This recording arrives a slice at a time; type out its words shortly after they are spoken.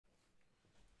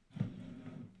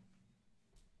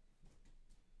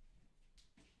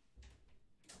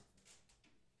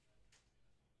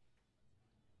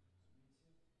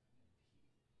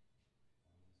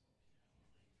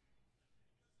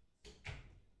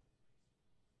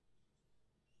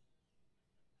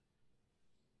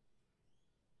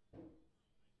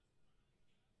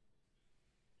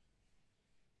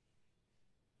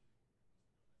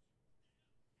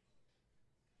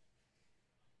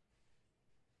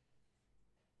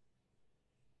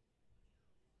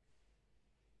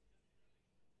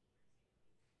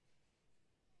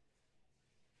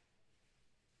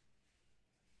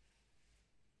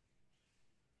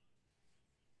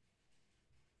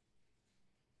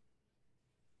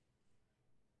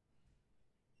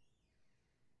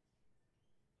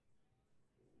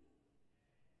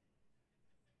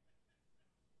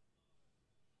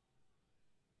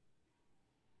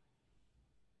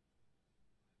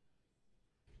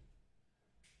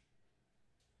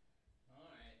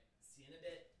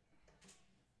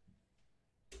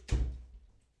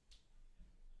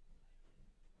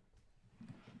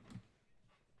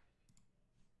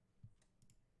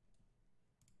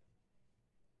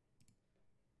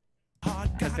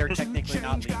because they're technically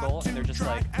not legal, and they're just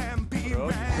like,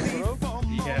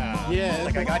 Yeah.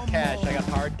 like I got cash, I got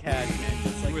hard cash, man.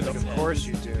 Just like, Of course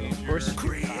you do. Of course you do.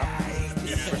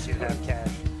 Of course you have cash.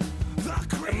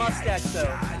 the mustache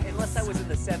though, unless I was in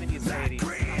the 70s or 80s,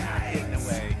 I'm getting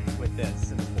away with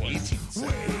this. In the 40s.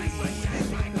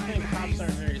 Cops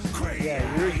aren't very smart.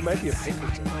 Yeah, you might be a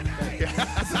Pinkerton.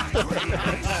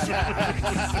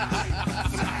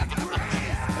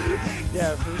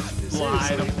 Yeah,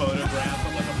 Slide a photograph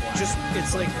of like a black. just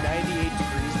it's like 98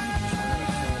 degrees.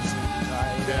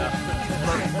 Yeah.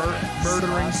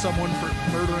 Murdering someone for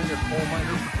murdering a coal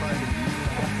miner for trying to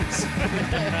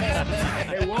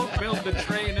They won't build the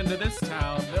train into this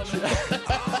town.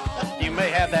 You may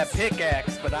have that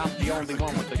pickaxe, but I'm the only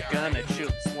one with a gun that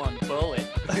shoots one bullet.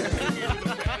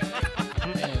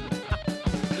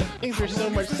 Things were so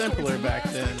much simpler back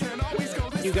then.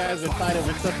 You guys would fight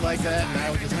over stuff like that, and I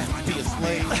would just have to be a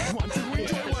slave.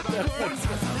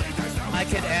 I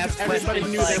could ask Everybody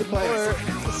questions knew like, their place.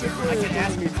 I could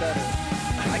ask me better.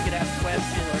 I could ask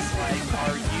questions like,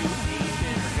 are you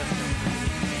Asian or just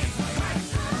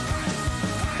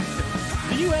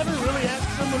Do you ever really ask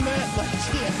someone that? Like,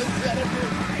 yeah, is that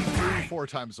ever? 3-4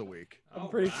 times a week. I'm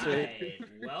pretty sure.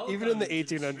 Welcome Even in the to the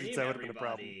 1800s, stream, that would've been a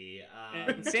problem.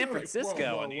 everybody. in San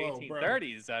Francisco Whoa, in the whoa, bro.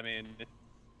 1830s? I mean,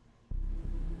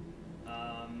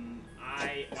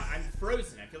 I'm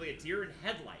frozen. I feel like a deer in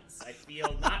headlights. I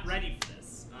feel not ready for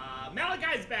this.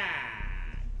 Malachi's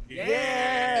back!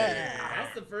 Yeah!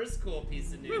 That's the first cool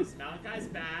piece of news. Malachi's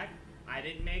back. I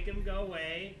didn't make him go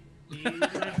away. He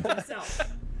left himself.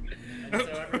 And so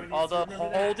everyone needs although to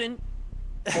remember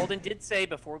that. Holden did say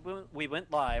before we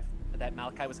went live that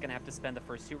Malachi was going to have to spend the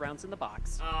first 2 rounds in the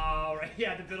box. Oh, right.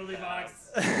 Yeah, the penalty box.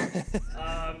 No.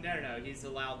 He's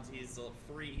allowed. He's a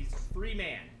free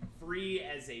man. Free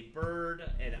as a bird,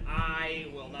 and I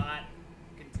will not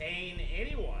contain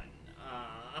anyone.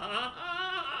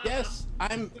 Yes,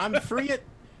 I'm free.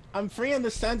 I'm free in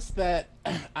the sense that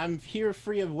I'm here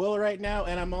free of will right now,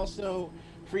 and I'm also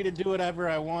free to do whatever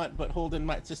I want. But Holden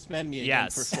might suspend me again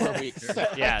for 4 weeks.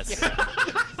 Yes.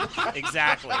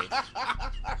 Exactly.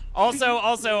 Also,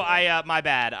 I my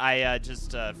bad. I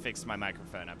just fixed my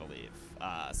microphone, I believe.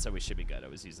 So we should be good. I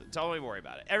was using. Don't worry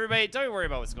about it. Everybody, don't worry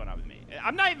about what's going on with me.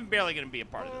 I'm not even barely going to be a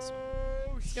part of this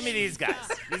one. It's going to be these guys.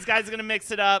 These guys are going to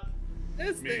mix it up.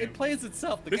 It plays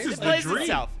itself. This is It the plays dream.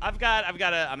 itself. I'm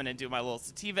gonna do my little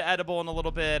sativa edible in a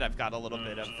little bit. I've got a little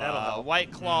bit of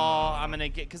White Claw. I'm gonna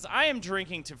get, because I am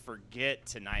drinking to forget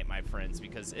tonight, my friends,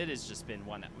 because it has just been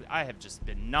I have just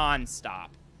been nonstop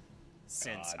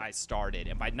since I started,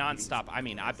 and by nonstop I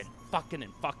mean I've been fucking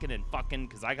and fucking and fucking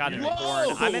because I got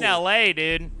born. I'm in LA,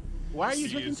 dude. Why are you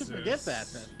looking to forget that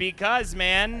then? Because,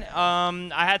 man,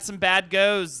 I had some bad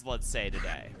goes, let's say,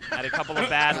 today. I had a couple of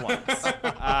bad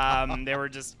ones. They were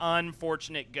just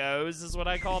unfortunate goes is what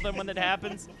I call them when it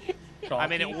happens. I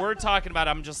mean, we're talking about,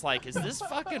 I'm just like, is this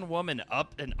fucking woman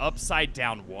an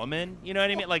upside-down woman? You know what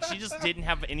I mean? Like, she just didn't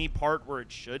have any part where it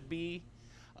should be.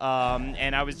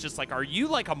 And I was just like, are you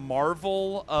like a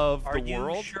marvel of the world?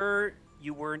 Are you sure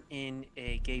you weren't in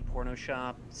a gay porno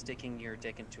shop sticking your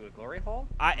dick into a glory hole?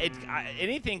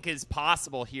 Anything is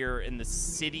possible here in the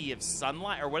city of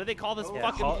sunlight, or what do they call this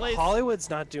fucking place? Hollywood's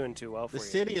not doing too well for The you.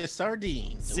 city of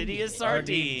sardines. City of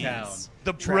Sardine Sardines. Town.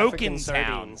 The Trafficking broken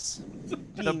town. sardines.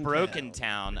 The broken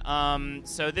town.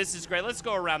 So this is great. Let's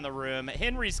go around the room.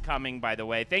 Henry's coming, by the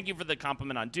way. Thank you for the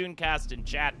compliment on Dunecast in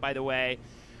chat, by the way.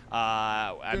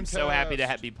 I'm so happy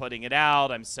to be putting it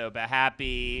out. I'm so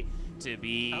happy to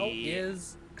be How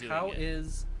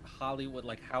is Hollywood,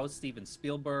 like, how's Steven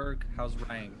Spielberg? How's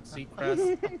Ryan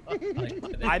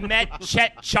Seacrest? I met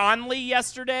Chet Chonley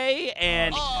yesterday,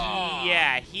 and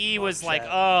he was like,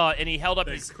 and he held up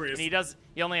his, Chris. and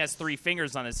he only has 3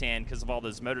 fingers on his hand because of all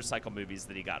those motorcycle movies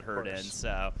that he got hurt in.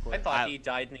 So I thought he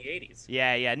died in the 80s.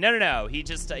 Yeah. No. He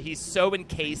just he's so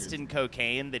encased in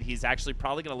cocaine that he's actually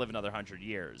probably gonna live another 100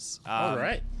 years. All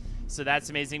right. So that's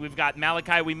amazing. We've got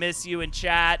Malachi, we miss you in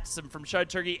chat. Some from Shud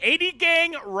Turkey. 80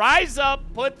 gang, rise up.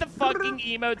 Put the fucking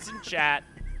emotes in chat.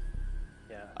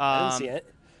 Yeah, I didn't see it.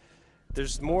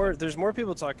 There's more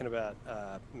people talking about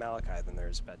Malachi than there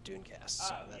is about Dunecast,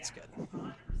 so that's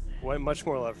good. Much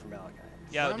more love for Malachi.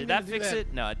 Yo, I'm did gonna that do fix that.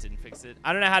 it? No, it didn't fix it.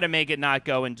 I don't know how to make it not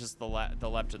go in just the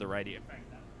left or the right ear.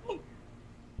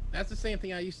 That's the same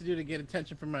thing I used to do to get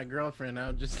attention from my girlfriend. I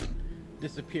would just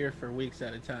disappear for weeks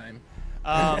at a time.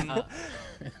 You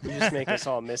just make us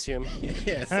all miss you.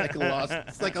 Yeah, it's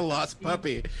like a lost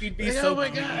puppy. You'd be Like, so oh my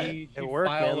God. You'd It worked,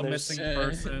 file man. a There's- missing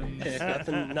person.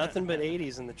 Nothing but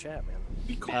 80s in the chat,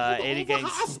 man. 80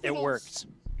 gangs. It worked.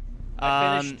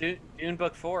 I finished Dune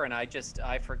Book 4, and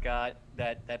I forgot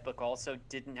that book also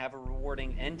didn't have a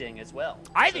rewarding ending as well.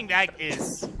 I think that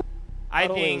is.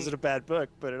 Not only was it a bad book,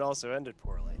 but it also ended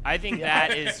poorly. I think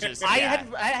that is just. I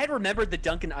had remembered the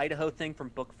Duncan Idaho thing from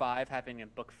Book 5 happening in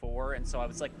Book 4, and so I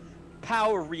was like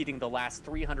power reading the last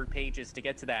 300 pages to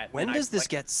get to that. When does this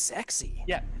get sexy?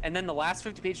 Yeah, and then the last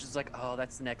 50 pages is like, oh,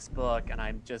 that's the next book, and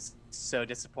I'm just so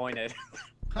disappointed.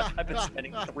 I've been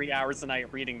spending 3 hours a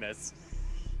night reading this.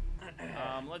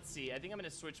 Let's see. I think I'm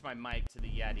going to switch my mic to the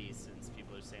Yeti since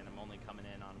people are saying I'm only coming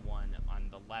in on one on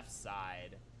the left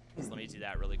side. So let me do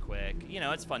that really quick. You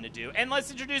know, it's fun to do. And let's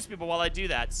introduce people while I do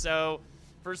that. So,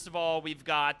 first of all, we've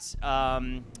got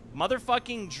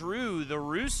motherfucking Drew the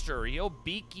Rooster. He'll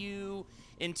beak you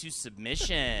into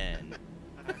submission.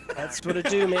 That's what I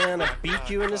do, man. I beak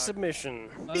you into submission.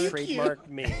 Trademark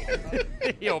me.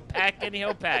 He'll peck and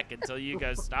he'll peck until you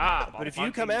go stop. But if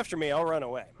you come after me, I'll run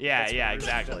away. Yeah,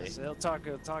 exactly. So he'll talk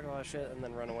a lot of shit and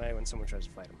then run away when someone tries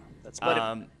to fight him. That's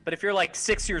but if you're like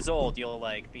 6 years old, you'll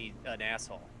like be an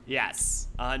asshole. Yes,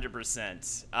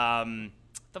 100%.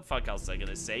 The fuck else was I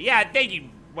gonna say? Yeah, thank you.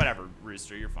 Whatever,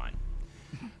 Rooster, you're fine.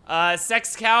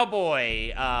 Sex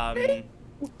Cowboy.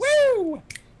 Woo!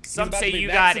 Some say you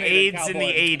got AIDS in the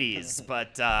 80s,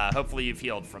 but hopefully you've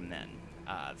healed from then.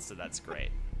 So that's great.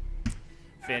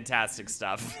 Fantastic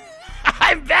stuff.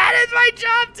 I'm bad at my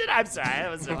job today. I'm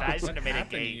sorry. I should have made a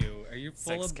gay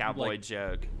Sex Cowboy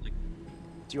joke.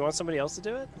 Do you want somebody else to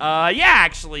do it? Yeah,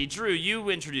 actually, Drew, you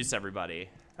introduce everybody.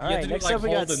 All right, next up we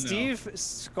got Steve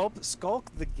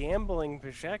Skulk the Gambling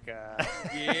Pacheca.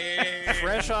 Yeah.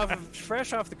 fresh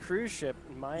off the cruise ship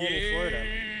in Miami, Florida.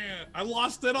 I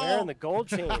lost it all. Wearing the gold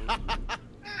chain.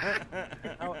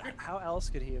 how else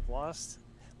could he have lost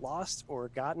or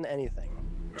gotten anything?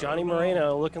 Johnny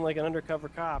Moreno looking like an undercover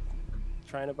cop,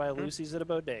 trying to buy Lucy's at a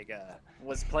bodega.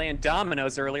 Was playing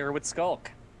dominoes earlier with Skulk.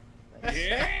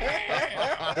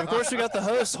 Yeah. Of course, we got the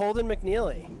host, Holden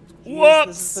McNeely.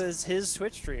 Whoops! This is his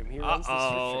Twitch stream. He runs this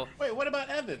Twitch stream. Wait, what about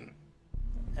Evan?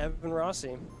 Evan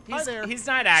Rossi. He's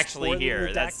not actually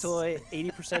here. That's Dactyloid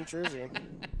 80% jersey.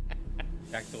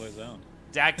 Dactyloid Zone.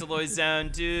 Dactyloid Zone,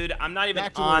 dude. I'm not even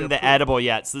on the edible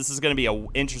yet, so this is going to be an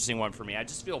interesting one for me. I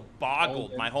just feel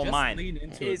boggled, my whole mind.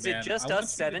 Is it just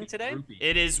us 7 today?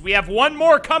 It is. We have one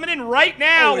more coming in right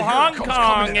now. Hong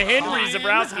Kong. Henry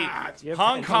Zabrowski.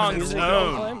 Hong Kong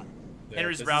Zone.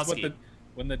 Henry Zabrowski.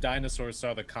 When the dinosaurs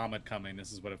saw the comet coming,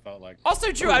 this is what it felt like.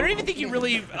 Also, Drew, I don't even think you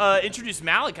really introduced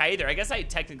Malachi either. I guess I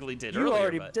technically did earlier. You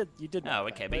already did. You did. Oh,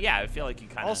 okay. But yeah, I feel like you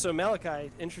kind of... Also,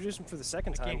 Malachi, introduce him for the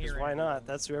second time, because why not?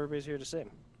 That's who everybody's here to see.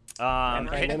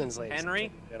 Henry,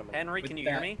 can you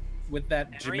hear me? With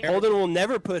that, Holden will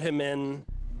never put him in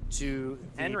to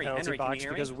the penalty box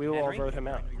because we will all vote him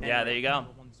out. Yeah, there you go.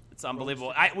 It's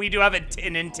unbelievable. We do have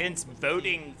an intense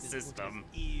voting system.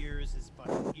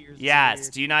 Yes.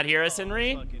 Do you not hear us,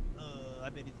 Henry?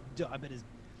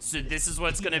 So this is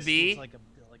what's gonna be.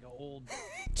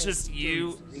 Just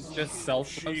you. It's just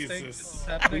self-posting.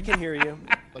 We can hear you.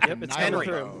 Yep, it's Henry.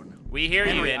 We hear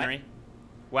you, Henry.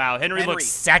 Wow, Henry looks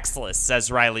sexless, says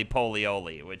Riley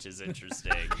Polioli, which is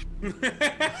interesting.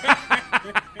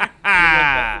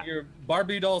 You're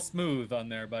Barbie doll smooth on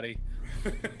there, buddy.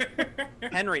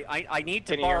 Henry, I need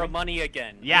to borrow money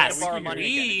again. Yes, I can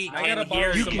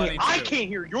hear you. I can't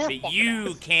hear your fucking But you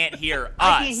ass. can't hear us.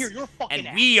 I can't hear your fucking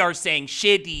and we are saying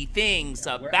shitty things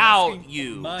about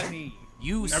you. Money.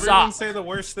 You Everyone suck. say the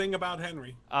worst thing about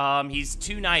Henry. He's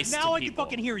too nice to people. Now I can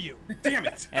fucking hear you. Damn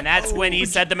it. And that's when he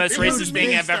said the most racist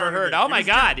thing I've ever heard. Oh my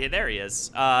God, yeah, there he is.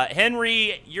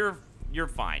 Henry, you're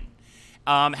fine.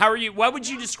 How are you? How would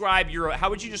you describe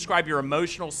your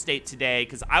emotional state today?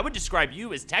 Because I would describe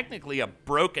you as technically a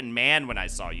broken man when I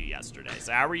saw you yesterday.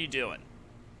 So how are you doing?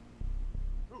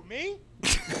 Who, me?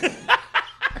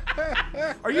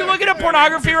 Are you looking at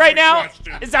pornography right now?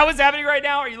 Is that what's happening right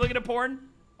now? Are you looking at porn?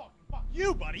 Fuck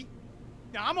you, buddy.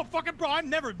 Now I'm a fucking bro. I've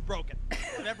never been broken.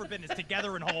 I've never been as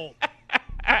together and whole.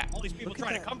 All these people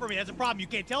trying to come for me. That's a problem. You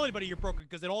can't tell anybody you're broken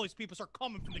because then all these people start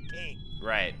coming from the king.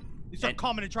 Right. They start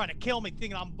coming and trying to kill me,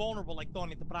 thinking I'm vulnerable like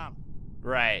Tony Soprano.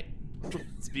 Right.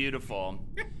 It's beautiful.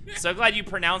 So glad you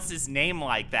pronounced his name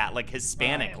like that, like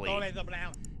Hispanically. Tony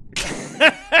Soprano.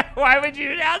 Why would you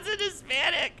pronounce it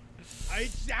Hispanic?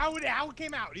 How it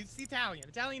came out. It's Italian.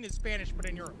 Italian is Spanish, but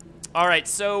in Europe. All right,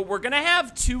 so we're going to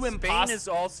have two Spain is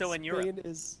also in Europe.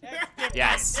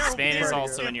 Yes, Spain is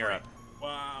also in Europe.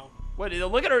 Wow. What?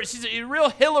 Look at her. She's a real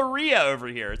Hilaria over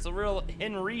here. It's a real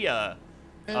Henria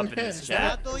up in this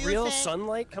chat. Real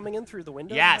sunlight coming in through the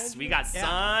window? Yes, we got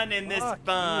sun in this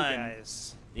bun.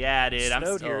 Guys. Yeah, dude, I'm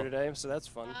snowed still here today, so that's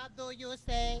fun. How do you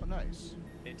say? Oh, nice.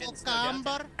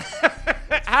 Cucumber.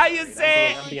 How you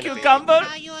say cucumber?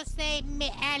 How you say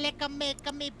me Alec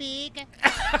make me big?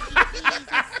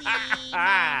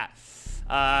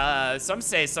 Some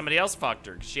say somebody else fucked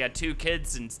her. She had 2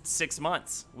 kids in 6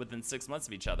 months, within 6 months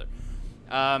of each other.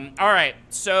 All right,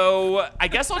 so I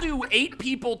guess I'll do 8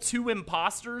 people, 2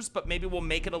 imposters, but maybe we'll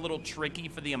make it a little tricky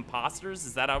for the imposters.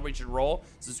 Is that how we should roll,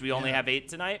 since we only have 8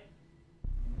 tonight?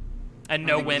 And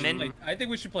no women? I think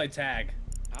we should play tag.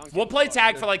 We'll play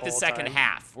tag for like the second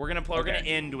half. We're gonna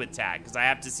end with tag, because I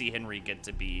have to see Henry get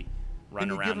to be run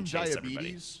around and chase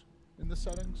everybody. In the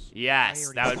settings?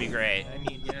 Yes, that would be great. I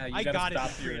mean, Yeah, you I gotta got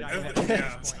stop it. your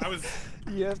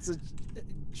You have to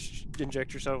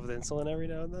inject yourself with insulin every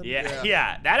now and then.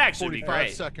 Yeah, that actually would be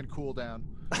great. 45-second cooldown.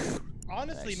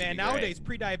 Honestly, That man, should be nowadays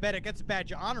pre-diabetic, that's a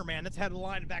badge of honor, man. That's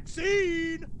headline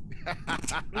vaccine.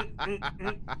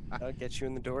 That'll get you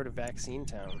in the door to Vaccine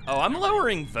Town. Oh, I'm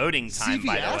lowering voting time,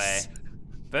 by the CVS? way.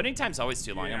 Voting time's always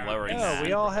too long. I'm lowering that.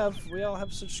 we all have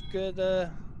such good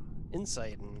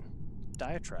insight and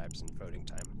diatribes in voting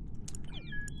time.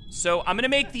 So I'm gonna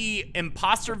make the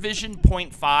imposter vision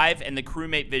 0.5 and the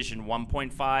crewmate vision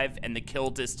 1.5 and the kill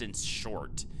distance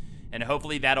short. And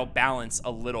hopefully that'll balance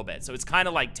a little bit. So it's kind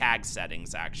of like tag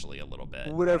settings, actually, a little bit.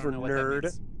 Whatever,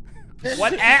 nerd.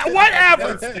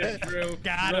 Whatever.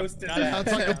 Got him.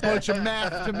 Sounds like a bunch of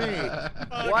math to me.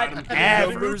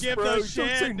 Whatever. Who gives a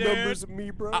shit, dude? Me,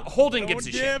 bro. Holden gives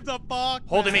a Don't shit. give a fuck,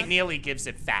 Holden man. McNeely gives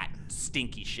a fat,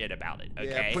 stinky shit about it,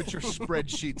 okay? Yeah, put your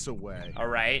spreadsheets away. All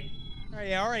right.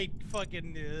 All right,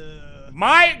 fucking.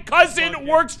 My cousin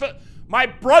works for... My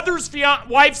brother's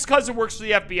wife's cousin works for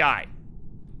the FBI.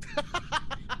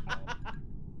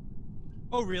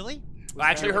 Oh, really? Well,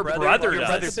 actually, her brother your does.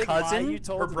 brother's cousin?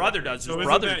 Her brother does. So His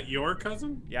brother. isn't that your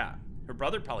cousin? Yeah, her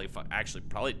brother probably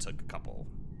took a couple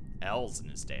L's in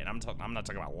his day, and I'm not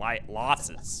talking about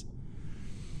losses.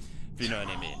 If you know what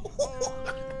I mean.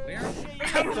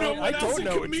 I don't know what else it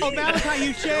could mean. Oh, Malachi,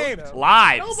 you shaved.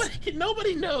 Lives.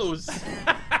 Nobody knows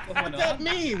what that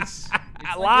means.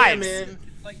 Lives. Yeah, man.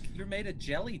 Like you're made of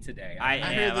jelly today. I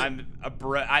am a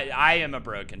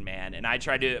broken man, and I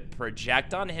try to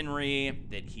project on Henry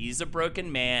that he's a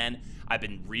broken man. I've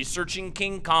been researching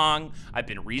King Kong. I've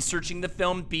been researching the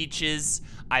film Beaches.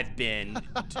 I can't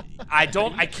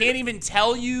even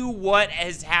tell you what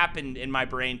has happened in my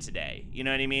brain today. You know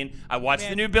what I mean? I watched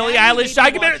the new Billie Eilish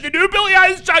documentary. The new Billie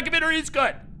Eilish documentary is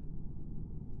good.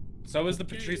 So is the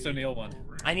Patrice O'Neal one.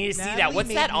 I need to see that.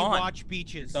 What's that on? Watch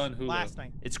Beaches. It's on Hulu. Last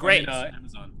night. It's great.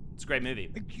 Amazon. It's a great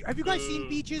movie. Have you guys seen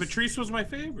Beaches? Patrice was my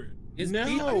favorite.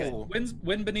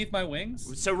 Wind Beneath My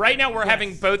Wings? So right now we're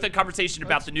having both a conversation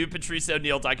about the new Patrice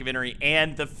O'Neal documentary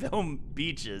and the film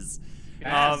Beaches.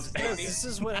 This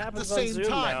is what happens At the on same Zoom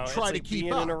time, now. try It's to like keep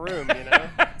being up. in a room, you know?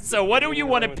 So what do you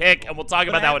want to pick? And we'll talk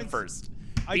about that one first.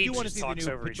 I do want to see the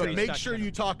new over each But Patrice make documentary. sure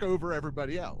you talk over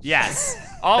everybody else. Yes.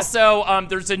 Also,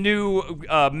 there's a new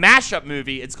mashup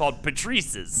movie. It's called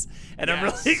Patrice's, and I'm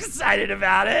really excited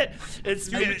about it. It's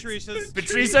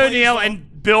Patrice O'Neal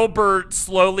and Bill Burr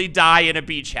slowly die in a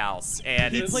beach house,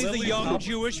 and He it's plays a young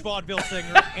Jewish vaudeville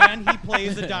singer, and he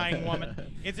plays a dying woman.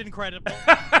 It's incredible.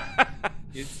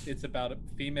 It's about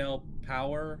female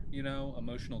power, you know,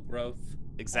 emotional growth.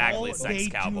 Exactly, All sex they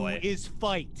cowboy. do is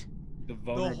fight. The The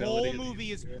vulnerability. whole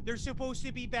movie is they're supposed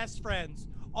to be best friends.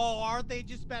 Oh, aren't they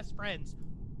just best friends?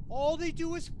 All they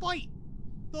do is fight.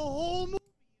 The whole movie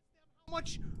is how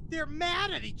much they're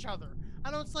mad at each other.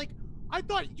 And it's like, I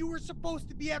thought you were supposed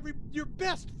to be your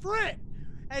best friend.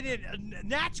 And then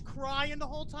Nat's crying the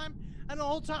whole time. And the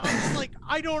whole time I'm just like,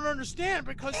 I don't understand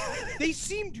because they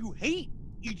seem to hate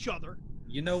each other.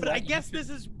 You know But what? I guess this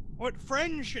is what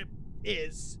friendship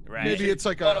is. Right. Maybe it's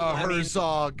like I mean-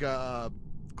 Herzog,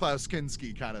 Klaus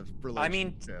Kinski kind of relationship.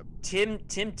 I mean,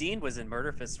 Tim Dean was in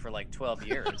Murder Fist for like 12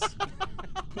 years.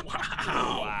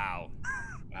 Wow.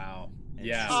 Wow.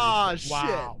 Yeah. Ah, shit.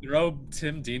 Wow. Throw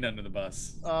Tim Dean under the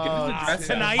bus. Oh, Give him the dress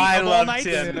Tim. out. Tonight, I of all love nights?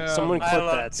 Tim. Yeah. Someone I clip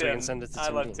love that so you Tim. can send it to Tim I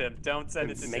love Dean. Tim. Don't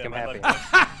send it to Make Tim. him I love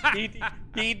happy.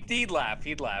 Tim. He'd laugh.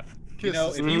 He'd laugh. You know,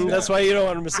 if you Mm, that's why you don't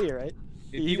want him to see it, right?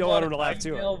 If You don't want him to laugh a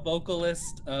too female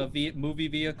vocalist movie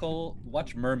vehicle,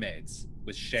 watch Mermaids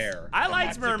with Cher. I And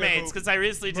liked that's- Mermaids because I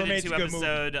recently did Mermaids a is a good movie.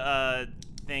 2-episode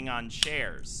thing on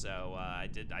Cher, so I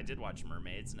did watch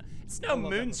Mermaids. It's no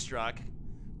Moonstruck,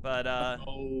 but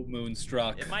Oh,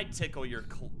 Moonstruck. it might tickle your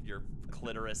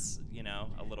clitoris, you know,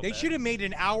 a little They bit. should have made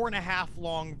an hour-and-a-half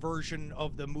long version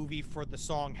of the movie for the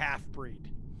song Half Breed.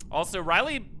 Also,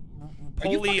 Riley Are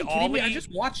you Polly fucking kidding me? I Ollie.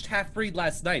 just watched Half Breed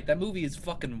last night. That movie is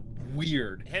fucking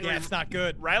weird. Henry, Yeah, it's not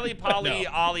good. Riley Polly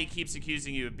Ollie keeps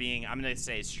accusing you of being, I'm going to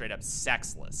say straight up,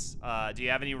 sexless. Do you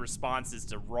have any responses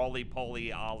to Rolly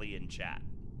Polly Ollie in chat?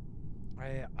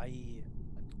 I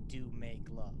do make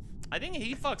love. I think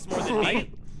he fucks more than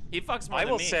me. He fucks more than me.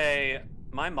 I will say,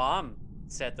 my mom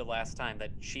said the last time that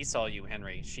she saw you,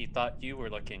 Henry, she thought you were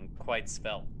looking quite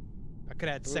svelte. I could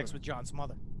have had sex with John's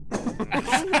mother.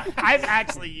 I've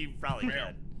actually, you probably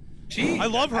could. I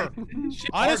love her.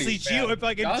 Honestly, she was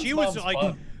like,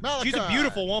 she's a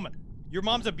beautiful woman. Your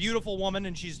mom's a beautiful woman,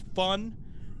 and she's fun.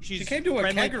 She came to a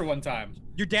kegger one time.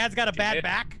 Your dad's got a bad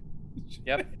back.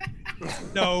 Yep.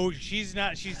 No, she's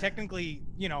not. She's technically,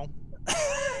 you know,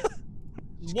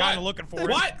 kind of looking for it.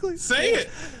 What? Say it.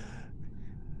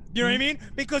 You know what I mean?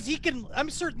 Because he can. I'm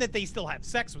certain that they still have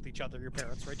sex with each other. Your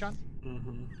parents, right, John?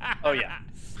 Oh yeah.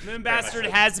 Moon Bastard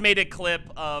has made a clip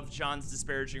of John's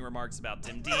disparaging remarks about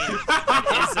Tim Dean. It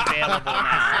is available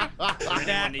now. For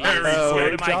anyone to use. Go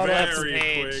to my clips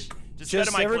page. Just go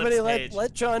to my everybody clips page.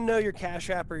 let John know your Cash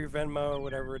App or your Venmo or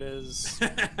whatever it is.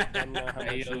 And how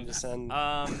much you need to send.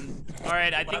 All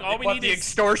right, I think all we need the is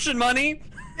extortion money.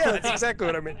 Yeah, that's exactly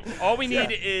what I mean. All we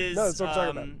need is no, that's what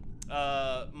I'm talking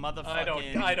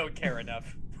motherfucking. I don't care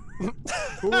enough.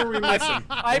 Who are we missing?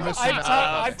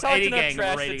 I've talked enough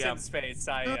trash ready to to Tim's face.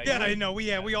 I know.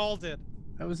 We all did.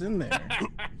 I was in there.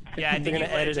 Yeah, I think They're gonna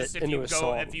edit just it if you into a go,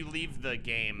 song. if you leave the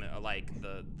game, like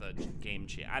the game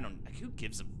chat. I don't. Who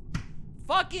gives a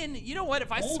fucking? You know what?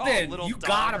 If I saw a little you dog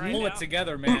gotta right pull now, it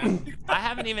together, man. I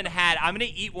haven't even had. I'm gonna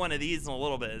eat one of these in a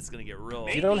little bit. It's gonna get real.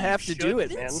 You don't have to do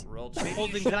it, man. Real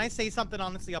Holden, can I say something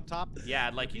honestly up top? Yeah,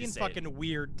 I'd like you Being to say fucking it.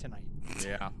 weird tonight.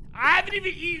 Yeah. I haven't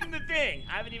even eaten the thing.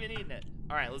 I haven't even eaten it.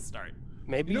 All right, let's start.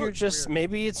 Maybe you're just.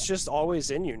 Maybe it's just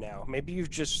always in you now. Maybe you've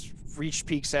just reached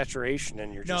peak saturation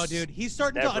and you're No, just. dude, he's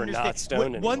starting to never understand. not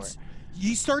stoned Once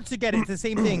he starts to get it, it's the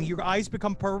same thing. Your eyes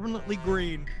become permanently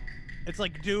green. It's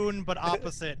like Dune, but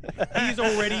opposite. He's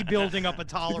already building up a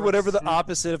tolerance. Whatever the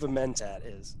opposite of a mentat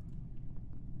is.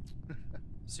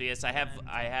 So yes, I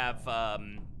have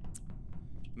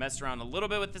messed around a little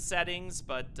bit with the settings,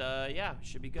 but yeah,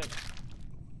 should be good.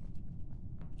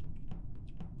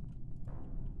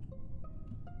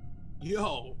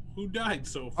 Yo, who died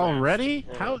so far? Already?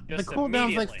 Yeah, How the just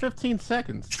cooldown's like immediately. 15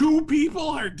 seconds. 2 people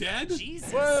are dead?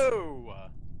 Jesus. Whoa.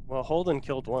 Well, Holden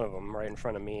killed one of them right in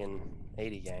front of me and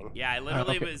 80 gang. Yeah, I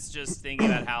literally was just thinking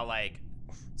about how like,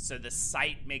 so the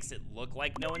sight makes it look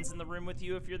like no one's in the room with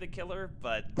you if you're the killer,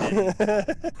 but then,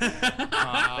 but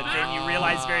then you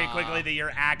realize very quickly that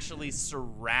you're actually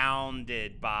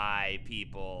surrounded by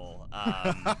people.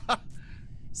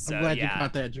 So, I'm glad yeah, you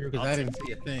caught that, Drew, because I didn't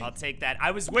see a thing. I'll take that.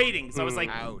 I was waiting, so I was like,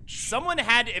 someone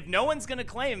had. If no one's gonna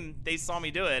claim they saw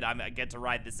me do it, I get to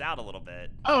ride this out a little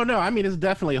bit. Oh no, I mean it's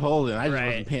definitely Holden. I just Right.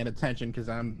 wasn't paying attention because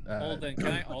I'm. Holden, can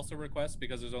I also request,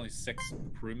 because there's only 6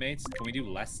 crewmates, can we do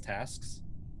less tasks?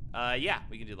 Yeah,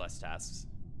 we can do less tasks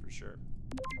for sure.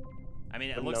 I mean,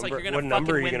 it What looks like number- you're what gonna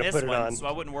number fucking are you win gonna this put it one, on? so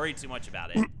I wouldn't worry too much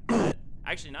about it. But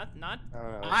actually, not.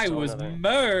 I was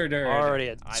murdered. Already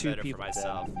at I 2 voted for people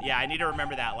myself. dead. Yeah, I need to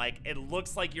remember that. Like, it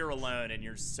looks like you're alone, and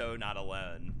you're so not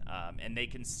alone. And they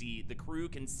can see, the crew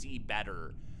can see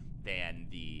better than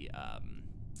the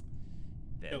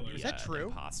Is that true?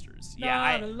 imposters. Not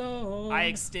Yeah, alone. I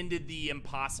extended the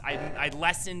I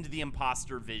lessened the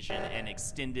imposter vision and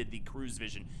extended the crew's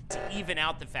vision to even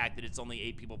out the fact that it's only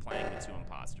 8 people playing with 2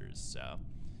 imposters. So.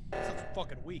 Sounds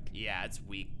fucking weak. Yeah, it's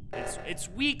weak. It's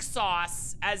weak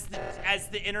sauce, as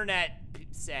the internet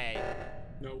say.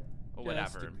 Nope. Or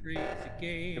whatever.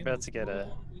 You're about to get a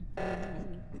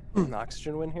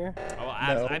oxygen win here. Oh,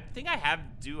 No. I think I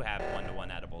do have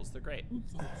 1-to-1 edibles. They're great.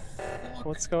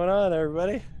 What's going on,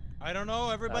 everybody? I don't know.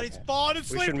 Everybody's Okay. falling We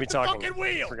asleep shouldn't be with the talking. fucking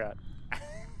wheel. Forgot.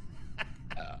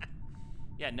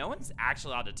 Yeah, no one's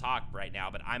actually allowed to talk right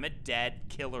now, but I'm a dead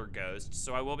killer ghost,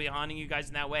 so I will be haunting you guys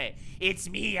in that way. It's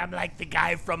me. I'm like the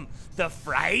guy from The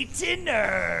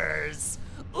Frighteners.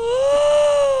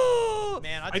 Ooh!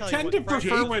 Man, I tend to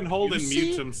prefer when Holden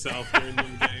mutes himself during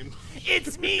the game.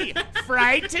 It's me,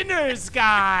 Frighteners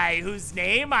guy, whose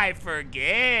name I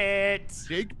forget.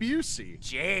 Jake Busey.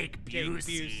 Jake Jake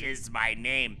Busey Busey. is my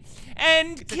name.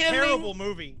 And It's a killing... terrible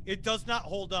movie. It does not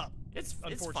hold up. It's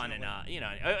fun unfortunately. enough, you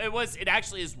know. It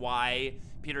actually is why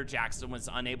Peter Jackson was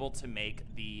unable to make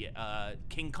the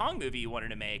King Kong movie he wanted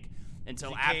to make until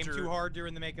He after. came too hard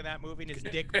during the making of that movie, and his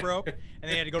dick broke, and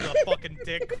they had to go to the fucking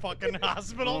dick fucking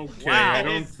hospital. Okay, Wow. I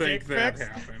don't His think dick that fixed.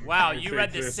 happened. Wow, I you think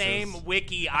read the this same is-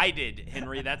 wiki I did,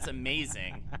 Henry. That's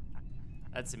amazing.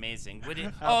 That's amazing. Would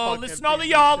it, How oh, fucking listen, all of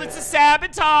piece y'all, of it's a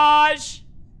sabotage.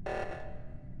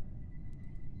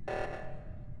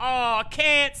 Oh,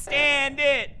 can't stand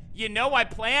it. You know I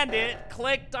planned it.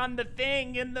 Clicked on the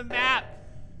thing in the map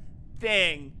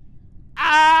thing.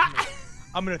 Ah!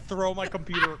 I'm gonna throw my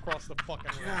computer across the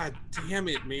fucking room. God damn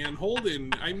it, man.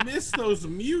 Holden, I miss those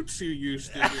mutes you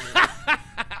used to do.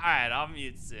 Alright, I'll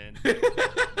mute soon.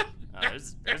 Oh,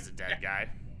 there's a dead guy.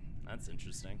 That's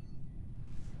interesting.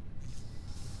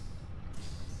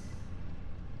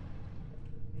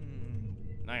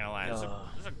 Not gonna lie,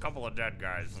 there's a couple of dead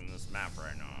guys in this map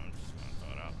right now. I'm just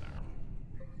gonna throw it out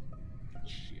there.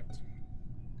 Shit.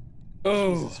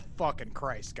 Oh, Jesus fucking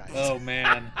Christ, guys. Oh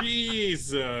man.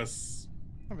 Jesus.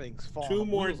 Everything's falling. 2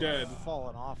 more wheels are dead.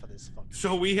 Falling off of this fucking.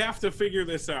 So we have to figure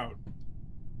this out.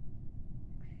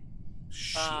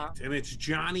 Shit. And it's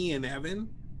Johnny and Evan?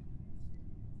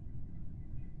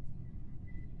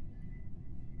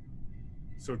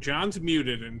 So John's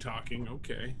muted and talking.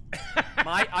 Okay.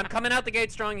 I'm coming out the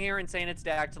gate strong here and saying it's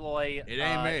Dactyloid. It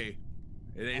ain't me.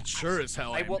 It sure as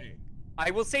hell ain't me. I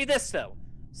will say this though.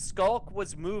 Skulk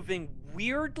was moving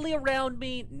weirdly around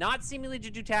me, not seemingly to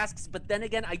do tasks, but then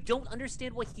again, I don't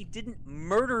understand why he didn't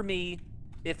murder me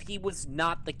if he was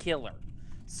not the killer.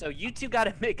 So you two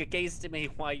gotta make a case to me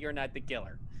why you're not the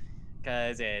killer.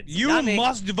 Cause it's You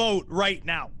must vote right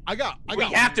now. We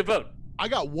have to vote. I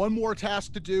got one more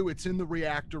task to do. It's in the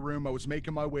reactor room. I was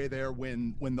making my way there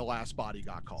when the last body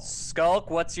got called. Skulk,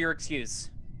 what's your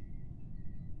excuse?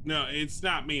 No, it's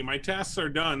not me. My tasks are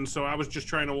done, so I was just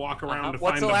trying to walk around to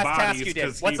What's find the the last bodies. task you did?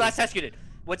 What's the last task you did?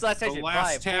 What's the last task you did? The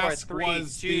last 5, 4, task 3,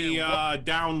 was 2, the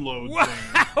download thing.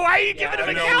 Why are you giving him a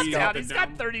I know countdown? you He's got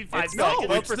got 35 It's seconds.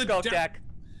 Vote for Skulk, Deck.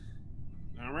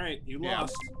 All right, you Yeah.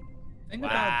 lost. Think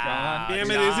about John.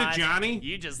 Damn it, is it Johnny?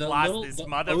 You just The lost little- this the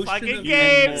motherfucking ocean of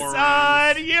game, morons.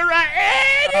 son! You're an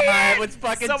idiot! What's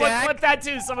fucking Someone Dak? clip that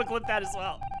too. Someone clip that as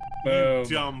well. Boom.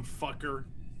 Dumb fucker.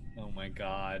 Oh my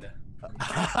god.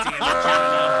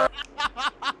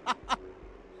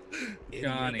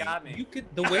 Johnny, got me. you could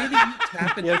the way that you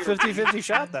tap into Yeah, your 50-50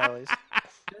 shot that at least.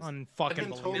 Unfucking Evan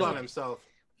told believable. on himself.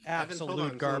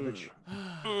 Absolute garbage.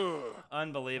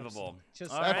 Unbelievable.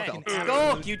 Just All that right. felt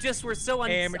Skulk, you just were so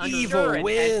Amateur. unsure, and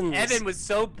wins. Evan was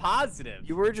so positive.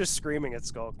 You were just screaming at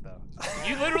Skulk, though.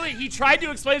 You literally, he tried to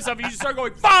explain himself, and you just started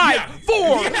going 5,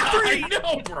 4, 3. I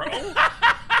know,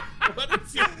 bro. What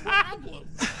is your problem?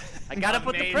 I gotta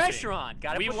put the Amazing. pressure on.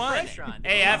 Gotta We put won. the pressure on.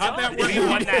 Hey, How'd that we work?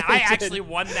 won that. I actually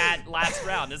won that last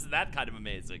round. Isn't that kind of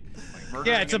amazing? Murdering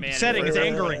Yeah, it's a man upsetting. in It's a-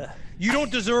 angering. You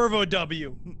don't deserve a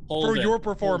W Hold for it, your hold it.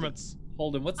 performance.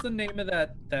 Holden, what's the name of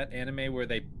that anime where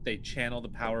they channel the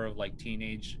power of like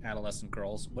teenage adolescent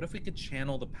girls? What if we could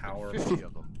channel the power of 50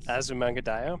 of them. Azumanga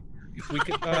Daioh? if we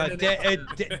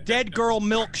could Dead Girl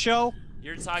Milk Show.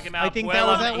 You're talking about I think that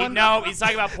was that one? No, he's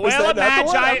talking about Was Puella that not the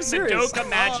one? Magi I'm serious.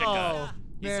 Madoka Magica. Oh,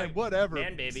 He's man, like, whatever.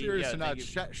 man, baby, Serious yeah, or not,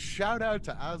 thank you. shout out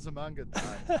to Azumanga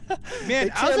Daioh. Man, They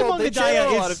channel a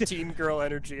Azumanga lot of is teen girl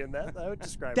energy in that. I would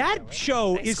describe it that that way.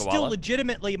 show Thanks, is still Koala.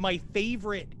 legitimately my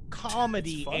favorite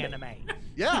comedy funny. anime.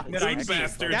 Yeah. That I've Food seen.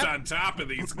 bastards That- on top of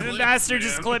these The clips, master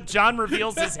just man. clipped. John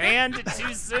reveals his hand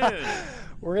too soon.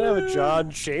 We're gonna have a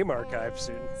John Shame archive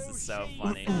soon. This is so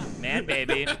funny. Man,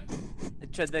 baby. The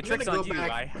trick's go on you.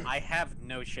 back. I have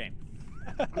no shame.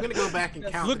 I'm gonna go back and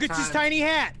count. Look the at his time. tiny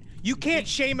hat. You can't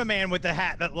shame a man with a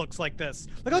hat that looks like this.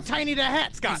 Look how tiny that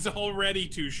hat's got. He's already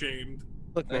too shamed.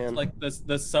 Look, That's man. like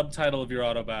the subtitle of your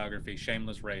autobiography,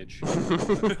 Shameless Rage.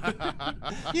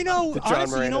 You know, The John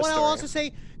honestly, you know Moreno what I'll story. also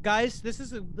say? Guys, this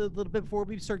is a little bit before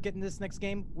we start getting this next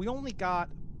game. We only got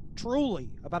truly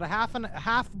about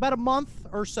about a month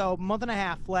or so, month and a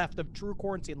half left of true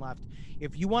quarantine left.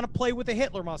 If you want to play with a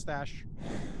Hitler mustache,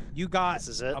 you got This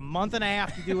is it. a month and a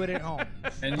half to do it at home.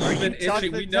 And you've been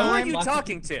itching. We know Who are you lots of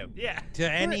talking to? Yeah. To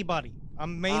anybody.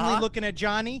 I'm mainly Uh-huh. looking at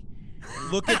Johnny.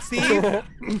 Look at Steve.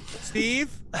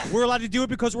 Steve, we're allowed to do it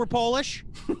because we're Polish.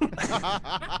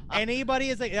 Anybody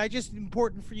is like, I just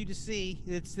important for you to see.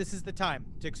 This is the time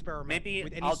to experiment. Maybe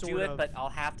with any I'll sort do it, of- but I'll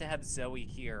have to have Zoe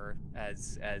here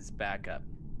as backup.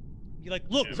 You're like,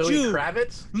 look, Zoe Jew.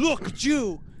 Kravitz? Look,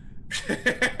 Jew.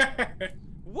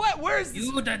 What? Where's this?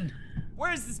 Juden.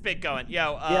 Where's this bit going?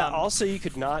 Yo. Yeah. Also, you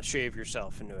could not shave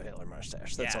yourself into a Hitler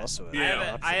mustache. That's Yeah. also.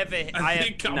 Yeah. I have I a.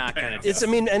 think I'm not gonna past. do It's. I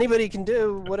mean, anybody can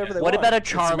do whatever they What want. about a It's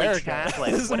Charlie America.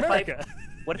 Chaplin? This is What if I- America.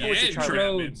 What if it was a Yeah, Charlie?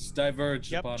 Roads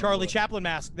diverge. Yep, upon Charlie a Chaplin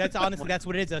mask. That's honestly that's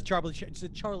what it is. It's a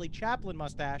Charlie Chaplin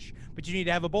mustache, but you need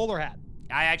to have a bowler hat.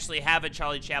 I actually have a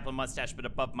Charlie Chaplin mustache, but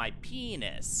above my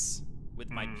penis with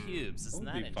my pubes. Isn't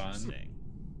That that would be fun. interesting?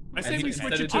 I say think we instead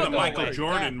switch of it to the doing Michael that,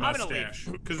 Jordan I'm gonna leave. mustache.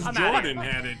 Because I'm outta Jordan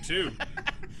here. had it too.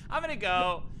 I'm gonna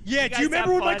go. Yeah, do guys you remember have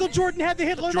when fun? Michael Jordan had the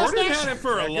Hitler Jordan mustache? had it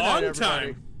for a Yeah, good night, long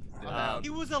everybody. time. He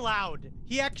was allowed.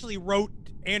 He actually wrote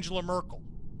Angela Merkel.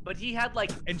 But he had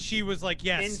like, and she was like,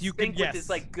 "Yes, you can." With Yes. his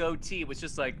like goatee, was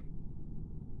just like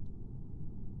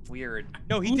weird.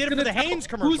 No, he did it for the Hanes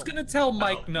commercial. Who's gonna tell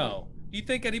Mike no? Do you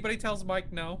think anybody tells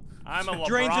Mike no? I'm a LeBron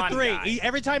Drains a 3. guy.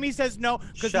 Every time he says no,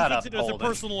 because he thinks it as a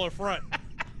personal affront.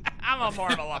 I'm a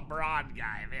more of a LeBron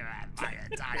guy.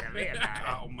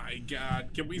 Oh my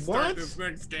God! Can we start this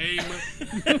next game?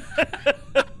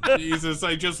 Jesus,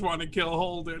 I just want to kill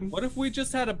Holden. What if we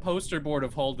just had a poster board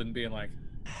of Holden being like,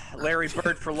 Larry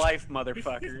Bird for life,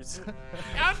 motherfuckers.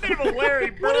 I'm a bit of a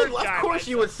Larry Bird guy. Of course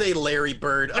you would say Larry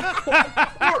Bird.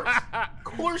 Of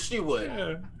course you would.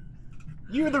 Yeah.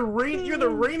 You're the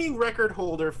reigning record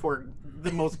holder for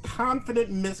the most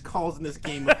confident missed calls in this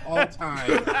game of all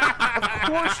time. Of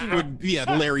course you would be a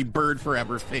Larry Bird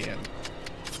forever fan.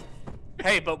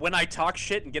 Hey, but when I talk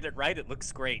shit and get it right, it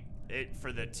looks great.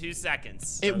 For the 2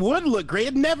 seconds. It would look great.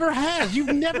 It never has.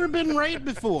 You've never been right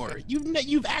before.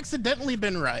 You've accidentally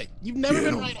been right. You've never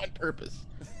been right on purpose.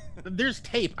 There's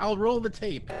tape. I'll roll the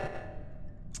tape.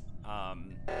 I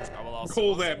will also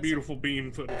roll that beautiful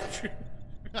beam footage.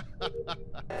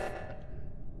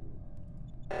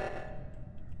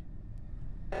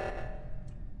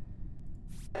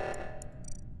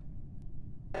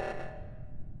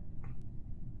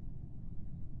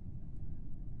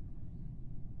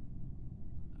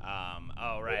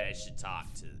 Oh, right, I should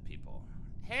talk to the people.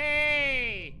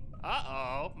 Hey!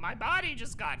 Uh-oh, my body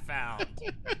just got found.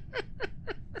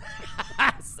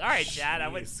 Sorry, Chad, I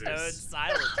went so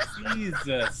silent.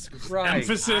 Jesus Christ.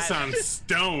 Emphasis on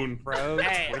stone, bro.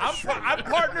 Hey, I'm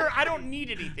partner. I don't need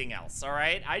anything else, all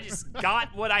right? I just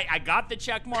got what I got the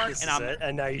check mark, and I'm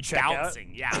and now you check bouncing.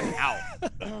 out? Yeah,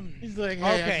 out. He's like,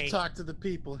 hey, I should talk to the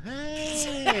people.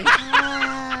 Hey!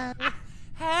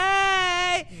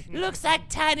 Hey, looks like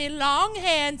Tiny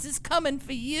Longhands is coming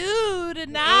for you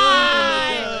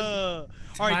tonight.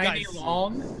 All right, Tiny guys.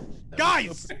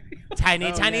 Guys! Tiny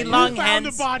You Longhands. found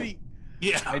a body.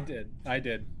 Yeah. I did.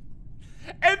 And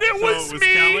it was was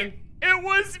me. Kellen? It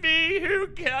was me who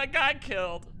got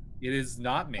killed. It is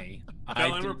not me.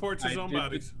 Kellen reports his own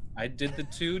bodies. I did the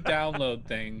 2 download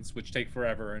things, which take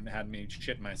forever and had me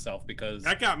shit myself because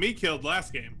that got me killed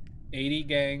last game. 80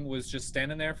 Gang was just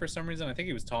standing there for some reason. I think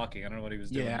he was talking. I don't know what he was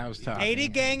doing. Yeah, I was talking. 80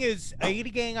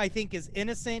 Gang I think is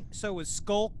innocent. So is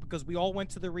Skulk, because we all went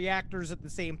to the reactors at the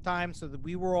same time, so that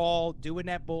we were all doing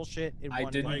that bullshit. I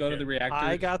didn't go to the reactor.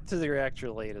 I got to the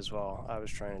reactor late as well. I was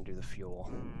trying to do the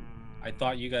fuel. I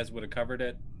thought you guys would have covered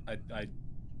it. I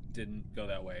didn't go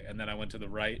that way, and then I went to the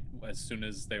right as soon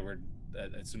as I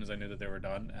knew that they were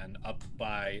done, and up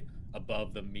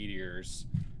above the meteors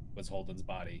was Holden's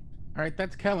body. All right,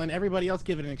 that's Kellen. Everybody else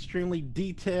give it an extremely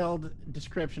detailed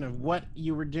description of what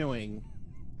you were doing.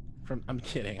 I'm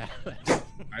kidding.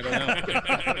 I don't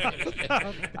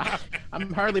know.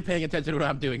 I'm hardly paying attention to what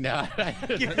I'm doing now.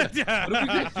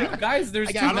 Guys,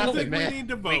 there's nothing, man.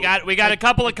 We got a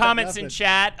couple of comments in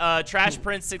chat. Trash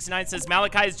Prince 69 says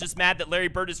Malachi is just mad that Larry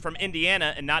Bird is from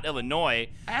Indiana and not Illinois.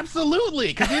 Absolutely,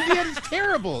 because Indiana's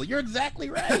terrible. You're exactly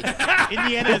right.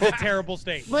 Indiana is a terrible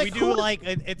state. Like, we do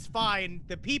it's fine.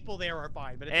 The people there are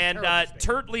fine, but it's and a terrible state.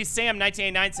 Turtley Sam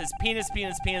 1989 says penis,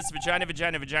 penis, penis, vagina,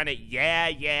 vagina, vagina.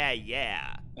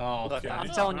 Yeah. Oh, Look, I'm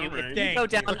telling you, if you go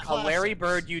down a Larry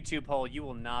Bird YouTube hole, you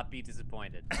will not be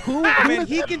disappointed. I mean,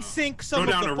 he can sink some Go of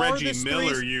down the a Reggie farthest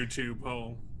Miller threes. YouTube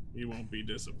hole. You won't be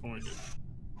disappointed.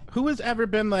 Who has ever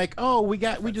been like, oh, we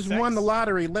just won the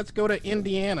lottery. Let's go to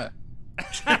Indiana.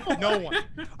 No one,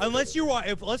 unless you watch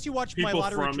People my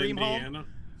lottery from dream Indiana. home.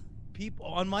 People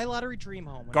on my lottery dream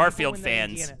home. when Garfield people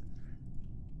win the fans. Indiana-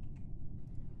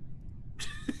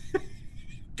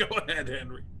 Go ahead,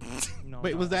 Henry.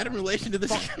 Wait, was that in relation to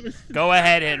this? Go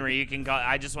ahead, Henry. You can go.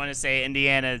 I just want to say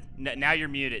Indiana. Now you're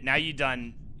muted. Now you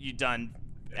done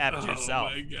effed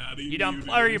yourself. Oh my God,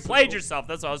 you played yourself.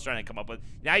 That's what I was trying to come up with.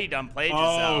 Now you done played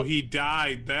yourself. Oh, he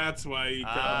died. That's why he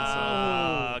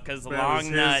because Long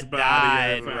Nut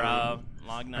died, bro.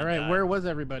 Long Nut. All right, died. where was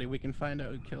everybody? We can find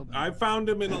out who killed him. I found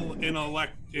him in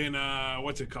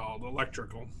what's it called?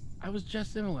 Electrical. I was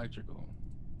just in electrical.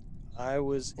 I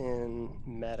was in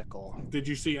medical. Did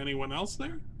you see anyone else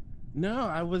there? No,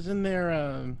 I was in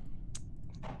there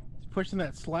pushing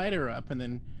that slider up and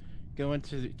then going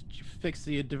to fix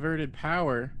the diverted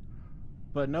power.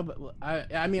 But no,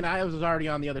 I mean, I was already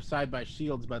on the other side by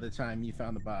shields by the time you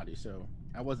found the body, so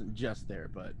I wasn't just there,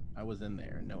 but I was in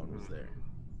there and no one was there.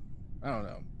 I don't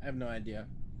know. I have no idea.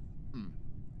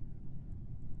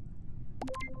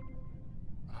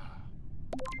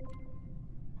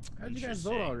 How'd you guys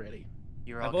vote already?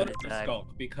 You're I all voted gonna for die.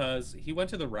 Skulk because he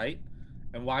went to the right,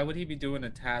 And why would he be doing a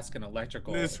task in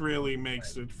electrical? This really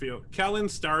makes it feel. Kellen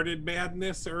started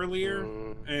madness earlier,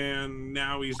 and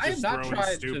now he's just throwing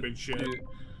stupid shit.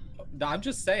 I'm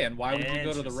just saying, why would you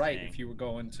go to the right if you were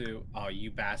going to? Oh, you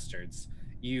bastards!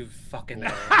 You fucking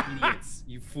idiots!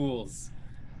 You fools!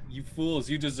 You fools!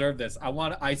 You deserve this.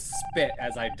 I spit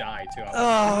as I die too.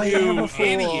 Oh, you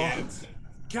idiot!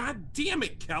 God damn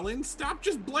it, Kellen! Stop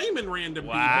just blaming random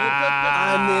people.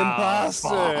 I'm the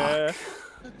imposter.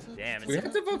 Damn, we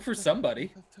have to vote for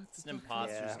somebody. It's an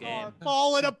imposter's game.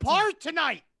 Falling apart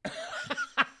tonight.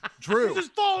 Drew, this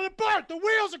is falling apart. The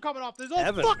wheels are coming off this whole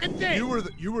fucking thing.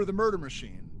 You were the murder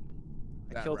machine.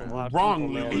 I killed a lot of Wrong,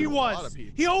 people, man. He was.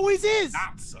 He always is.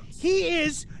 Nonsense. He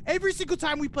is. Every single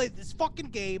time we play this fucking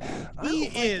game, he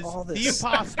is the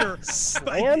imposter.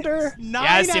 Slander? 9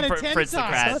 I've seen out of 10 Fritz the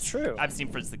times. Cat. That's true. I've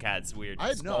seen Fritz the Cat. It's weird.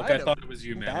 I thought it was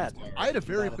you, man. I had a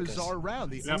very bizarre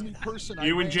round. The only person I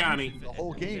You and ran Johnny. into the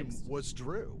whole game was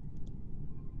Drew.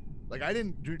 Like I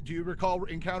didn't. Do you recall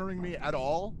encountering me at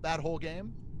all that whole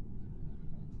game?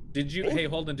 Did you? Hey,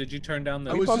 Holden, did you turn down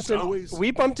the?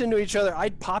 We bumped into each other. I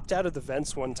popped out of the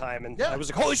vents one time, and I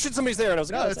was like, "Holy shit, somebody's there!" And I was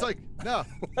like, "No, oh, it's like no."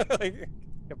 Like,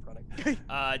 kept running.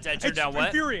 Did I turn down what?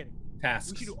 Infuriating.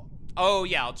 Tasks. Oh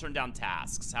yeah, I'll turn down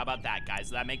tasks. How about that, guys?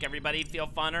 Will that make everybody feel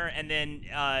funner? And then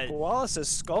Wallace says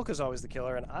Skulk is always the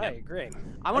killer, and I agree.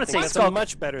 I want to say that's Skulk. a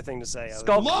much better thing to say.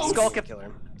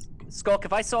 Skulk,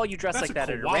 if I saw you dressed like that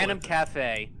at a koala. random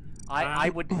cafe, I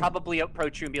would probably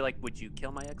approach you and be like, "Would you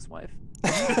kill my ex-wife?"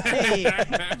 Hey,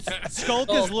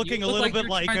 Skulk is looking a little bit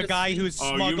like a guy who's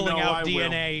smuggling out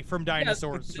DNA from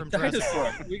dinosaurs from Jurassic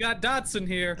Park. We got Dotson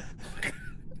here.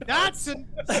 Dotson.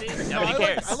 Nobody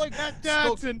cares. I like that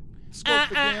Dotson. Skulk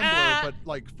the gambler, but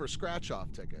like for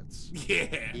scratch-off tickets.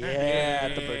 Yeah,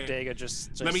 the bodega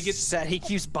just Let me get set. He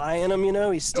keeps buying them, you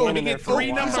know. He's standing there for a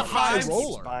 3 while. number He's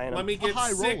 5s. buying Let them. me get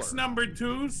high 6 roller. number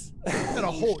 2s. And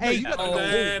a whole. Hey,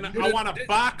 And then I want a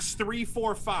box 3,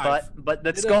 4, 5.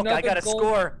 But Skulk, I got a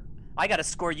score. I got a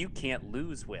score you can't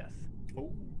lose with.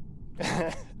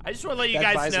 I just want to let you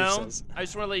That guys visor know. says- I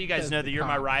just want to let you guys know that you're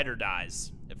my ride or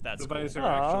dies. If that's The cool. visor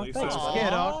Aw, actually thanks, says. man. Yeah,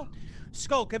 dog.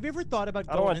 Skulk, have you ever thought about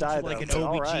I don't going wanna into die, like an though.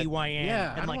 All right. OBGYN Yeah, I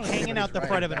and don't like wanna hanging out the somebody's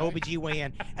front of an right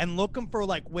OBGYN and looking for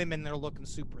like women that are looking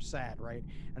super sad, right?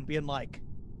 And being like,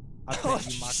 I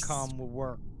bet you my cum will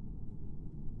work.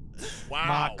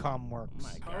 My cum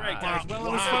works. All right, guys. Well,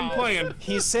 it was fun playing.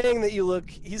 He's saying that you look.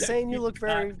 He's saying you look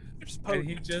very. And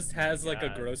he just has like a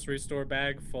grocery store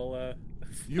bag full of.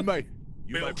 You might.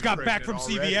 Just got back from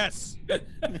CVS.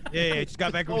 Yeah, just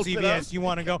got back from CVS. You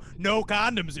want to go? No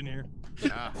condoms in here.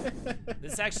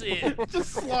 This actually. Just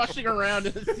sloshing around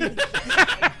in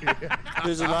the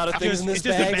There's a lot of things in this it's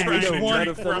just a bag. bag. We Just don't one try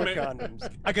to fill from with it. condoms.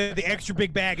 I got the extra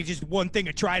big bag. It's just one thing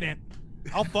of Trident.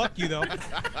 I'll fuck you though.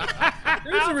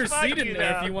 There's a receipt in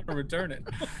there if you want to return it.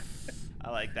 I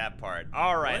like that part.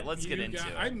 All right, What let's get you into got-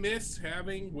 it. I miss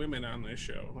having women on this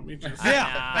show. Let me just.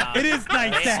 Yeah, it is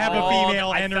nice to have a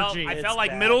female energy. I It's felt like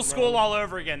bad, middle school man. all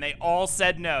over again. They all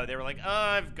said no. They were like,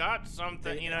 I've got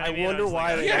something. You know what I mean? wonder was like,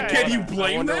 why they Yeah, don't can you I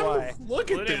blame wonder them? why.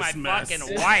 Look at Including this my mess.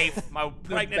 fucking wife, my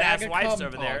pregnant ass bag of wife's cum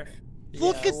over there.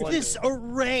 Look Yeah, at this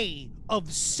array of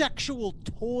sexual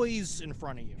toys in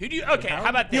front of you. Who do you? Okay, how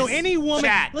about this? You know, any woman,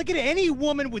 Chat. look at it, any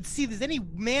woman would see this. Any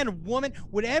man, woman,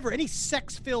 whatever, any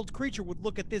sex-filled creature would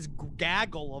look at this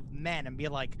gaggle of men and be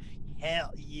like,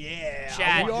 "Hell yeah!"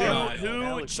 Chat, That who,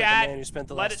 looks chat, like a man who spent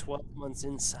the let last it- 12 months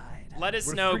inside. Let us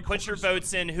We're know. 3 Put your quarters-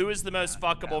 votes in. Who is the most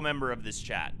fuckable member of this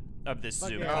chat? Of this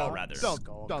Zoom yeah. call, rather.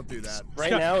 Don't do that. Right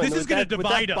Scott, now, this and is with gonna that, with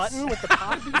divide that us. button with the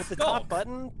top, with the top Skulk.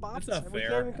 button. That's Bops, not we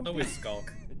can't fair. even compete. Always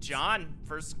Skulk. John,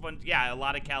 first one. Yeah, a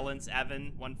lot of Kellens.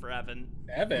 Evan, one for Evan.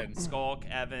 Evan. Skulk,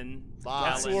 Evan.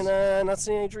 Not Kellen. seeing, not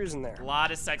seeing any Drews in there. A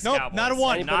lot of sex Nope, cowboys. not a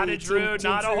one. Not a Anybody, Drew,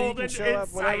 Team not a Drew, you Holden. can show up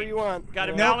It's whenever sight. you want. Got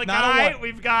a Nope, not a Malachi. one.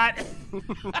 We've got.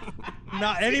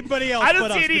 Not anybody else. I don't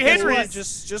but see us, any because Henrys.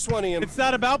 what? Just one of him. It's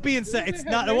not about being it's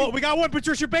not. Well, we got one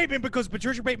Patricia Bateman because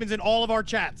Patricia Bateman's in all of our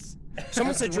chats.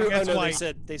 Someone said Drew. Oh That's no, why-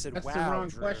 they said That's wow. the wrong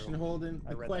Drew. question, Holden.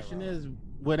 I The read that question wrong. is,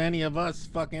 would any of us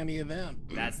fuck any of them?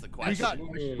 That's the We question.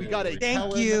 got a Thank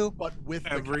Kellen, you. but with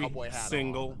the Every cowboy hat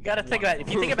single. You gotta think about it.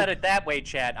 If you think about it that way,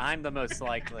 Chad, I'm the most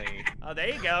likely. Oh, there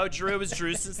you go. Drew was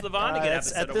Drew since the Vonnegut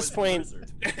It's- episode. at of this Wizard point,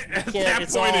 Wizard. At Yeah, that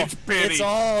it's point, all, it's pity.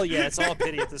 it's all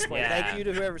pity at this point. Yeah. Thank you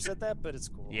to whoever said that, but it's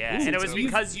cool. Yeah, Ooh, and it was so-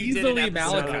 because you did an easily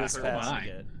episode Malachi, of so Wizard am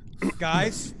I. Wizard.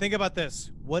 Guys, think about this.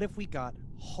 What if we got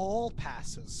hall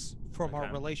passes from our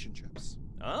Okay. relationships?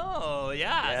 Oh,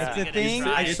 yeah. It's we a gonna thing.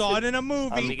 try I it. saw it in a I'm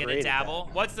movie. We gonna great at dabble.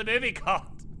 What's the movie called?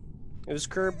 It was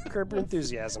Curb Your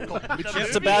Enthusiasm. The That's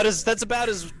movie? that's about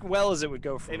as well as it would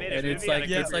go for They me. made a And it's movie out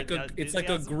like of it's like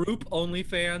Curb a Your group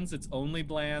OnlyFans. It's only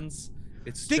Blands.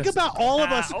 Think about all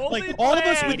of us, like all of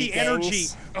us with the energy.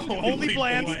 Only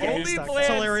Bland. Only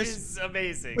Bland hilarious. is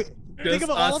amazing. Think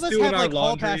about all of us have like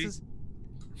hall passes.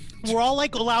 We're all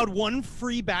like allowed one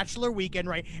free bachelor weekend,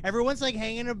 right? Everyone's like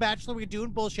hanging in a bachelor weekend doing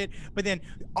bullshit, but then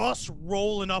us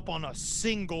rolling up on a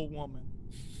single woman.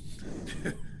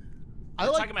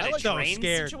 Talking about a train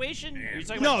situation?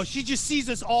 No, she just sees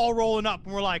us all rolling up,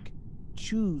 and we're like,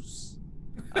 choose.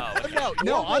 Oh, okay.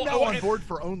 No, I'm now on board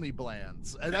for Only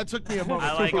Blands. And that took me a moment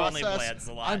I like to Only process. Blands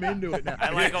a lot. I'm into it now. I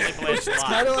like Only Blands a lot. It's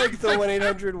kind of like the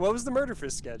 1-800. What was the murder for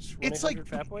sketch? It's like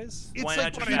Fat Boys. It's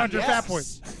like 1-800 Fat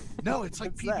Boys. No, it's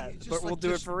like that. it's But just we'll like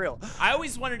do it for real. I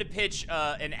always wanted to pitch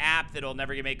an app that'll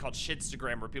never get made called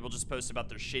Shitstagram, where people just post about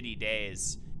their shitty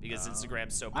days because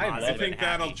Instagram's so positive. I think and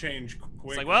that'll happy. change quickly.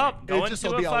 It's like, well, going just to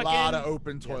will a be fucking. a lot of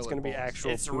open toilet. It's gonna be bowls.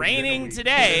 actual. It's food raining within a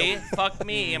today. Fuck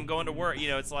me. I'm going to work. You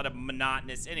know, it's a lot of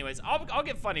monotonous. Anyways, I'll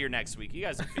get funnier next week. You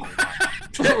guys will figure it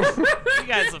out. You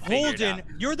guys will figure it out. Holden,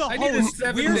 you're the host.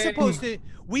 We're supposed to.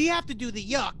 We have to do the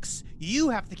yucks. You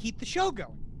have to keep the show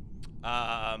going.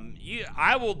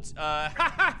 I will.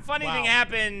 Funny thing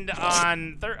happened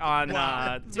on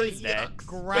Tuesday.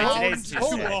 Ground today's to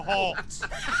Tuesday. a halt.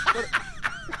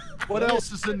 What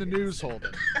else is in the news,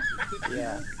 Holden?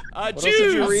 Yeah.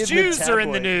 Jews are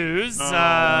in the news.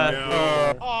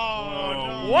 No.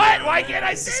 What? Why can't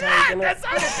I say that? That's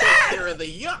not bad. They're the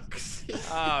yucks.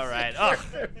 All right. Ugh.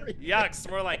 Yucks.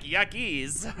 More like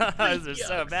yuckies. Those are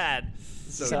so bad.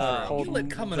 You like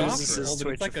coming off for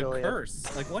Holden. It's like a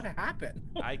curse. Like, what happened?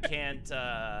 I can't, you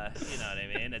know what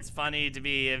I mean? It's funny to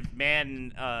be a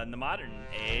man in the modern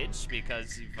age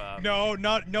because you've. No,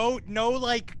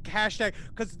 like hashtag,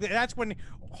 because that's when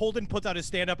Holden puts out his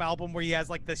stand-up album where he has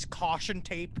like this caution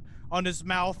tape on his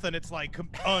mouth and it's like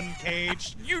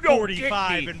uncaged. You don't 45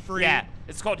 get me. and free. Yeah,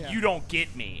 it's called You Don't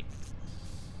Get Me.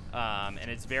 And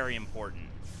it's very important.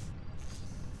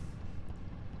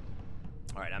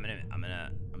 All right, I'm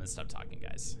gonna stop talking,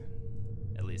 guys.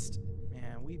 At least.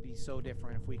 Man, we'd be so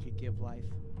different if we could give life.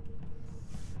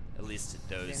 At least to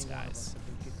those Any one of guys. us,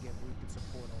 if we could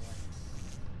support a life.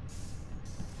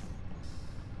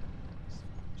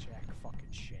 Jack, fucking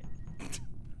shit.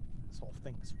 This whole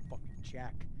thing is fucking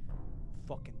Jack.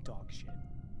 Fucking dog shit.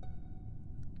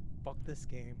 Fuck this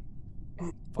game.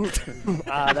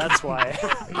 That's why.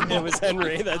 It was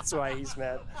Henry. That's why he's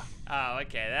mad. Oh,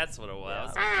 okay, that's what it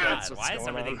was. That's God, what's why is going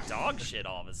everything on. dog shit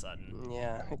all of a sudden?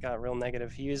 Yeah, it got real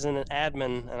negative. He was in an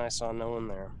admin, and I saw no one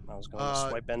there. I was going to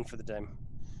swipe in for the day.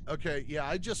 Okay, yeah,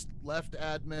 I just left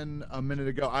admin a minute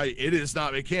ago.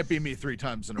 It can't be me 3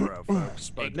 times in a row, folks.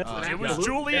 But it was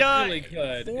Julia. It really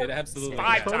could. It absolutely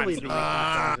 5 could. times.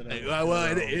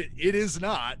 well, it is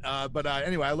not. But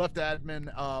anyway, I left admin.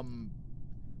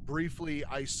 Briefly,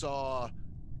 I saw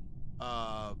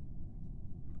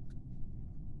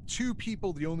 2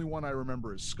 people. The only one I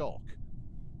remember is Skulk.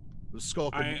 The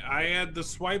Skulk. I had the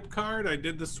swipe card. I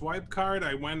did the swipe card.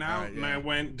 I went out and I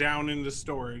went down into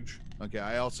storage. Okay,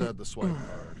 I also had the swipe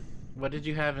card. What did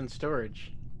you have in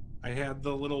storage? I had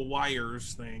the little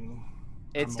wires thing.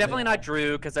 It's definitely not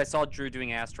Drew, because I saw Drew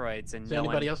doing asteroids, and Does no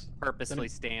anybody one else- purposely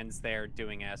stands there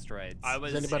doing asteroids. I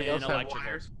was Does anybody in else have electrical.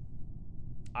 wires?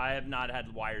 I have not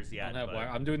had wires yet. I don't have but- wire.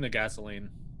 I'm doing the gasoline.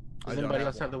 Does anybody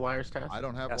else have the wires test? I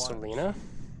don't have wires. Gasolina?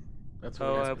 That's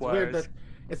Oh, weird. I have It's weird wires. that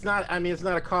it's not. I mean, it's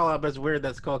not a call out, but it's weird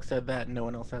that Skulk said that and no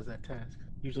one else has that task.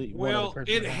 Usually, one Well, other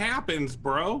person it has. happens,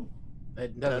 bro.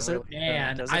 It Does doesn't it? really.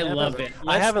 Man, Does it I happen? love it.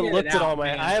 I haven't Let's looked get at it all out, my.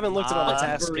 man. I haven't looked at all my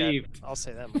tasks yet. bereaved. I'll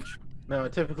say that much. No,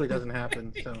 it typically doesn't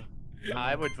happen. So.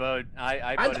 I would vote.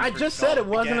 I voted I for just said it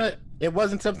Skulk wasn't again. it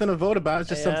wasn't something to vote about. It's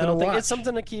just Yeah, something I don't to think watch. It's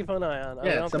something to keep an eye on. Yeah,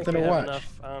 I don't it's think something we to have watch.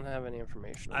 enough. I don't have any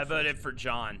information. I voted for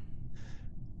John.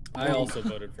 I also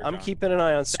voted for I'm John. keeping an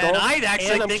eye on Skull. Then I'd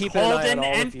actually and I'm think keeping an eye on Holden all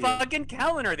and of you. fucking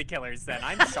Kellen are the killers. Then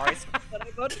I'm sorry that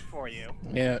I voted for you.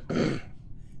 Yeah.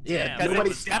 Yeah, Because nobody-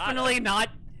 it's definitely not.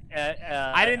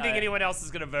 I didn't think anyone else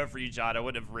was gonna vote for you, John. I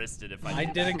would have risked it if I. I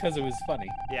did it because it was funny.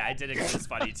 Yeah, I did it because it's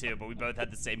funny too. But we both had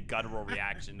the same guttural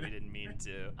reaction. We didn't mean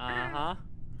to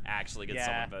actually get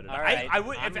someone voted. all right. I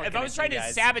would I'm if I looking was at trying you to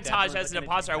guys. sabotage Definitely as an looking at you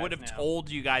imposter, I guys would have now. told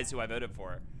you guys who I voted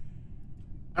for.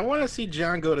 I want to see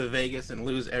John go to Vegas and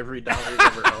lose every dollar he's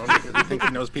ever owned because he thinks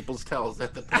he knows people's tells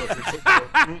at the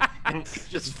poker.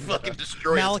 Just fucking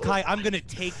destroy it. Malachi, I'm gonna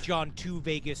take John to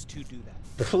Vegas to do that.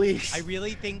 Please. I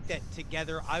really think that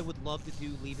together, I would love to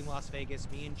do Leaving Las Vegas.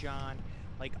 Me and John,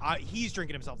 like he's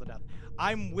drinking himself to death.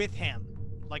 I'm with him,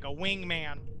 like a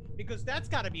wingman, because that's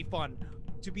got to be fun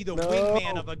to be the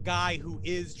wingman of a guy who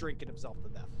is drinking himself to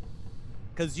death.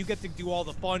 Because you get to do all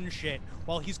the fun shit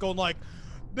while he's going like,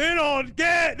 they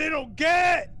don't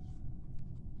get.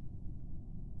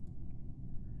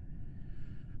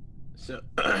 So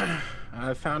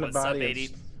I found a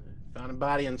body. Found a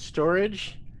body in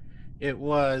storage. It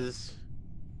was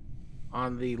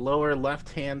on the lower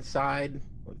left-hand side.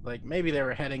 Like maybe they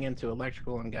were heading into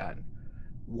electrical and got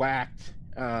whacked.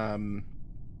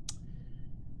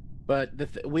 But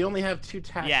we only have 2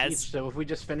 tasks each, so if we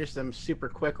just finish them super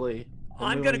quickly.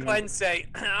 I'm gonna go ahead and say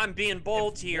I'm being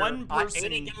bold here. One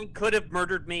person could have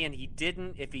murdered me, and he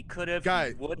didn't. If he could have,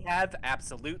 he would have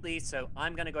absolutely. So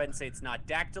I'm gonna go ahead and say it's not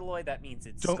Dactyloid. That means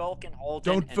it's Skulk and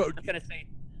Holden. Don't vote. I'm gonna say.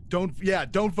 Don't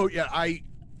vote yet. I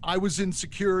was in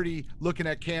security looking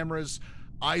at cameras.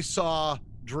 I saw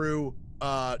Drew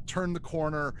turn the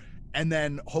corner, and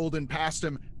then Holden passed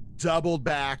him, doubled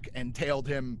back, and tailed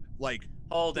him like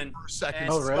Holden. For a second.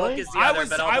 Oh really? I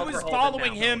was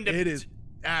following him to. It is.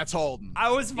 That's Holden. I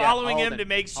was following him to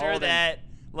make sure that.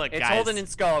 Look, it's guys. Holden and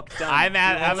Skulk. Done. I'm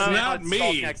not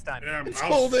me. Next time.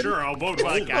 Sure, I'll vote.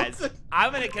 Look, guys. Can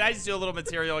I just do a little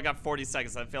material? I got 40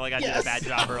 seconds. I feel like I did a bad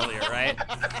job earlier, right?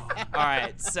 All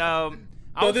right. So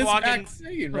I was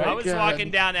walking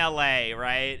down LA,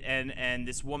 right? And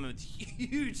this woman with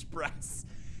huge breasts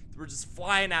were just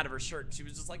flying out of her shirt. She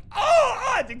was just like,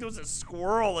 oh, I think there was a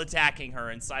squirrel attacking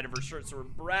her inside of her shirt. So her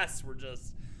breasts were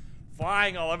just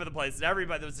flying all over the place, and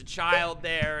everybody, there was a child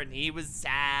there, and he was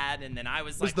sad, and then I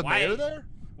was like, the mayor there?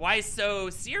 Why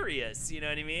so serious? You know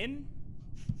what I mean?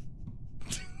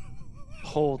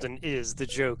 Holden is the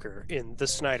Joker in the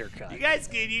Snyder Cut. You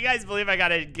guys believe I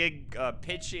got a gig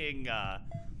pitching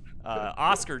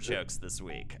Oscar jokes this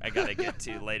week? I gotta get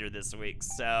to later this week.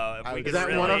 So if we is that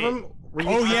really... one of them?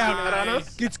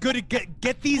 It's good to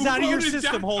get these out of your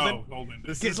system, Holden. Oh, Holden.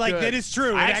 This is like that is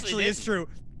true. It actually is true.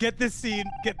 Get this scene.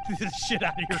 Get this shit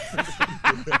out of your system.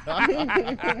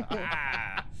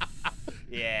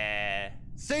 Yeah.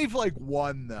 Save like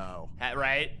one though.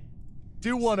 Right.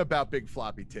 Do one about big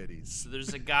floppy titties. So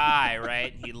there's a guy,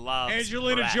 right? He loves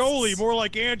Angelina breasts. Jolie, more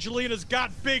like Angelina's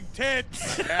got big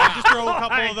tits. Just throw a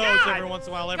couple of those every once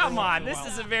in a while. Come on, this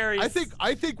is a very. I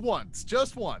think once,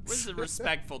 just once. This is a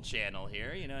respectful channel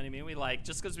here. You know what I mean? We like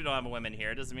just because we don't have women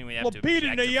here doesn't mean we have to.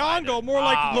 Lupita Nyong'o, more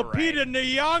like Lupita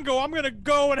Nyong'o. I'm gonna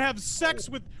go and have sex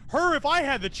with her if I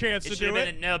had the chance to do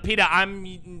it. No, Lupita,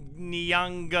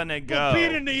 I'm gonna go.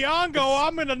 Lupita Nyong'o,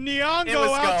 I'm gonna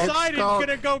Nyong'o outside and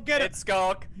gonna go get it. It's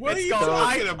Skulk. What are you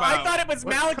talking about? I thought it was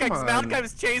Malachi because Malachi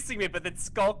was chasing me, but then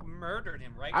Skulk murdered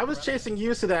him, right? I was chasing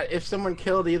you so that if someone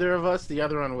killed either of us, the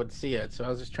other one would see it. So I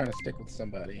was just trying to stick with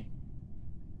somebody.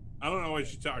 I don't know what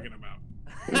you're talking about.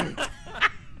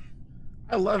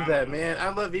 I love that, man. I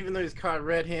love, even though he's caught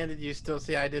red-handed, you still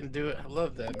see I didn't do it. I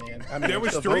love that, man. I mean, there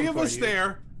was 3 of us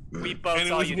there. We both and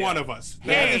it was one of us. Hey,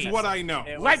 that is what I know.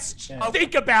 Let's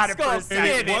think about it for a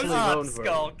second.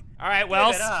 Skulk. All right,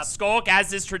 well, Skulk,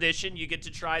 as is tradition, you get to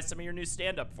try some of your new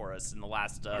stand-up for us in the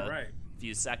last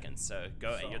few seconds. So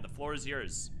go, the floor is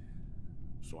yours.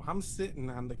 So I'm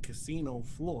sitting on the casino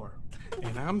floor,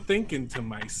 and I'm thinking to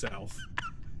myself,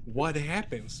 what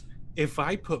happens if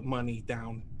I put money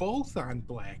down both on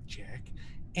blackjack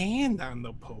and on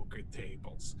the poker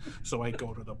tables? So I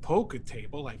go to the poker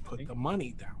table, I put the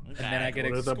money down. And then I get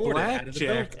go to the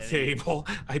blackjack table,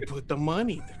 I put the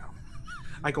money down.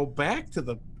 I go back to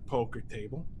the poker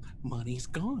table, money's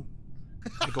gone.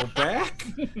 I go back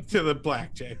to the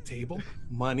blackjack table,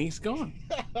 money's gone.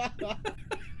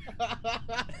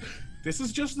 This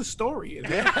is just the story. Oh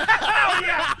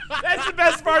yeah, that's the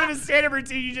best part of his stand-up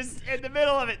routine. You just in the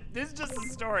middle of it. This is just a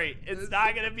story. It's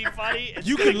not gonna be funny.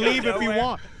 You can leave if you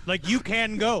want. Like you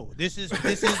can go. This is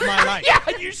my life. Yeah,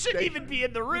 you shouldn't even be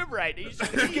in the room right now.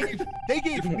 They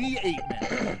gave me 8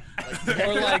 men.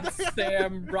 Or like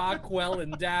Sam Rockwell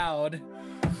endowed.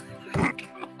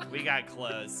 We got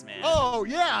close, man. Oh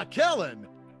yeah, Kellen.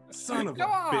 Son of a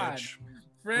bitch.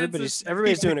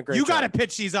 Everybody's doing a great job. You got to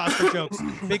pitch these Oscar jokes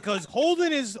because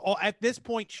Holden is at this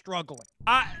point struggling.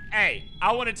 Hey,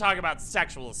 I want to talk about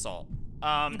sexual assault.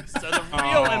 So the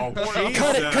real important.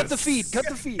 Cut the feed. Cut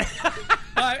the feed.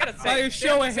 By a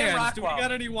show of hands, do we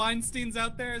got any Weinsteins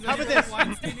out there? How about this?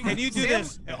 Can you do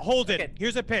this? Holden,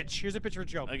 here's a pitch. Here's a pitch for a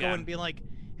joke. Go and be like,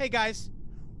 hey guys,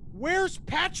 where's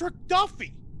Patrick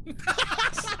Duffy?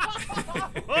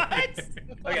 What?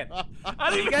 Okay. I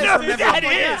don't even know who that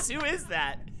is. Who is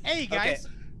that? Hey guys,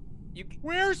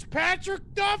 where's Patrick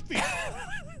Duffy?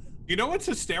 You know what's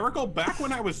hysterical? Back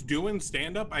when I was doing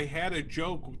stand-up, I had a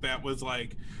joke that was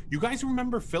like, you guys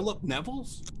remember Philip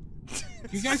Nevels?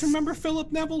 You guys remember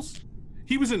Philip Nevels?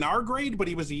 He was in our grade, but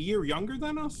he was a year younger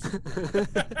than us.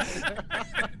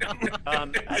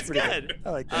 That's good. I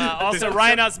like that. Also,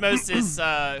 Ryan Osmosis,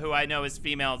 who I know is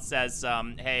female, says,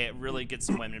 "Hey, really get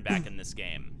some women back in this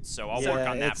game." So I'll work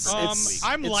on that for this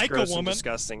week. I'm it's like a gross and woman.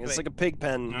 disgusting. It's like a pig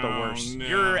pen, but worse. No.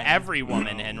 You're every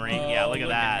woman, Henry. Yeah, look at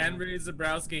that. Henry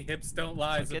Zabrowski, hips don't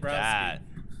lie. Look at Zabrowski. that.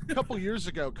 A couple years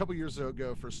ago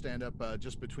for stand-up,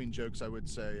 just between jokes, I would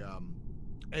say,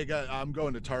 hey guys, I'm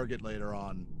going to Target later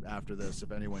on after this.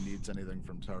 If anyone needs anything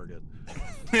from Target.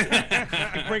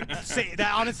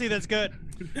 Honestly, that's good.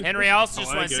 Henry, I also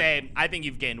just want to say, I think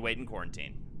you've gained weight in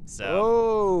quarantine. So.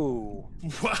 Oh.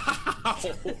 Wow.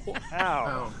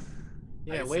 Ow.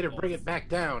 Yeah, way to bring it back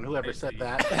down. Whoever said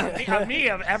that. Me,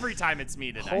 every time it's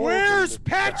me tonight. Where's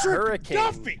Patrick hurricane.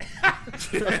 Duffy?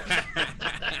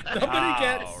 Somebody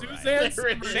get Suzanne.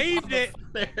 Saved it.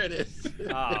 There it is.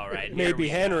 All right. Maybe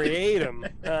Henry ate him.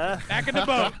 Back in the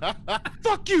boat.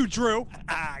 Fuck you, Drew.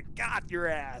 I got your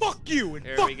ass. Fuck you and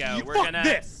Here fuck we go. you. We're Fuck gonna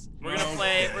this. We're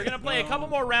gonna play a couple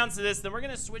more rounds of this. Then we're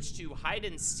gonna switch to hide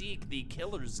and seek, the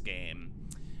Killers game,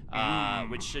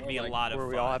 which should be a lot of where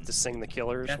fun. we all have to sing the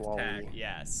Killers Death while tag. we.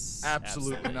 Yes.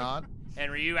 Absolutely not.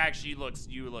 Henry, you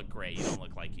look great. You don't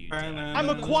look like you do. I'm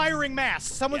acquiring mass.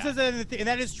 Someone says that, and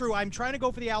that is true. I'm trying to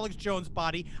go for the Alex Jones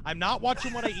body. I'm not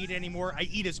watching what I eat anymore. I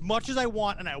eat as much as I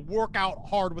want, and I work out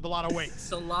hard with a lot of weight.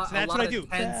 It's a lot. So that's what I do.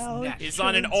 He's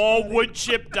on an all wood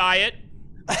chip diet.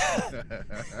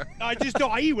 I just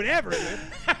don't. I eat whatever. Dude.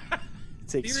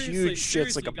 Takes huge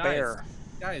shits like a bear.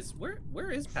 Guys, where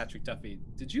is Patrick Duffy?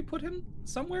 Did you put him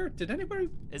somewhere? Did anybody?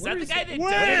 Is that the guy that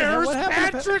Where's What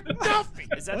happened to Patrick Duffy?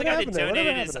 Is that What the guy that happened there? What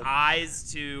donated happened his there?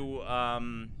 eyes to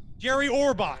Jerry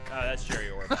Orbach. Oh, that's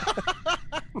Jerry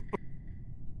Orbach.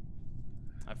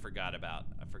 I forgot about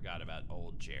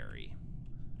old Jerry.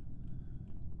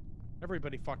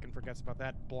 Everybody fucking forgets about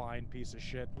that blind piece of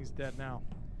shit. He's dead now.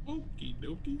 Okie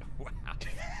dokie. Wow.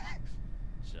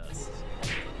 Just.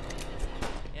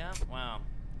 Yeah, wow.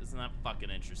 Isn't that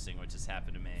fucking interesting what just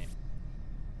happened to me?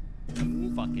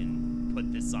 Fucking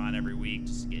put this on every week,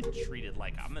 just get treated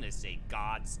like, I'm gonna say,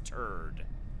 God's turd.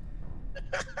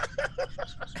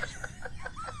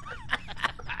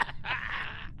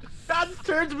 God's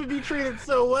turds would be treated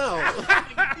so well.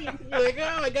 Like,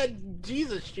 oh, I got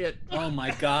Jesus shit. Oh my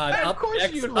God! Of Up course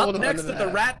next, you'd up hold on next to to the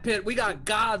that. rat pit, we got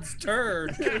God's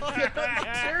turd.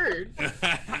 Turd.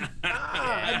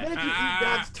 I bet if you eat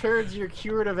God's turds, you're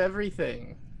cured of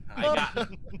everything.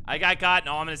 I got caught, and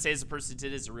all I'm gonna say is the person who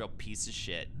did it is a real piece of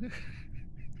shit.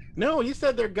 No, you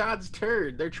said they're God's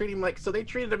turd. They're treating him like, so they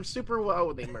treated him super well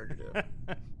when they murdered him.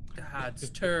 God's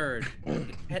turd.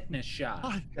 Tetanus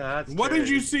shot. God's What turd. did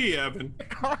you see, Evan?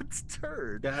 God's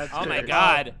turd. God's Oh my turd.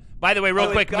 God! By the way, real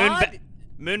Oh, quick, God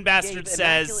Moon Bastard gave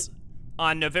says,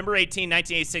 on November 18,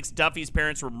 1986, Duffy's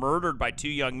parents were murdered by two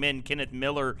young men, Kenneth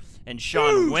Miller and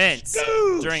Sean Wentz,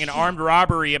 during an armed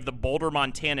robbery of the Boulder,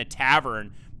 Montana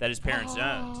tavern that his parents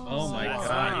owned. Oh my That's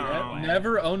God! funny, by the way.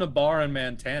 Never own a bar in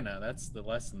Montana. That's the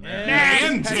lesson there.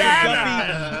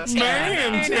 Montana!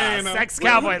 Montana! Sex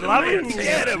cowboy, love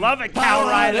it. Love a cow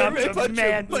ride up to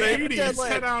Montana. Ladies,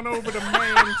 head on over to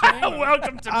Montana.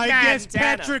 Welcome to I Montana. guess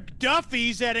Patrick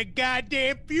Duffy's at a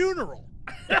goddamn funeral.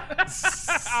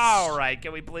 All right,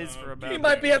 can we please for a moment? He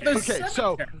might be at the Okay,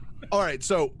 so, all right,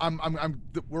 so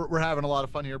we're having a lot of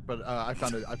fun here, but I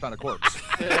found a corpse.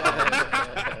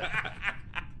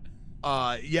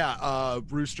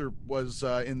 Rooster was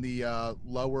in the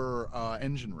lower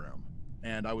engine room,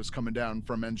 and I was coming down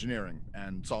from engineering,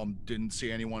 and didn't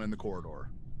see anyone in the corridor.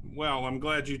 Well, I'm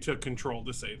glad you took control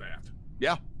to say that.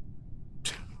 Yeah,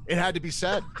 it had to be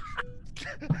said.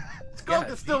 Skunk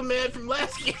is still mad from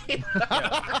last game.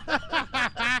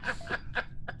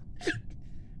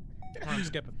 I'm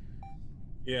skipping.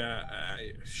 Yeah,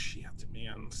 shit,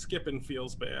 man. Skipping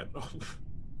feels bad.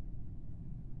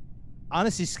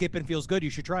 Honestly, skipping feels good. You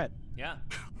should try it. Yeah.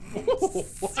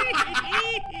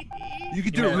 You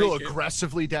could do it real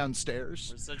aggressively downstairs.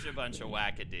 We're such a bunch of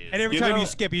wackadoos. And every time you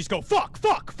skip, you just go, fuck,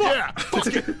 fuck, fuck. Yeah, fuck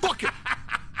it, fuck it.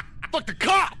 Fuck the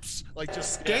cops! Like,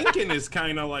 just Skanking is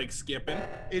kind of like skipping.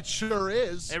 It sure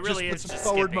is. It really just is put some just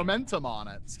forward skipping. momentum on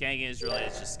it. Skanking is really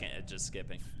just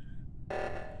skipping.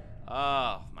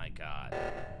 Oh my God.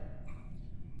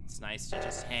 It's nice to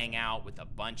just hang out with a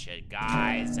bunch of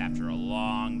guys after a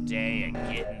long day and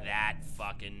getting that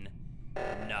fucking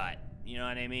nut. You know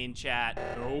what I mean, chat?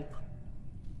 Nope.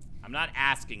 I'm not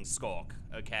asking Skulk,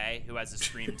 okay, who has a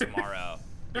stream tomorrow.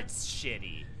 It's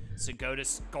shitty. So go to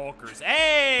Skulkers.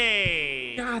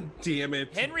 Hey! God damn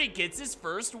it. Henry gets his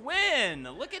first win.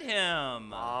 Look at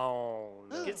him. Oh,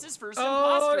 no. Gets his first Oh,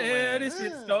 imposter yeah, win. this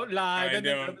is don't lie.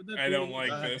 I don't like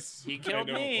this. He killed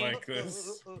me. I don't like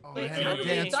this.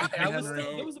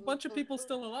 There was a bunch of people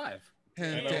still alive.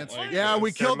 Yeah,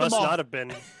 we killed them must all. not have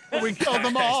been. We killed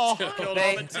them all.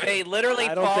 They literally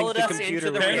I don't think followed the us computer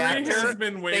into the really reactor. has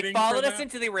been They waiting followed for us that.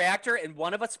 into the reactor, and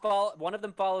one of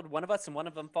them followed one of us, and one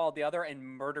of them followed the other, and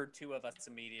murdered 2 of us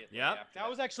immediately. Yep. That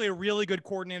was actually a really good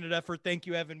coordinated effort. Thank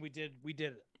you, Evan. We did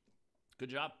it. Good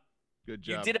job. Good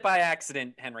You job. did it by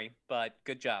accident, Henry, but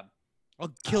good job.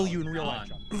 I'll kill you in real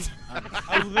life.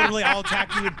 I'll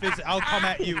attack you in physics. I'll come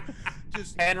at you.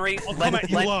 Just Henry, I'll come at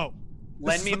you low.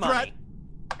 lend me money.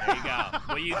 There you go.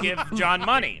 Will you give John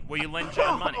money? Will you lend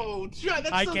John money? Oh, John,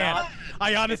 that's I so can. bad.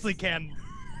 I honestly can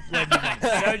lend you money.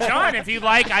 So, John, if you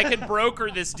like, I could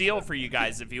broker this deal for you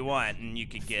guys if you want, and you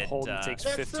could get. Holden takes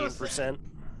That's so 15%.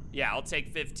 Yeah, I'll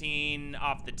take 15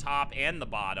 off the top and the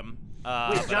bottom.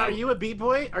 Wait, John, are you a beat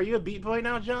boy? Are you a beat boy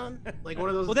now, John? Like one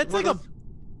of those. Well, that's one like of those-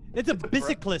 it's a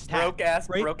bicyclist hat.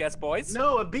 Broke ass boys.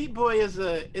 No, a beat boy is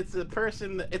it's a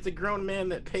person. It's a grown man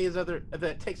that pays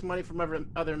that takes money from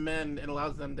other men and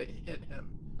allows them to hit him.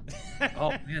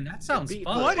 Oh man, that sounds Beat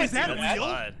fun. boy. What is that That's real?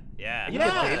 fun. Yeah. You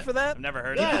get paid for that? I've never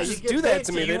heard Yeah, of you it. get Do that paid.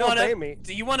 to me. Do They you don't wanna pay me.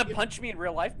 do you want to punch me in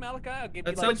real life, Malachi? I'll give you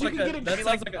That like, sounds like you can a, get that in-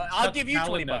 sounds like a I'll Chuck give you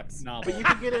 20 Palahniuk bucks. novel. But you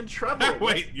can get in trouble.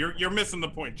 Wait, you're missing the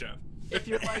point, Jeff. If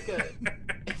you're like a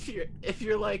if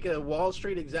you're like a Wall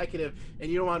Street executive and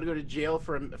you don't want to go to jail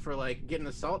for like getting an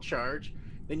assault charge,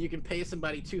 then you can pay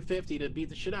somebody $250 to beat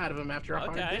the shit out of them after a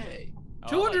hard day.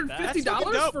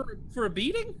 $250 for a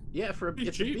beating? Yeah,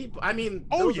 it's a beat. I mean,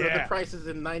 Oh, those are yeah. the prices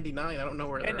in '99. I don't know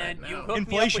where they're And at then you now. hook me up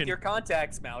Inflation. with your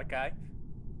contacts, Malachi.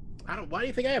 I don't. Why do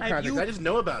you think I have Have contacts? you- I just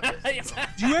know about this.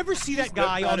 Do you ever see that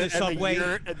guy on the subway?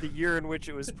 At the year in which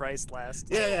it was priced last.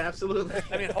 Yeah, absolutely.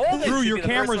 I mean, Holden Drew, should your be the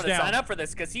first camera's one to sign down. up for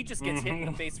this because he just gets hit in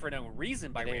the face for no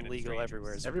reason by random Legal strangers.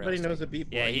 everywhere. is Everybody surprising. knows a beat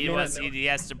boy. Yeah, You may not know- he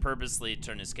has to purposely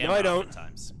turn his No, camera I off don't.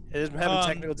 sometimes. It is having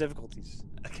technical difficulties.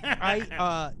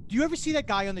 Do you ever see that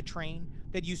guy on the train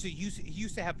that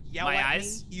used to have yell My at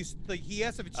eyes? me? He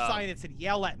has a sign that said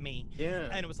 "yell at me." Yeah.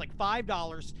 And it was like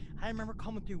 $5. I remember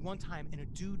coming through one time and a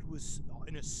dude was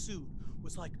in a suit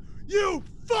was like, "You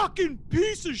fucking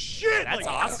piece of shit!" That's like,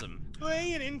 awesome.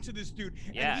 Laying into this dude.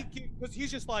 Yeah. And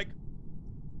he's just like,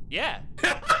 Yeah.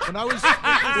 When I was,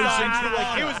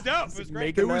 it was dope. It was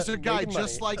great. there was a guy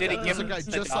just like Did he that. give There him was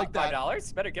a guy just like that.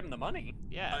 $5? Better give him the money.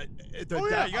 Yeah. Oh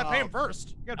yeah, you gotta pay him first.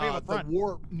 You gotta pay him up The front.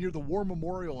 war near the War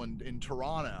Memorial in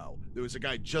Toronto. There was a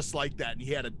guy just like that, and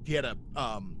he had a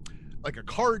like a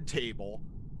card table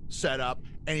set up,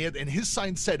 and his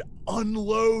sign said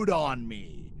 "Unload on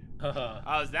me."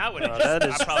 Oh, is that what it is? that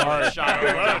is I probably would have shot a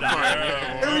load on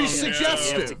it. Very You have to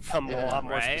suggestive. come a lot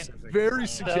more Right? specific. Very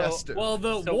suggestive. Well,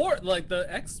 the war, like the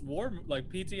ex-war, like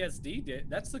PTSD,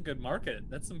 that's a good market.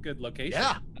 That's some good location.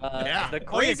 Yeah. Yeah. The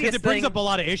Oh yeah, because craziest it brings thing, up a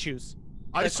lot of issues.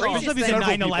 I saw craziest Especially if thing- it's a several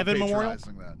people 9/11 memorial.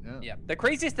 patronizing that. yeah, the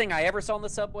craziest thing I ever saw on the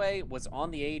subway was on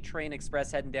the A Train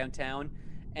Express heading downtown,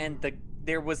 and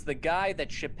there was the guy that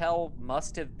Chappelle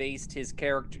must have based his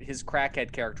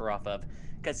crackhead character off of,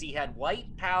 because he had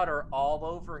white powder all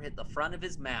over the front of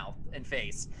his mouth and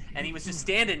face, and he was just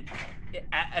standing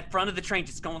at front of the train,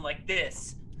 just going like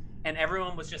this, and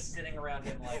everyone was just sitting around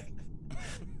him like.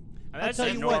 I mean, that's tell a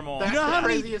you what, normal. That's You know the how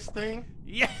many- craziest thing.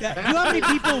 Yeah. Do you know how many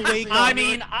people wake up? I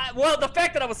mean, well, the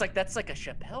fact that I was like, that's like a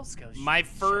Chappelle sketch. My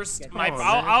first, on, man.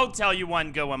 I'll tell you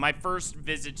one good one. My first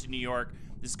visit to New York,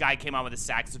 this guy came out with a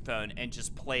saxophone and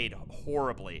just played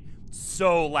horribly,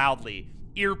 so loudly,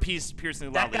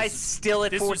 ear-piercingly That loudly. guy's still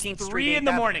at This was 14th 3 Street. in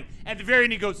the morning. At the very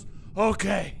end, he goes,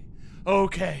 "Okay,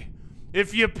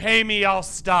 if you pay me, I'll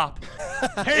stop.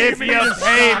 If you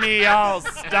pay me, I'll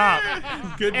stop."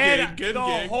 Good And gig, good the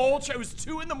gig. whole train, it was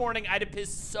 2 in the morning. I had to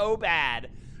piss so bad.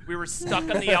 We were stuck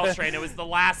on the L train. It was the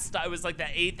last stop. It was like the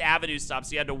 8th Avenue stop,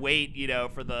 so you had to wait,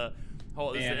 for the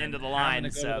whole, it was the end of the line.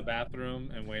 Having to go So to the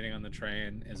bathroom and waiting on the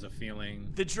train is a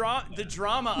feeling. the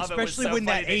drama of it was Especially so when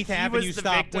that funny 8th he Avenue was the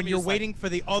stop, victim. when He you're was like, waiting for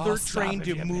the "I'll other stop train if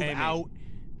to you move pay me." out.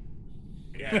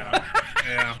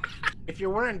 Yeah. If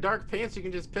you're wearing dark pants, you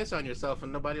can just piss on yourself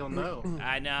and nobody will know.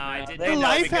 I know, I didn't. They know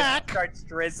life because hack. it starts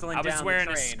drizzling I was down wearing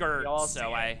the a train. skirt, We all see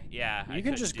so it. you You could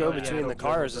can just do go that. between the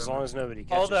cars as long as nobody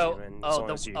catches Although, you, and as long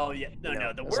as you,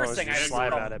 the worst thing I just ever slide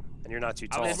saw. at it, and you're not too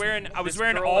I tall. was wearing This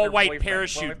wearing girl and her all white boyfriend.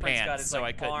 parachute Boyfriend's got pants, his, so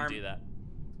like, I couldn't arm. do that.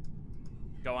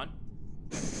 Go on.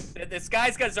 This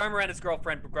guy's got his arm around his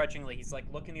girlfriend begrudgingly. He's like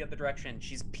looking the other direction.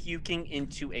 She's puking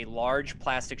into a large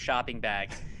plastic shopping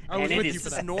bag. I was and with it you is for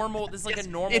that. Normal. This is like a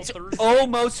normal It's Thursday.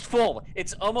 almost full.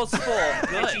 It's almost full.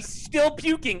 And she's still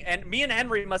puking. And me and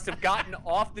Henry must have gotten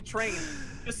off the train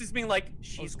just as being like,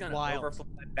 she's gonna overflow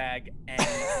that bag.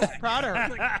 And Proud of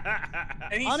her.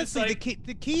 And he's Honestly, just like,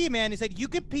 the key, man, is that you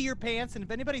could pee your pants, and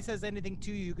if anybody says anything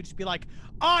to you, you could just be like,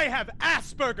 "I have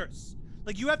Asperger's."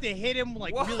 Like you have to hit him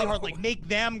like really hard, like make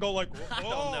them go like. Oh, I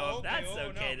don't know if that's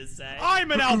okay to say.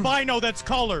 I'm an albino that's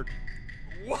colored.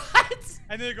 What?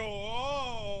 And they go,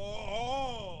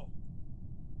 oh.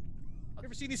 You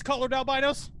ever seen these colored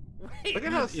albinos? Look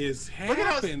at how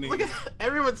happening? Look at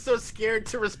everyone's so scared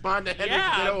to respond to Henry.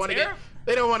 Yeah, They don't want to get.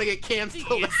 They don't want to get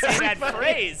canceled. You can say that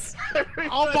phrase.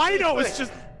 Albino is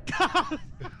just.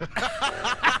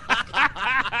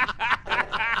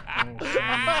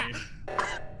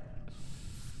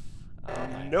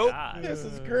 Nope. This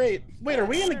is great. Wait, are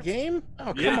we in a game?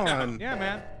 Oh, come on. Yeah,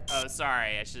 man. Oh,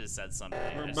 sorry. I should have said something.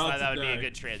 I just about thought that to would be a die.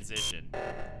 good transition.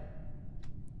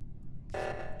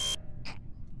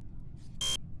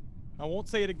 I won't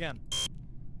say it again.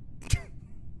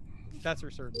 That's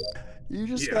for certain. You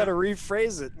just gotta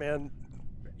rephrase it, man.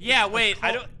 Yeah, wait.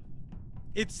 I don't.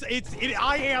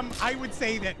 I would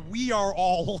say that we are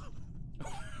all.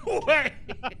 Wait.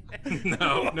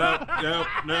 No. Don't do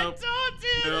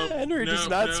that. Henry does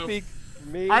not speak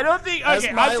me. I don't think. As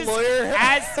Okay, my I'll just, lawyer.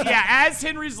 as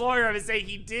Henry's lawyer, I would say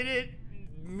he didn't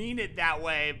mean it that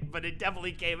way, but it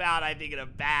definitely came out, I think, in a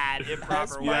bad,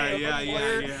 improper way.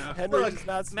 Yeah. Henry does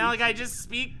not speak. Malachi, just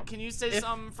speak. Can you say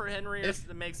something for Henry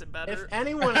that makes it better? If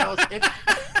anyone else, if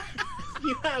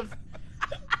you have,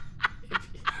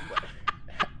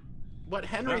 what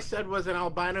Henry said was an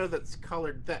albino that's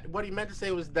colored. That what he meant to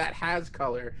say was that has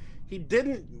color. He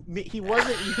didn't. He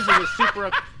wasn't using a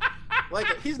super. Like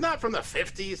he's not from the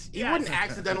 50s. He wouldn't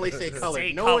accidentally say colored.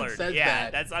 Say No colored. one says Yeah,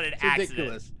 that. that's not an It's accident.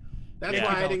 ridiculous. That's Yeah.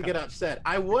 why I didn't get upset.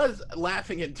 I was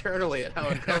laughing internally at how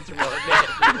uncomfortable it made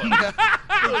everyone. It was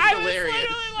I was hilarious.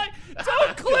 literally like,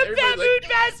 don't clip that Everybody's mood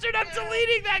bastard. I'm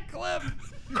deleting that clip.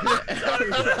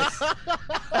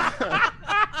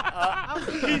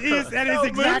 That is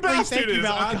exactly. Thank you, is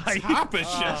on Malachi. top of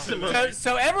shit.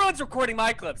 so everyone's recording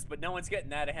my clips, but no one's getting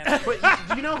that of Henry. But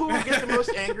do you know who will get the most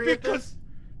angry at this?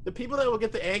 The people that will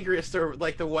get the angriest are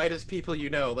like the whitest people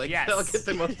you know. Like Yes. they'll get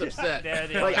the most upset. They're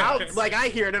the Like ones. I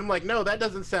hear it and I'm like, no, that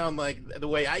doesn't sound like the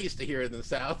way I used to hear it in the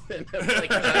South. And I'm like,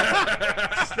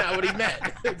 that's not what he meant.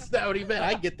 It's not what he meant.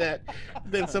 I get that.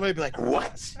 Then somebody be like,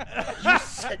 what? You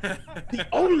said the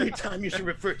only time you should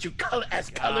refer to color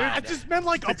as colored. I just meant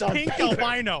like a It's on pink paper.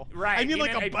 albino. Right. I mean you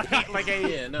like meant a pink- like a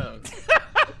Yeah, no.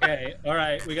 Okay, all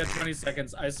right, we got 20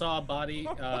 seconds. I saw a body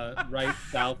right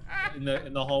south in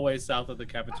the hallway south of the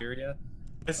cafeteria.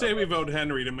 I say we vote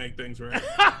Henry to make things right.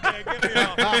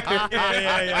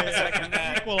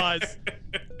 Yeah. Equalize.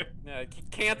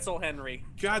 Cancel Henry.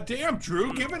 Goddamn,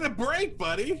 Drew, give it a break,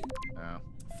 buddy.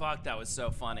 Fuck, that was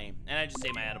so funny. And I just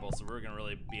ate my edible, so we're gonna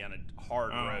really be on a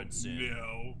hard road soon.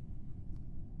 No.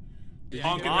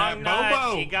 Long Honking that night,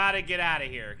 Bobo. you gotta get out of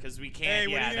here, because we can't. Hey,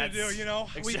 what yeah, are you gonna that's, do? You know,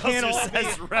 we Excelsior can't all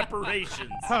says reparations.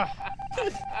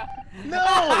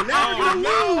 No, now we're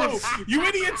gonna lose. You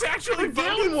idiots actually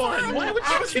voted down one. Why would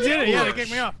you She did it. Yeah, they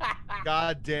kicked me off.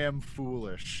 Goddamn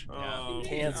foolish. Oh,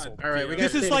 Canceled. All right, we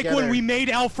This gotta is stay like when together. we made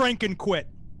Al Franken quit.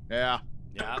 Yeah.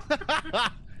 Yeah.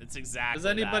 It's exactly Does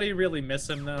anybody really miss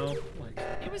him though?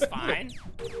 Like, He was fine.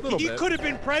 He could have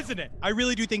been president. I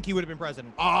really do think he would have been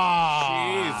president.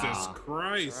 Jesus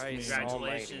Christ.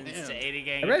 Congratulations to 80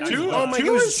 Gang. Two, Oh my two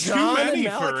God, is too John and many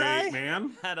for Malachi? 8,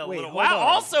 man. Had a Wait, little hold wow. on.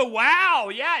 Also, wow.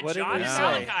 Yeah, What did John we and say?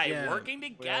 Malachi Yeah. working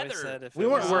together. We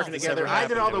weren't working together. I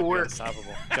did all the work.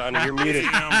 John, you're muted.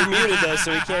 You're muted though,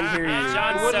 so we can't hear you.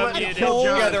 John's Wouldn't so let me muted. kill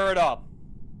John. Gather it up.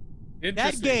 That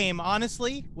interesting. game,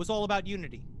 honestly, was all about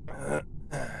unity.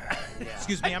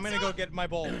 Excuse me, I'm gonna go get my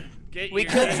bowl. Get We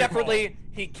your killed hand separately.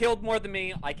 He killed more than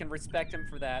me. I can respect him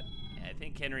for that. rolled. I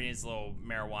think Henry needs a little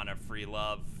marijuana-free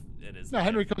love. It is. No,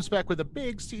 Henry comes back with a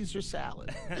big Caesar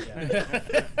salad.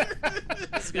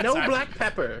 No black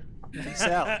pepper.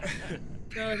 Salad.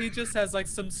 No, he just has like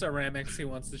some ceramics he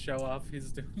wants to show off.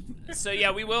 He's doing. So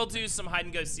yeah, we will do some hide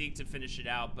and go seek to finish it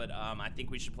out, but I think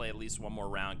we should play at least one more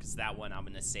round because that one I'm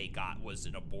gonna say was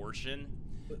an abortion.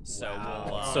 So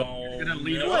we'll. So you're gonna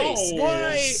leave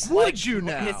Why would you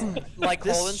now? Like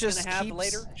This Holland's just gonna have keeps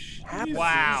later.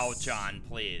 Wow, John,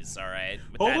 please. All right.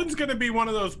 With that- Owen's gonna be one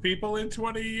of those people in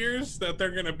 20 years that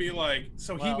they're gonna be like,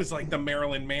 so he Well- was like the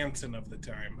Marilyn Manson of the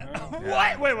time, huh?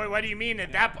 What? Wait, what do you mean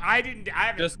at that? I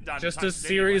haven't done. just a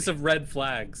series of red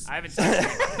flags. I haven't.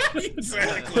 Touched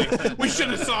Exactly. We should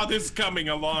have saw this coming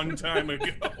a long time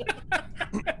ago.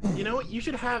 You know what? You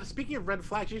should have. Speaking of red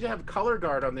flags, you should have color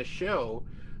guard on this show.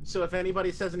 So if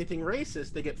anybody says anything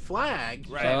racist, they get flagged.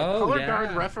 Right. Oh, Color yeah.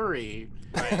 guard referee.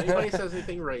 If anybody says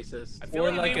anything racist. I feel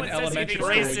Or like, like if an anyone says anything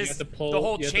elementary school, you racist, have to pull- the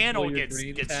whole you have to channel pull your gets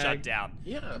green shut tag. down.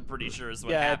 Yeah. I'm pretty sure is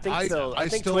what Yeah, I happens. think so. I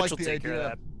think still Twitch like will the take care of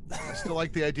idea. that. I still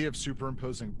like the idea of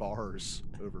superimposing bars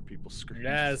over people's screens.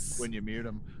 Yes. When you mute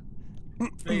them.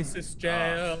 Racist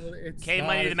jail. It's K not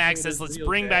Money as the Max good says, as let's real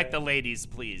bring back the jail." ladies,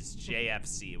 please.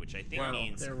 JFC, which I think Wow.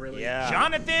 means They're really. Yeah.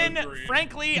 Jonathan. Agreed.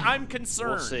 Frankly, I'm concerned.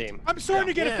 We'll see. I'm starting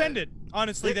to get Yeah. offended,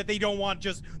 honestly, that they don't want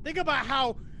just think about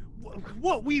how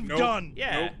what we've Nope. done.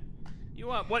 Yeah. You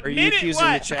want what Are you minute? accusing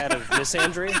What? the chat of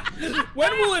misandry?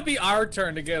 When will it be our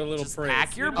turn to get a little Just praise?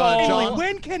 pack your You know? ball. Finally,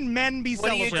 when can men be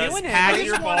What are you celebrated? doing, Pack Henry?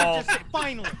 your I just wanted ball. to say,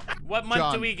 finally. What month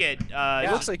John. do we get?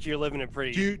 It looks like you're living it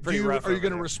pretty rough. Are you over going to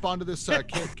there. respond to this?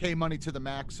 K Money to the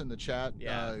Max in the chat.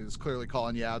 Yeah. Is clearly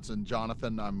calling you out, and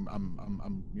Jonathan, I'm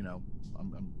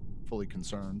fully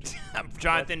concerned.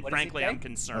 Jonathan, What does he frankly, say? I'm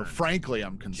concerned. Frankly,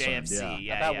 I'm concerned. JFC, Yeah.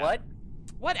 yeah. About yeah. what?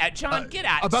 What? John, get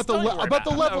out. About the Just don't worry about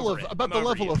the about it. I'm level over of it. about I'm the over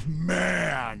level you. of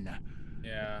man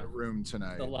Yeah. in the room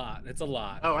tonight. It's a lot. It's a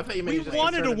lot. Oh, I thought you meant We you just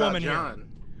wanted a answered about woman here. John.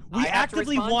 We I have to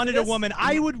actively respond to wanted a this? woman.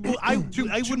 I would Too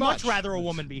much much. rather a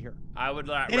woman be here. I would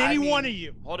like. And any one of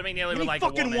you. Holden McNeely would Any like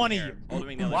fucking a woman one of here. you. Holden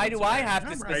McNeely Why wants do a I woman. have to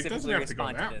All right, doesn't specifically have to go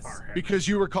respond to that this? far. Because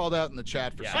you were called out in the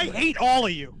chat for Yeah. I something. hate all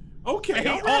of you. Okay, I hate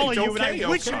all all right, of you, and I okay,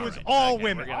 wish okay. it was all Okay,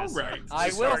 women. we're gonna All start. right. I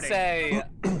will Starting. say,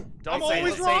 Don't I'm say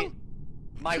always it. wrong.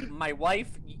 my wife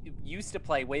used to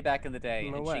play way back in the day,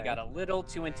 No and way. she got a little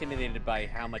too intimidated by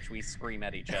how much we scream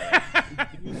at each other.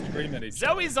 You scream at each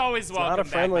Zoe's always not a welcome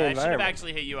back. friendly I should have environment.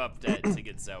 actually hit you up to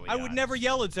get Zoe. I would on. never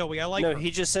yell at Zoe. I like No, her. he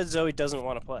just said Zoe doesn't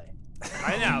want to play.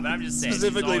 I know, but I'm just saying. she's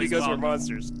Specifically always because we're welcome.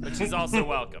 monsters. But she's also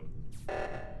welcome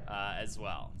as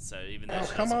well. So even though Oh,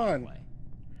 she come doesn't wanna on. play.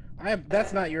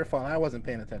 That's not your fault. I wasn't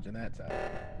paying attention that time.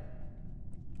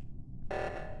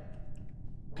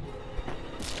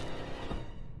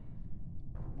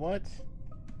 What?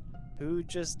 Who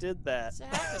just did that? What's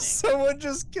happening? Someone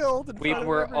just killed. In We front of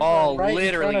were everybody. all Right in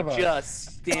literally front of us.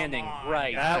 just standing Come on,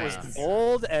 right. That was Nice.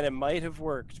 bold, and it might have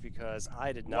worked because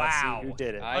I did not Wow. see who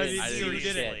did it. I didn't see who did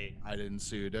it. Seriously. I didn't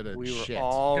see who did it. We were Shit.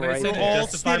 all Can I right say We're to there. all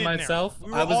justify sitting there. myself?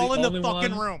 We I were was all the in the only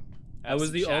fucking one. room. I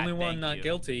was the Chat, only one thank not you.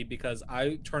 guilty because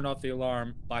I turned off the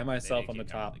alarm by myself on the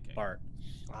keep coming top to the king. part.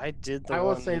 I did the I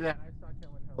will one. say that I saw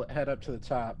Kellen head up to the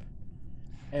top,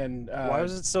 and Why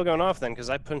was it still going off then? Because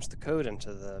I punched the code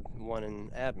into the one in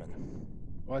admin.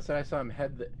 Well, I said I saw him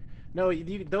head. No,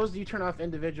 those you turn off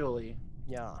individually,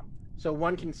 Yeah. so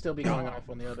one can still be going off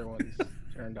when the other one's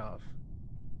turned off.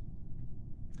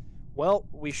 Well,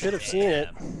 we should have seen it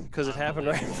because it happened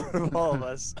right in front of all of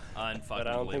us. Unfucking But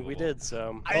I don't think we did.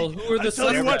 So. Well, who are the tell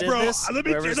you Whoever what, did bro. this, Let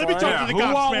me whoever's talk to lying- the Yeah, who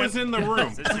cops, all man. was in the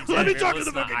room? Let me talk to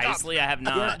the fucking cops. Isley, I have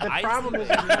not. The I- problem is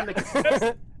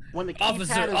when the keypad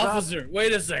Officer, is officer,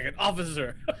 wait a second,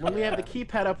 officer. up, when we have the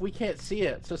keypad up, we can't see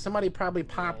it. So somebody probably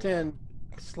popped in,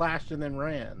 slashed, and then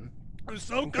ran. I'm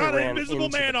some Who kind of ran invisible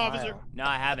into man, the officer. pile? No,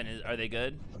 I haven't. Are they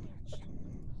good?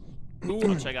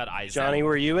 We'll check out Isley. Johnny,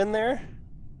 were you in there?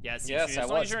 Yes, Yes, as I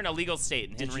long as was. you're in a legal state,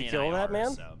 and Did Henry you and I kill that are,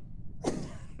 man? So.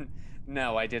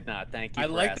 No, I did not. Thank you. I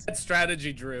for like asking. that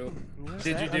strategy, Drew.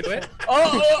 Did you do it?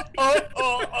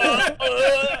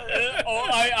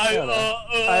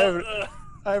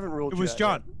 I haven't ruled It you was out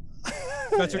John.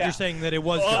 That's what you're saying, that it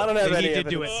was I John. don't have that he any did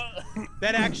do it. evidence.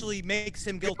 That actually makes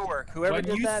him Good guilty. work. Whoever When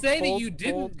did you that, say that bold, you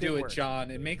didn't bold, do good it, work.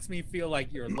 John, it makes me feel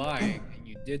like you're lying and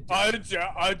you did do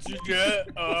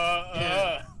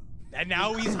it. And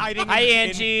now he's hiding. Hi, in,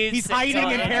 Angie. He's Say- hiding tell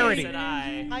in Angie parody. said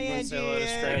hi. Hi, Wanna say hello to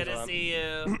Angie. Strange Good to One. see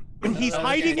you. He's Oh,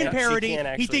 hiding okay. in She parody. can't He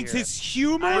actually thinks hear his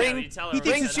humor. I know, Bring- you tell her He what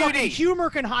thinks I his said. fucking humor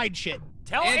can hide shit.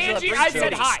 Tell Angela, Angie bring I Jody.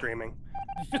 said hi. Screaming.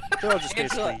 They're all just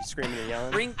Angela, basically screaming and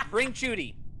yelling. Bring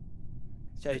Judy.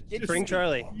 Bring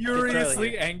Charlie. Get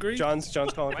Furiously Charlie. angry? John's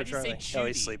calling for Why'd you say Charlie. Oh, Judy?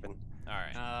 he's sleeping. All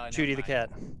right. Judy the cat.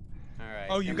 All right.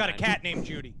 Oh, you never got a mind. cat named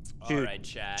Judy. All right,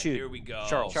 chat. Jude. Here we go.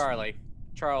 Charles. Charlie.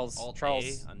 Charles. Alt A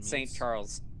Charles. unmutes. Saint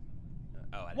Charles.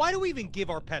 Oh, I Why do we even give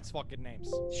our pets fucking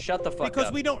names? Shut the fuck Because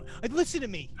up. we don't. Listen to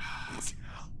me.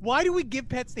 Why do we give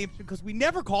pets names? Because we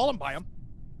never call them by them.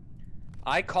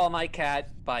 I call my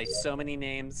cat by so many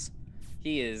names.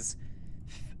 He's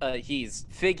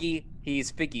Figgy.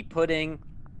 He's Figgy Pudding.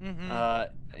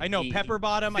 I know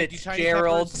Pepperbottom. I do Tiny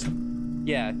Fitzgerald. Peppers.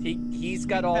 Yeah, he's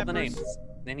got all the Peppers. names,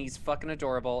 and he's fucking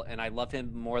adorable, and I love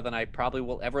him more than I probably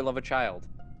will ever love a child.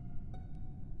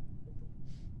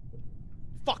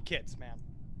 Fuck kids, man.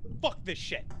 Fuck this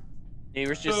shit. You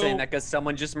were just saying that because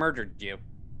someone just murdered you.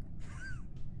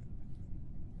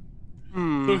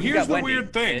 So here's the Wendy,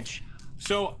 weird thing. bitch.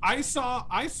 So I saw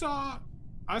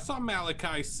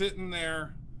Malachi sitting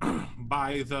there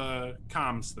by the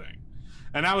comms thing.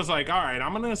 And I was like, all right,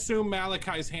 I'm going to assume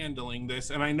Malachi's handling this.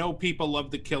 And I know people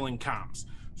love the killing comms.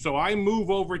 So I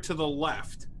move over to the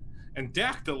left. And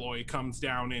Dactyloid comes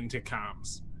down into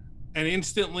comms. And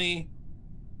instantly,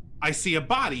 I see a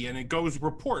body and it goes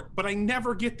report. But I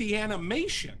never get the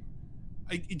animation.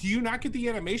 Do you not get the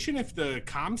animation if the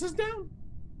comms is down?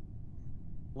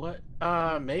 What?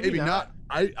 Maybe not.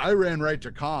 I ran right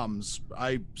to comms.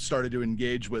 I started to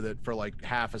engage with it for like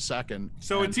half a second.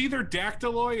 So it's either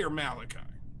Dactyloid or Malachi.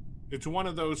 It's one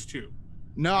of those two.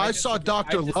 No, I saw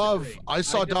Dr. Love. I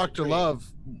saw Dr. Love.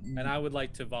 And I would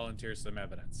like to volunteer some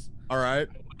evidence. All right.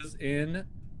 I was in.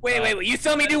 Wait. You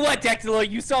saw me do what, Dactyloid?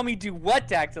 You saw me do what,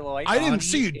 Dactyloid? I didn't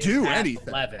see you do anything.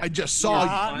 11. I just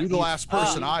saw you. You're the last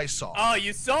person I saw. Oh,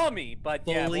 you saw me, but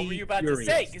yeah, what were you about to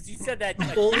say? Because you said that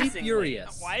fully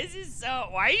furious. Why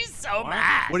are you so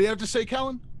mad? What do you have to say,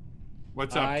 Kellen?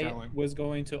 What's up, I Kellen? was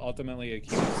going to ultimately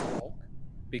accuse Skulk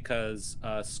because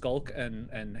Skulk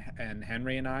and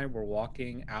Henry and I were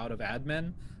walking out of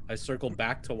admin. I circled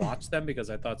back to watch them because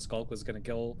I thought Skulk was going to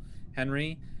kill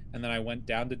Henry, and then I went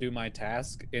down to do my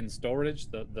task in storage,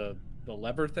 the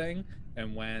lever thing,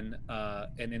 and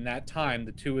and in that time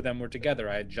the two of them were together.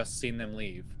 I had just seen them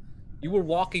leave. You were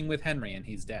walking with Henry and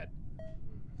he's dead.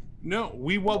 No,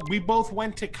 we both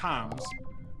went to comms.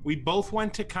 We both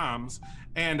went to comms,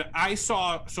 and I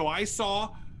saw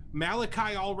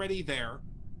Malachi already there,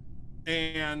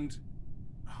 and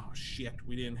oh shit,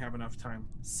 we didn't have enough time.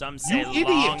 Some say you long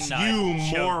idiots, nut you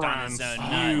choked on morons, his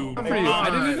own you nut. I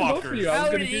didn't vote for you. I was How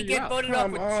gonna did he beat get you voted out.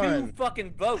 off with 2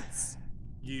 fucking votes?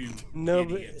 You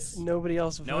idiots. Nobody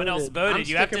else voted. No one else voted. I'm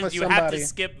You have sticking to with have to somebody.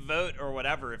 skip vote or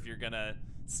whatever if you're gonna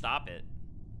stop it.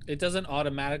 It doesn't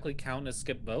automatically count as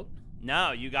skip vote.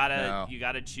 No, you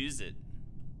gotta choose it,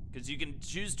 because you can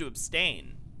choose to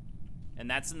abstain, and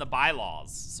that's in the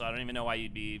bylaws. So I don't even know why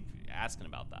you'd be asking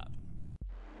about that.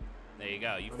 There you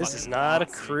go. This is not a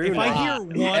crew. If I hear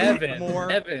one more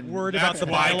word about the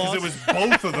bylaws, because it was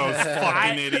both of those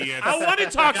fucking idiots. I want to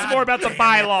talk some more about the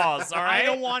bylaws. All right. I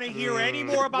don't want to hear any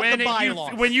more about the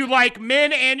bylaws. When you like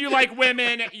men and you like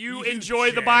women, you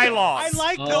enjoy the bylaws. I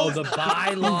like Oh, those. the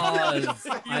bylaws.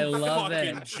 I love it.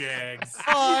 Fucking Jags.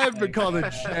 I've been called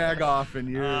a jag off in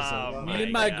years. Oh, Me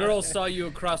and my girl saw you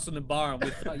across from the bar, and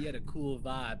we thought you had a cool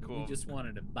vibe. Cool. We just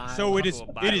wanted to buy. So it is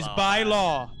Cool by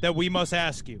law that we must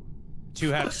ask you to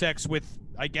have sex with,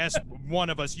 I guess, one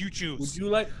of us. You choose. Would you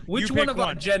like which You one pick of our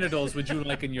one. genitals would you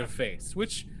like in your face?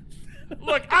 Which?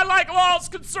 Look, I like laws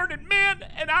concerning men,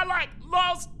 and I like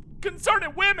laws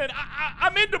concerning women.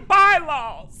 I'm into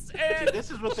bylaws. And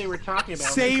This is what they were talking about.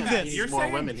 Save They this. need You're more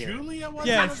saying women here. Julia wasn't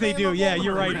Yes, they do. Yeah, available?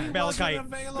 you're right, Marie Malachi. wasn't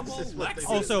available. This is what they Lexi's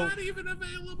do. Also- not even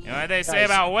available. you know what they say Guys,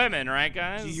 about women, right,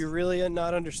 guys? Do you really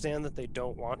not understand that they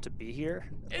don't want to be here?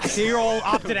 They all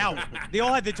opted out. They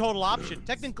all had the total option.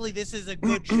 Technically, this is a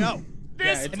good show.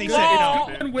 This and they law,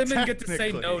 said, When women get to say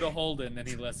Technically. no to Holden, and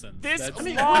he listens. this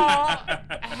That's- law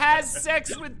has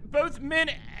sex with both men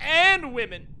and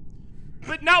women,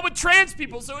 but not with trans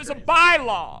people. So it's a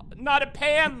bylaw, not a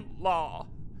pan law.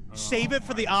 Save it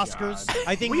for the Oscars.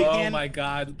 I think We- we Oh can. my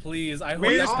God! Please, I hope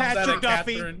Where's that Patrick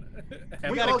Duffy? Catherine-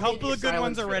 We got a couple of good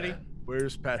ones already.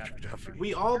 Where's Patrick Duffy?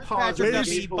 We all paused. Patrick Where's-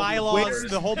 Duffy, bylaws,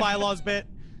 the whole bylaws bit.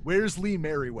 Where's Lee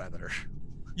Merriweather?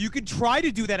 You could try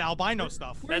to do that albino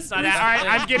stuff. That's not. All right,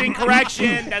 I'm getting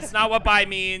correction. That's not what bi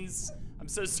means. I'm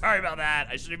so sorry about that.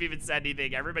 I shouldn't have even said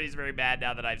anything. Everybody's very mad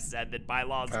now that I've said that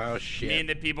bylaws Oh, shit. mean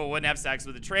that people wouldn't have sex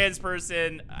with a trans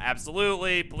person.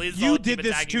 Absolutely. Please You don't did keep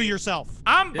this attacking to me. yourself.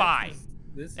 I'm bi.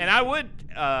 This And I would,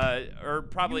 or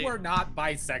probably You are not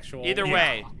bisexual. either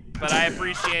way, but I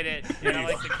appreciate it. And I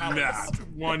like the comments. Not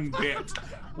one bit.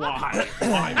 Why?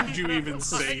 Why would you even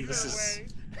say This this?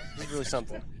 is really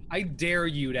something. I dare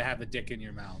you to have a dick in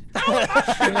your mouth. When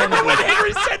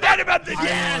Henry said that about the I wanna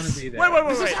yes. be there. Wait.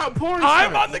 This is how porn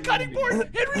I'm starts. on the cutting board.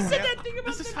 Henry said that thing about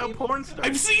This is the how people. porn starts.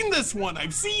 I've seen this one.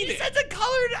 I've seen He it. said the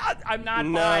colored. I'm not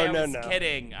No, bi. I no, was no.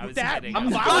 kidding. I was That- kidding. I'm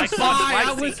Lex- not Lex- bi, Lexi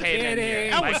I was came in here.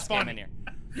 That Lex was came funny. in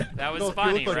here. That was You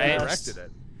funny, look like you right? directed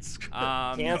it.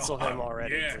 Cancel him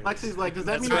already. Yeah. Lexi's like, does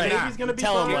that That's mean right. the baby's gonna be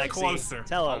Tell him, fine? Lexi. closer.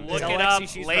 Tell I'll him. look Tell it Lexi up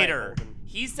she's later. Right, Holden.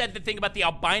 He said the thing about the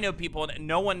albino people, and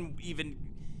no one even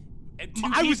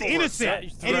I was people were innocent,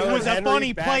 upset. and it was a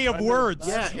funny play of words.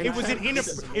 Yeah, it was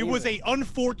it was a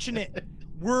unfortunate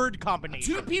word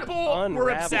combination. 2 people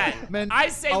were upset. Man, I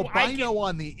say albino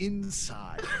on the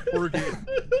inside. Or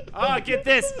oh, get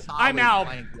this. I'm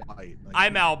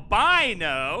I'm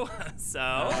albino. So.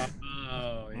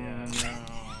 Oh yeah.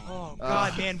 Oh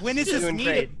God, man, when is this needed?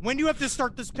 Great. When do you have to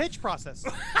start this pitch process?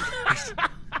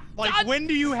 Like, when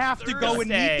do you have to go and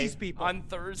meet these people? On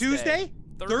Thursday. Tuesday?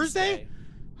 Thursday?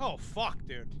 Oh fuck,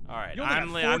 dude. All right, You only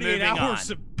I'm got 48 moving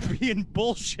hours on. of being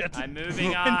bullshit. I'm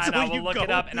moving on. until I will you look go it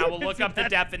up, and I will look into up the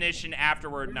that. definition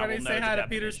afterward, and I will Everybody know say hi the to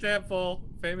Peter definition. Stamfel,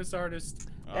 famous artist.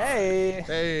 Hey.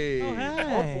 Hey. Oh,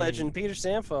 hey. Old legend Peter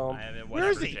Stamfel. I am in Where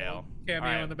is whatever he? jail. Cameo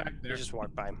All right. in the back You there. just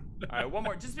walked by him. All right, one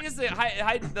more. Just because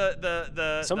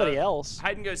the Somebody else.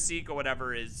 hide and go seek or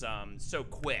whatever is so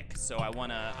quick, so I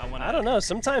wanna. I don't know.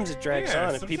 Sometimes it drags Yeah,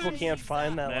 on if people sometimes can't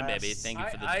find that Yeah, last. baby. Thank you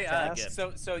for the I,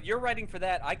 tip. so you're writing for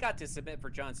that. I got to submit for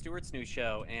Jon Stewart's new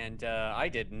show, and I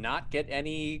did not get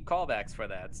any callbacks for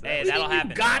that. So Hey, that that'll happen.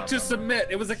 You got to submit.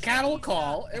 It was a cattle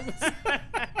call. It was.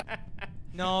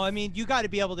 No, I mean, you got to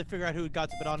be able to figure out who it got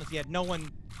to, but honestly,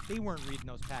 they weren't reading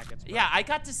those packets. Bro. Yeah, I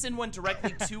got to send one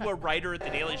directly to a writer at the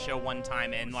Daily Show one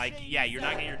time, and like, yeah, you're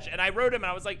not getting your. And I wrote him,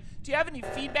 and I was like, "Do you have any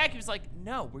feedback?" He was like,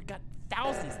 "No, we've got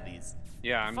thousands of these."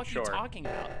 Yeah, What the fuck are you talking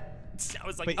about? I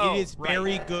was like, But "Oh, it is right."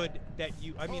 very good that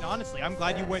you. I mean, honestly, I'm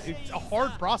glad you went. It's a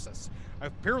hard process.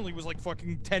 Apparently, it was like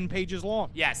fucking 10 pages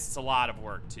long. Yes, it's a lot of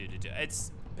work too to do.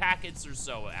 It's packets are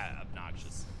so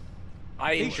obnoxious.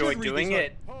 I They enjoy should read doing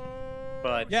this it,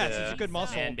 but Yes, it's a good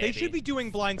muscle. Man, They should baby. be doing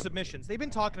blind submissions. They've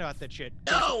been talking about that shit.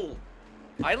 No.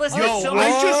 I listened Yo, to so I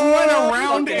much. just went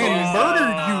around fucking and awesome.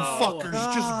 murdered you fuckers.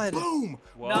 God. Just boom.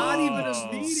 Not even a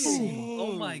Whoa. meeting.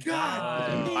 Oh my god.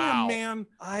 Damn, Wow. man.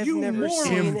 I've You never moron.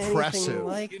 seen Impressive. anything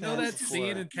like You know that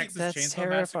scene in Texas That's Chainsaw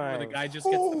Massacre where the terrifying. guy just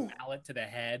gets the mallet to the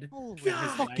head? Holy with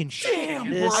his fucking knife? shit. Damn,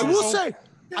 This bro. I is- will say,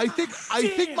 I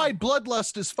think my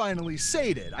bloodlust is finally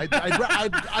sated.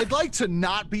 I'd like to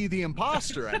not be the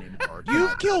imposter anymore.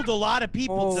 You've killed a lot of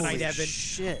people Holy tonight, Evan.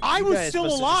 shit. I You was guys still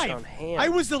must have just alive. gone ham. I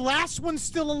was the last one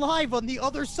still alive on the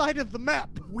other side of the map.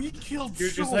 We killed You're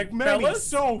so just like, many fellas?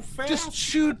 so fast. Just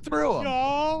shoot through them.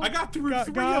 I got through Gu- 3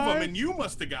 of guys? them, and you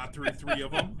must have got through 3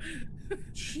 of them.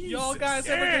 Y'all guys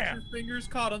ever get your fingers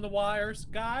caught on the wires,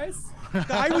 guys?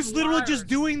 I was literally Wires. just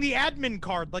doing the admin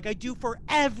card like I do for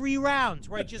every round,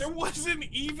 where I just There wasn't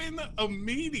even a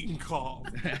meeting call.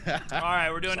 All right,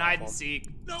 we're doing hide and seek.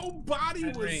 Nobody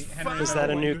was found. Is that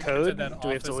a new You went to code? that Do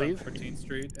we have to office on leave? 13th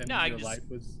Street and No, I your just- life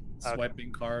was Okay.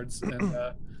 swiping cards and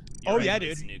You're Oh, right, yeah,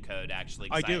 it's dude. new code actually.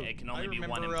 I 'cause do. It can I only be one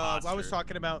remember, imposter. I was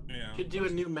talking about. Yeah. Could do a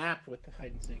new map with the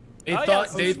hide and seek. they Oh, yeah, thought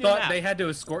let's they do that. thought they had to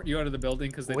escort you out of the building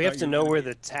because they We thought have to you know were where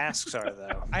gonna the tasks are,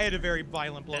 though. I had a very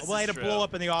violent blow. This Well, I had is a blow true.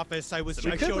 up in the office. I was.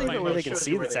 We I could showed leave my it where they emotion. can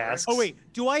see the tasks. Oh wait,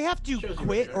 do I have to Shows you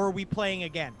quit where or are we playing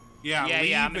again? Yeah, Yeah, leave,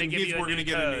 yeah, I'm gonna and give you a we're new gonna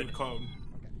get a new code.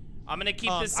 I'm gonna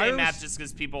keep I the same map was- just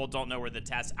because people don't know where the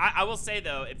tasks. I will say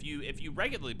though, if you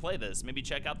regularly play this, maybe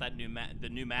check out that the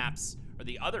new maps or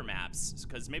the other maps,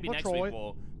 because maybe next Troy. week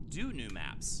we'll do new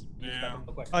maps. Yeah.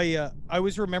 I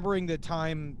was remembering the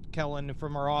time, Kellen,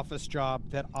 from our office job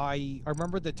that I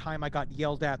remember the time I got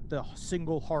yelled at the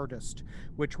single hardest,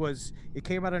 which was it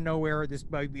came out of nowhere.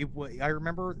 I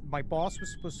remember my boss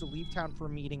was supposed to leave town for a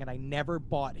meeting, and I never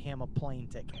bought him a plane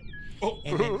ticket.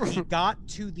 And then he got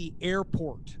to the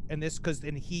airport, and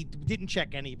he didn't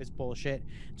check any of his bullshit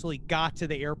until he got to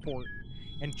the airport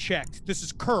and checked. This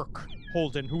is Kirk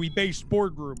Holden, who we based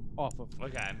Boardroom off of.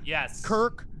 Okay. Yes.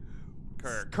 Kirk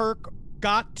Kirk.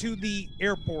 got to the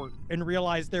airport and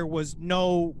realized there was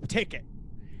no ticket,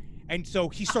 and so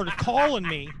he started calling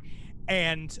me,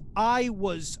 and I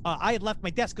had left my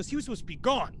desk because he was supposed to be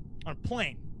gone on a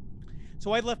plane,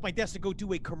 so I left my desk to go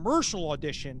do a commercial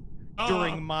audition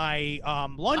during my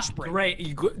lunch break.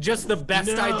 Great, just the best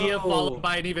No. idea followed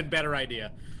by an even better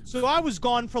idea. So I was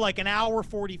gone for like an hour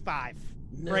 45,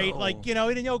 right? Like, you know,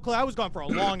 I was gone for a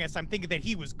long ass time thinking that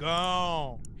he was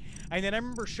gone. And then I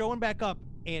remember showing back up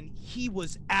and he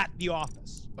was at the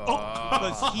office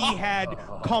because he had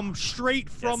come straight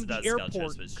from the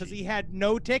airport because he had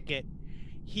no ticket.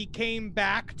 He came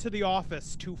back to the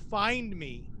office to find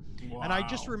me. Wow. And I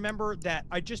just remember that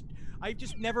I just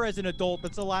never as an adult,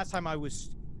 that's the last time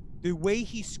the way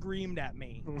he screamed at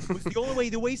me was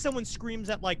the way someone screams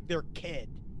at like their kid.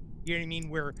 You know what I mean?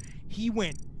 Where he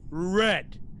went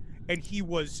red and he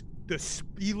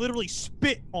literally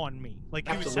spit on me. Like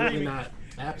he was Absolutely screaming. not.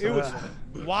 It Absolutely was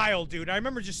not. wild, dude. I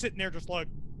remember just sitting there just like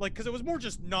because it was more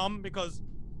just numb because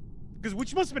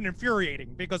which must have been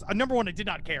infuriating because number one, I did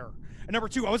not care. And number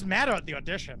two, I was mad about the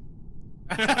audition.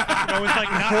 It's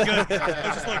like not good. I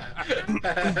was just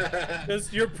like,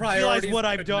 Does your priorities what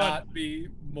I've could done. not be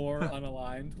more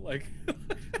unaligned? Like,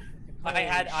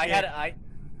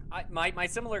 My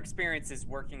similar experience is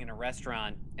working in a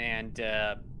restaurant, and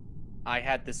I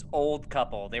had this old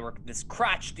couple. They were this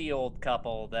crotchety old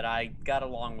couple that I got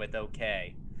along with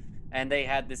okay. And they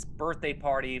had this birthday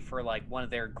party for like one of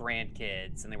their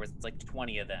grandkids, and there was like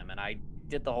 20 of them, and I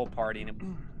did the whole party, and it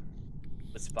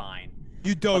was fine.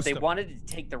 You dosed But they them. wanted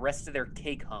to take the rest of their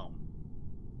cake home.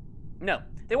 No,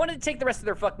 they wanted to take the rest of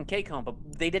their fucking cake home, but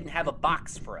they didn't have a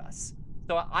box for us.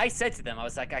 So I said to them, I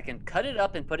was like, I can cut it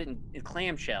up and put it in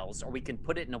clamshells, or we can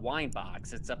put it in a wine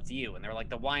box. It's up to you. And they're like,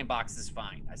 the wine box is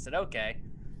fine. I said, okay.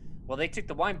 Well, they took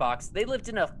the wine box. They lived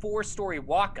in a 4-story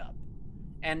walk-up.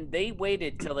 And they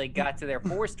waited till they got to their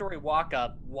 4-story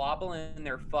walk-up, wobbling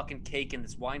their fucking cake in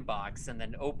this wine box, and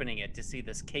then opening it to see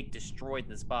this cake destroyed in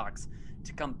this box,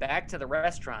 to come back to the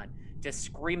restaurant to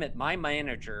scream at my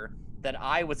manager that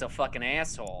I was a fucking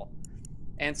asshole.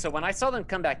 And so when I saw them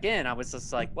come back in, I was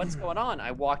just like, what's going on?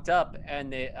 I walked up,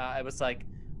 and I was like,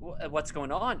 what's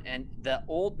going on? And the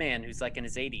old man, who's like in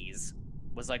his 80s,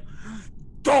 was like,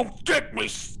 don't get me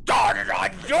started on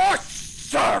your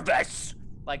service!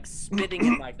 Like spitting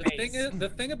in my face. The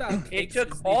thing about it cakes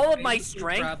took is all these of my things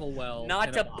strength travel well not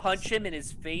in to a box. punch him in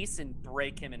his face and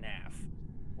break him in half.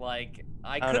 Like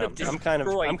I don't could know. have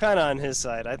destroyed. I'm kind of on his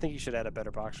side. I think you should add a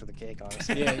better box for the cake,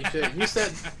 honestly. Yeah, you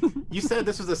should. You said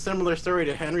this was a similar story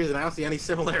to Henry's, and I don't see any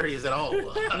similarities at all.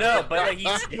 No, but like, he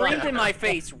screamed in my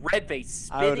face, red face,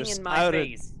 spitting in my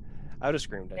face. I would have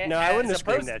screamed at you. No, I wouldn't have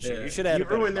screamed at you. You should add a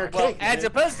better ruined their box. cake. As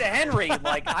opposed to Henry,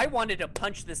 like I wanted to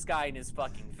punch this guy in his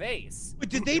fucking face. But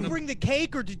did they bring the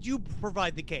cake, or did you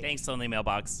provide the cake? Thanks, Lonely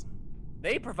Mailbox.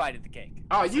 They provided the cake.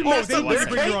 Oh, you Oh, messed they up need their to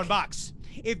bring cake? their own box.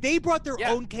 If they brought their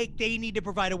Yeah. own cake, they need to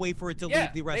provide a way for it to Yeah,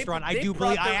 leave the restaurant. They I do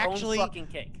brought believe. I their own actually. fucking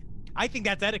cake. I think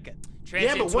that's etiquette.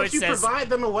 Yeah, but once you says, provide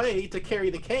them a way to carry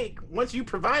the cake, once you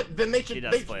provide, then they She should.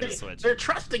 does play the switch. They're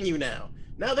trusting you now.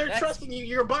 Now they're trusting you.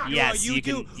 Your box. Yes, you you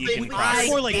do. can I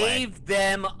cross like- gave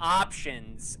them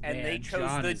options, and Man, they chose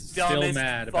John the is still dumbest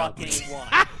mad about fucking this. one.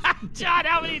 John,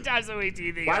 how many times a week do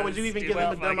you think? Why of would you this even give them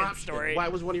a stupid dumb fucking option? story? Why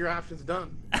was one of your options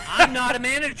done? I'm not a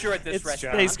manager at this It's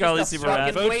restaurant. John. Thanks, I'm Carly, just a super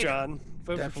rad. fucking Vote waiter. John. Vote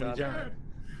for Definitely John. John.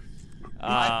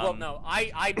 Well, no,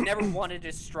 I never wanted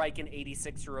to strike an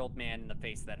 86-year-old man in the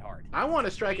face that hard. I want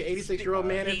to strike an 86-year-old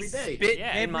man He every day. spit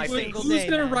Yeah, in my every face. single Who's day,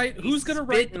 gonna man. write? Who's gonna spit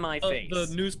write in my face. the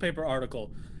newspaper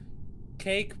article?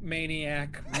 Cake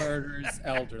maniac murders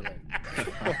elderly.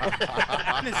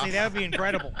 Honestly, that would be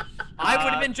incredible. I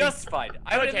would have been justified.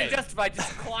 I would have okay. been justified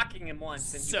just clocking him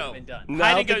once, and he would So, have been done. No, I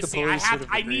hide don't and go think the see. police would have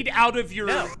I need agreed. out of your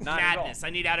No, not at all. madness. I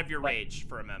need out of your rage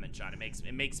for a moment, John. It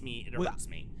hurts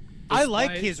me. I like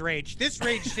why- his rage. This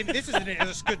rage. This isn't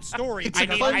a good story. It's I a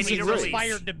need cleansing a release.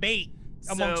 inspired debate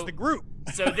amongst So- the group.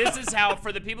 So this is how,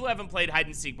 for the people who haven't played hide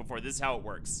and seek before, this is how it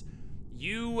works.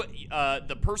 You,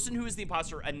 the person who is the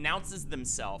imposter announces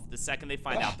themselves the second they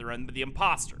find out they're the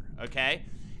imposter, okay?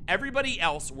 Everybody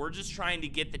else, we're just trying to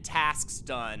get the tasks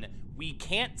done. We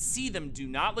can't see them. Do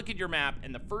not look at your map.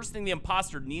 And the first thing the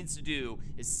imposter needs to do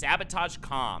is sabotage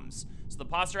comms. So the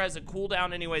imposter has a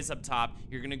cooldown anyways up top.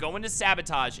 You're going to go into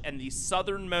sabotage, and the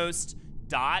southernmost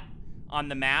dot on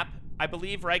the map, I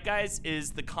believe, right, guys,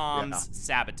 is the comms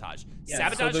sabotage. Yeah,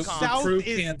 Sabotage so the comms. crew South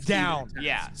is can't see down. the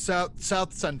Yeah.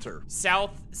 South center.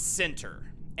 South center.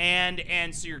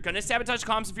 And so you're gonna sabotage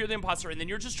comms if you're the imposter, and then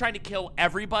you're just trying to kill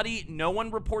everybody. No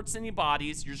one reports any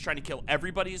bodies. You're just trying to kill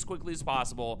everybody as quickly as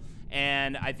possible.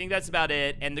 And I think that's about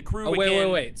it. And the crew Oh, wait,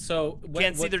 again, wait. So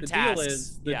can't see what their the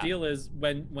tasks. deal is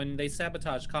when they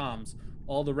sabotage comms,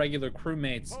 all the regular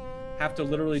crewmates have to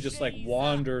literally just like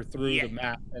wander through the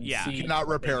map and Yeah. see. You cannot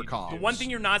repair The comms. one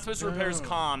thing you're not supposed to repair is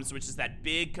comms, which is that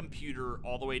big computer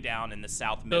all the way down in the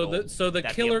south middle. So the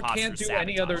that killer imposter can't do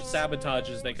any other sabotages.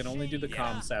 sabotages. They can only do the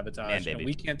comm sabotage, Man, and baby.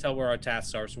 we can't tell where our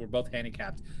tasks are, so we're both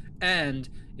handicapped. And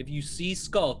if you see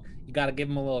Skulk, you gotta give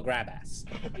him a little grab ass.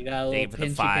 You got a little Thank you for the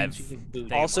pinchy, 5. pinchy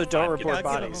booty. Also, don't Give report it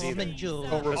bodies a either. Jewel.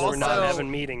 Because we're not Also-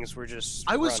 having meetings. We're just.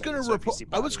 I was running, gonna so if you see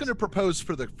I was bodies- gonna propose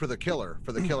for the killer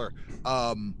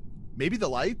maybe the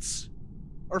lights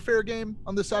are fair game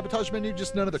on the sabotage menu,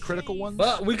 just none of the critical ones.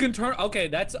 But we can turn. Okay,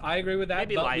 I agree with that.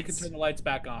 Maybe but we lights. can turn the lights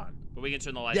back on. But we can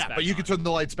turn the lights yeah, back but you on. can turn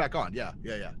the lights back on. Yeah.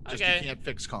 Just Okay. you can't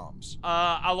fix comms.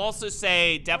 I'll also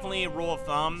say, definitely a rule of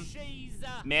thumb,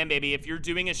 man, baby, if you're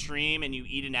doing a stream and you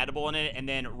eat an edible in it, and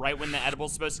then right when the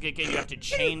edible's supposed to kick in, you have to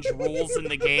change rules in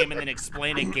the game and then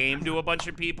explain a game to a bunch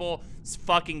of people, it's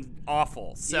fucking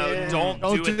awful. So Yeah. don't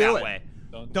Don't do do it that it. way.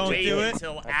 Don't Wait do it.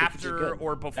 until think it's after good.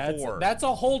 or before. That's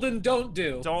a hold and don't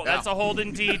do. That's a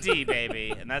Holden DD,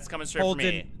 baby, and that's coming straight from me.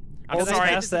 Holden. I'm sorry.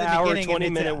 Past the hour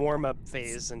 20-minute warm-up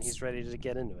phase, and he's ready to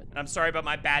get into it. I'm sorry about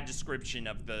my bad description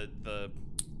of the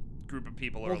group of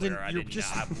people earlier. I didn't know.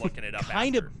 I'm looking it up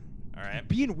kind after. of All right.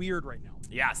 being weird right now.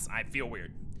 Yes, I feel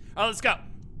weird. Oh, let's go.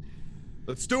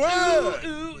 Let's do it!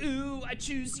 Ooh, I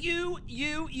choose you.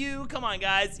 Come on,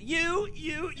 guys. You.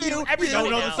 Everybody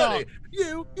No, now. sorry.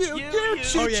 You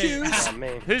choose. Oh,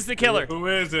 man. Who's the killer? Who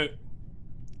is it?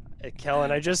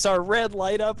 Kellen, I just saw a red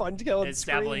light up on Kellen's It's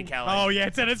screen. definitely Kellen. Oh yeah,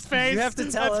 it's in his face. You have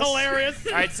to tell That's us. hilarious.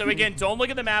 All right, so again, don't look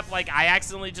at the map like I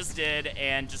accidentally just did,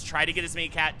 and just try to get as many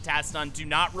tasks done. Do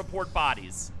not report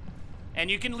bodies, and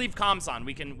you can leave comms on.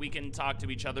 We can talk to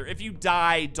each other. If you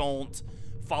die, don't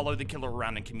follow the killer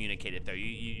around and communicate it though.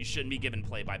 You shouldn't be given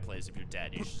play-by-plays if you're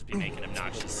dead. You should just be making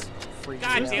obnoxious. God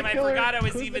damn, I forgot I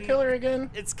was Who's even. the killer again?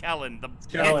 It's Kellen.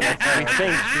 Kellen, I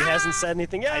think he hasn't said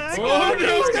anything yet. I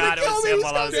totally forgot it was him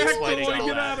while I was explaining all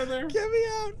Get that. out of there. Get me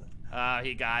out.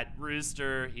 He got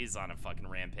Rooster. He's on a fucking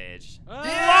rampage. Long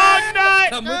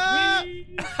Come Nut! with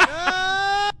me.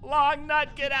 Long Nut,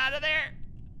 get out of there!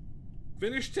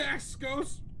 Finish tasks,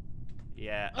 Ghost.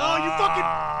 Yeah. Oh, you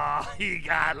fucking- He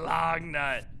got Long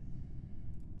Nut.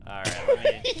 Alright, let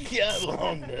me... He got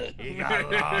Long Nut. He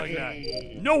got Long Nut.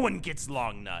 No one gets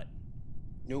Long Nut.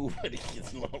 Nobody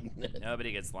gets Long Nut.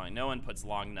 Nobody gets Long. No one puts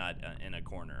Long Nut in a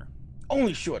corner.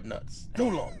 Only short nuts. No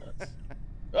long nuts.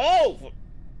 Oh!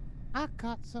 I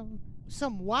got some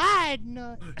wide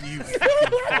nut.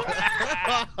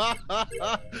 God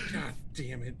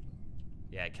damn it.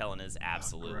 Yeah, Kellen is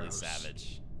absolutely gross.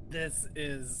 savage. This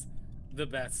is the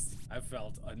best I've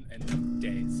felt in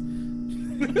days.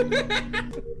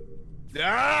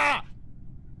 Ah!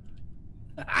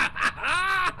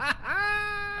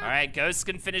 Alright, ghosts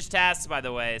can finish tasks, by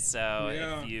the way, so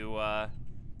Yeah. if you,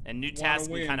 and new tasks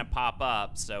can win. kind of pop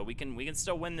up, so we can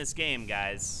still win this game,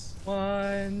 guys.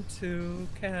 1, 2,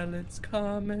 Khaled's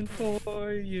coming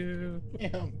for you.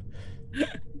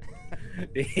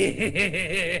 Is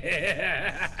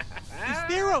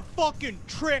there a fucking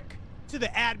trick to the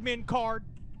admin card?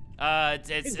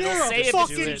 Is there it'll a say if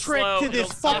fucking it's too trick slow. to this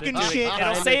it'll, fucking shit?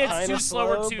 It'll say it's Kinda too slow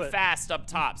or slow, too but- fast up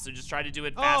top, so just try to do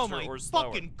it Oh faster my or slower.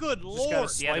 fucking good Just lord. gotta Yeah,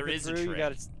 swipe there it is a through, you trick.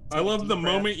 gotta I take a love deep the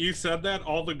breath. moment you said that,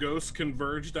 all the ghosts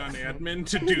converged on admin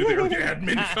to do their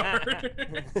admin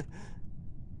card.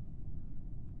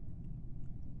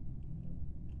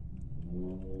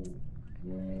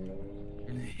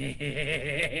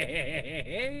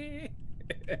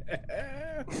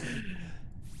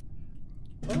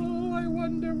 Oh, I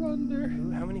wonder.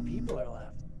 Ooh, how many people are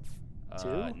left? Two?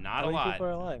 Not How a many lot. people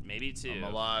are alive? Maybe two. I'm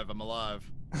alive.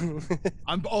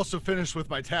 I'm also finished with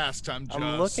my tasks. I'm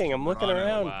looking Oh,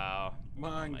 around. wow. Come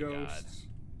on, my ghosts.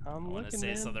 I'm I wanna looking, say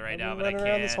man. something right I've now, been but I running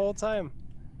around this can't. whole time.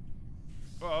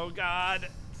 Oh God.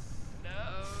 No.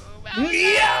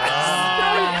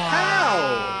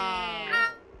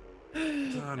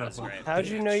 That's great. How'd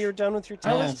you know you were done with your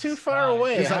I task? was too far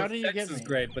away. Because How do you get This is me?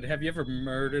 great, but have you ever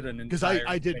murdered an Because entire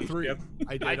I did 3. spaceship?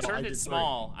 I turned it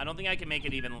small. I don't think I can make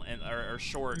it even or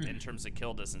short in terms of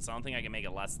kill distance. I don't think I can make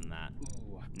it less than that.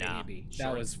 Ooh, No, baby. That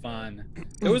short. was fun.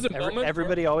 There was a moment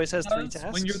Everybody always has 3 because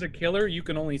tasks. when you're the killer, you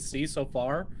can only see so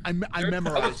far. I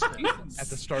memorized it at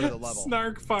the start of the level.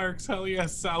 Snark Farks, hell yeah,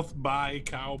 South by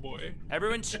Cowboy.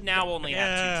 Everyone should now only have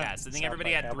 2 Yeah. tasks. I think South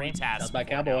everybody by had 3 Cowboy. tasks. South by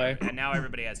before Cowboy. now, and now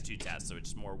everybody has 2 tasks, so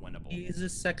it's more winnable. He's a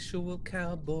sexual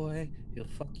cowboy. He'll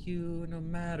fuck you no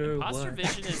matter Imposter what.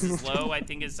 vision is as low, I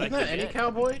think, as I Isn't could that any get.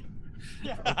 cowboy?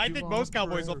 Yeah, I think most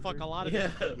cowboys will fuck a lot of Yeah,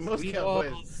 them. most We've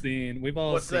cowboys. all seen. We've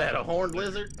all What's seen. that? A horned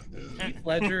lizard? Heath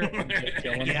Ledger and Jake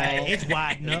Gyllenhaal Yeah, it's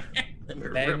wide enough. Let me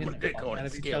rip banging my dick the on out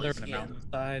his of each other scaly on a skin.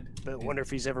 mountainside. But I wonder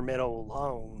if he's ever met old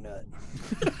Long Nut.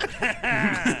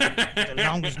 The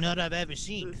longest nut I've ever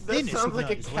seen. That Thinnest sounds like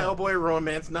nut a as well. cowboy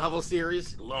romance novel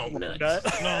series. Long nuts.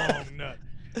 Long nut.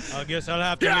 I guess I'll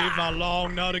have to leave my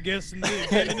long nut in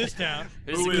this town.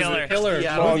 Who's Who the is it? killer? Killer.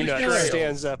 Yeah, Long these Nut trails.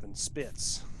 stands up and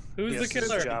spits. Who's the Yes, it's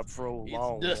killer? a job for old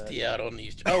Long It's Nut. dusty out on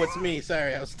these. Oh, it's me.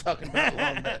 Sorry, I was talking about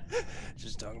long nut.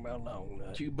 Just talking about Long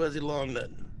Nut. Too buzzy long nut.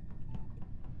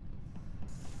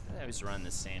 I always run the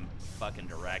same fucking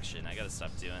direction. I gotta stop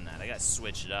doing that. I gotta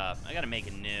switch it up. I gotta make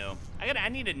it new. I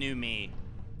need a new me.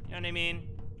 You know what I mean?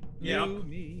 Yep.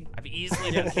 Me. I've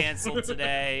easily been canceled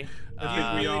today. I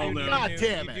think we all know. God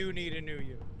damn it. You do need a new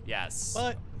you. Yes.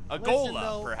 But A listen, Gola,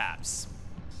 though. perhaps.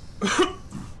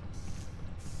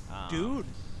 Dude.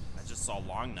 I just saw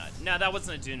Long Nut. No, that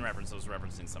wasn't a Dune reference. I was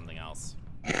referencing something else.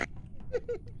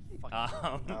 I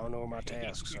don't know where my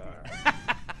tasks are.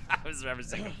 I was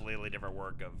referencing a completely different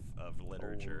work of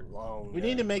literature. Long We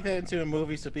need to make that into a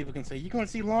movie so people can say, "You going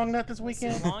to see Long Nut this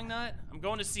weekend?" Long Nut? I'm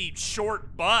going to see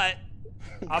Short Butt.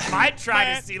 I might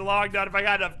try to see Long Nut if I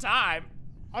got enough time.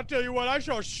 I'll tell you what, I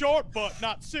saw Short Butt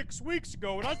not 6 weeks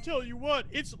ago, and I'll tell you what,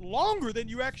 it's longer than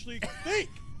you actually think.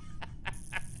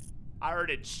 I heard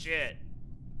it shit.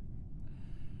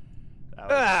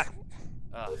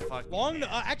 Oh, fuck.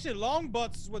 Actually, long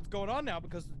butts is what's going on now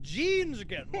because the jeans are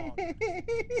getting long. I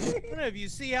don't know if you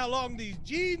see how long these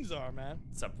jeans are, man.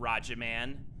 What's up, Raja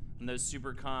Man? And those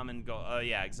super common go. Oh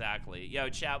yeah, exactly. Yo,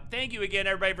 chat. Thank you again,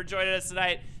 everybody, for joining us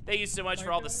tonight. Thank you so much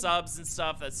for all the subs and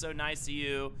stuff. That's so nice of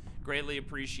you. Greatly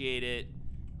appreciate it.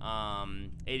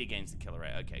 80 games to kill,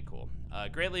 right? Okay, cool.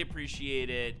 Greatly appreciate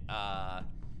it.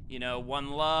 You know,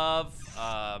 one love.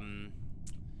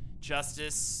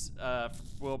 Justice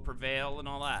will prevail and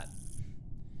all that.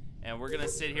 And we're gonna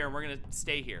sit here and we're gonna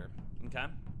stay here. Okay?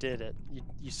 Did it.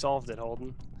 You solved it,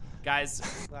 Holden. Guys.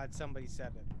 Glad somebody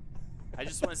said it. I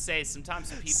just want to say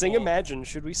sometimes people sing Imagine.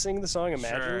 Should we sing the song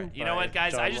Imagine? Sure. You know what,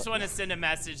 guys? I just want to send a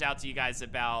message out to you guys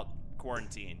about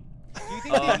quarantine. Do you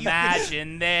think that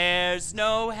Imagine there's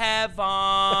no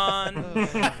heaven.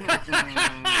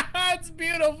 It's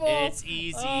beautiful. It's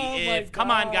easy. Come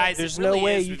on, guys. There's it really no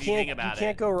way is you if can't. think about You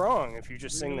can't go wrong if you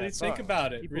just sing Really that song. think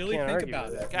about it. People Really can't think argue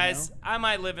about with it. Guys, I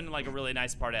might live in like a really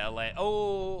nice part of LA.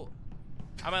 Oh,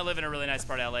 I might live in a really nice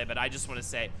part of LA, but I just want to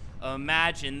say,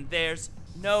 imagine there's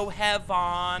no heaven.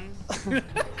 God damn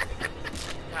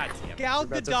it. Gal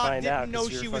Gadot didn't know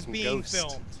she was being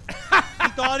filmed. She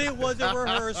thought it was a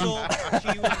rehearsal.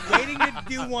 She was waiting to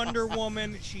do Wonder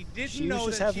Woman. She didn't know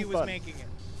that she was making it.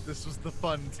 This was the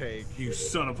fun take. You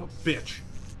son of a bitch.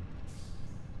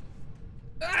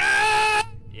 Yeah,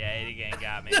 80 gang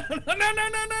got me.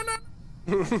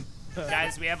 No.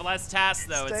 Guys, we have less tasks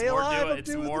though. Stay alive,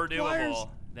 It's more doable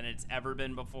than it's ever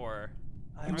been before.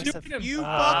 I was done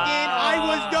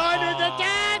at the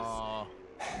dance.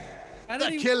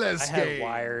 The killer's I had game.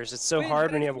 wires. It's so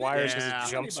hard when you have wires because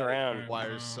it jumps around.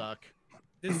 Wires suck.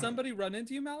 Did somebody run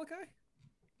into you, Malachi?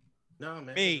 No,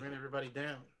 man. Me. He ran everybody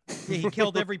down. Yeah, he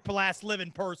killed every last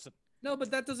living person. No,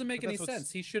 but that doesn't make any That's what's-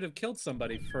 sense. He should have killed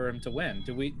somebody for him to win.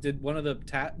 Did one of the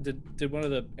did one of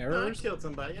the No, I errors? killed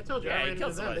somebody. I told you Yeah, I he ran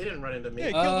killed into them. somebody. They didn't run into me. Yeah,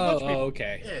 he killed a bunch of people.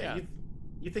 Okay. Yeah,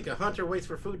 you think a hunter waits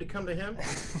for food to come to him?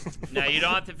 No, you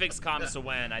don't have to fix comms to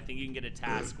win. I think you can get a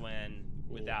task win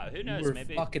without. Who knows? You were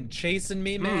Maybe. fucking chasing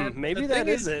me, man. Maybe The that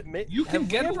thing is it. You can Have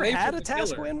get we ever away had from a the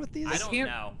task killer. win with these? I don't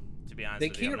know. To be honest They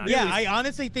with you, I'm can't not Yeah, sure. I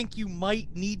honestly think you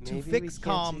might need to Maybe fix we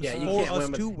can't comms do- Yeah, you for can't us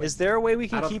win with- to win. Is there a way we I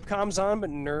can don't- keep comms on but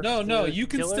nerf? No, the you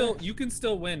can killer?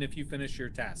 still win if you finish your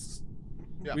tasks.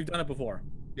 Yeah. We've done it before.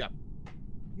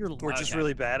 We're just Okay.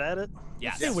 really bad at it.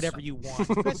 Yes. Say whatever you want.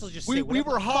 You guys will just say We whatever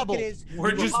were the fuck hobbled. it is.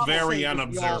 We're just very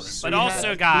unobservant. But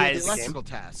also, guys, electrical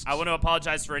tasks. I want to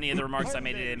apologize for any of the remarks I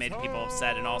made today that made people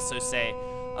upset, and also say,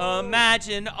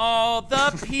 imagine all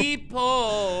the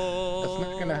people That's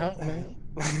not gonna help me.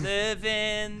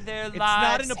 living their It's lives.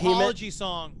 not an apology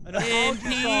song. An apology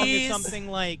song is peace. something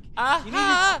like It's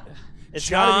gotta be Dave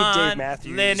John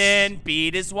Matthews. Lennon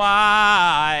beat his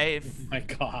wife. Oh my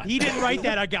God. he didn't write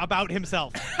that about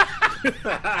himself.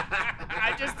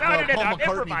 I just started it. Paul I'm McCartney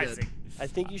improvising. I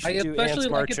think you I should do especially ants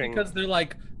like marching. it because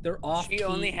they're off. She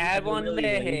only had one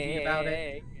leg, about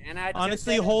it. and I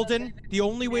Honestly, just Holden, the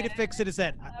only way to fix it is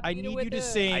that I need you to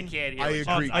sing. I can't hear I what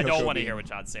John agree, said. I don't Coach want to O'Bean. hear what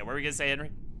John's saying. What were we going to say,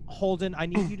 Henry? Holden, I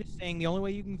need you to sing. The only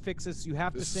way you can fix this, you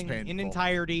have This is to sing in painful.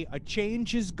 entirety. A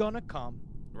change is gonna come.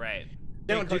 Right.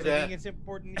 Don't do Because I that. think it's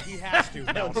important. He has to.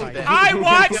 Don't do Malachi. that. I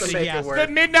watched It's gonna make it Yes. the worse.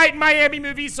 Midnight Miami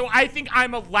movie, so I think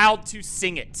I'm allowed to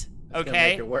sing it. It's gonna Okay.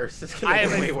 make it worse. It's gonna I make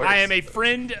am it way a, worse. I am a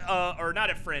friend, or not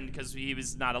a friend because he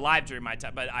was not alive during my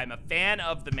time, but I'm a fan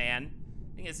of the man.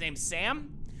 I think his name's Sam.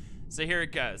 So here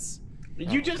it goes.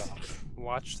 You just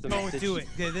Watch the. Don't do it.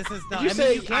 This is not. you I say-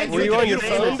 mean, you can't Were do you it on to your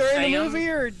yourself. phone during the Sam. movie,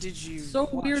 or did you? So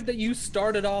weird that you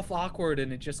started off awkward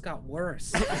and it just got worse.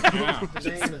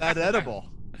 That edible.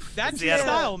 That's It's your the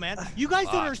style, man. You guys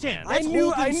don't Fuck, understand. man. I That's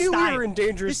knew Holden's we style. were in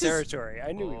dangerous This is- territory.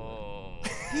 I knew we were. Oh.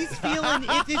 He's feeling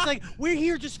it's like we're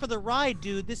here just for the ride,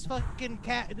 dude. This fucking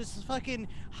cat, this is fucking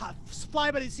fly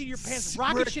by the seat of your pants,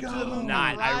 rocket ship to the moon.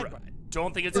 Not. I ride.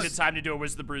 don't think it's a good time to do a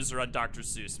Wiz the Bruiser on Dr.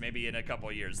 Seuss. Maybe in a couple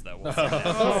of years, though. We'll see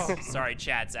that. Sorry,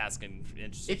 Chad's asking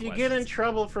interesting if you questions. get in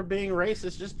trouble for being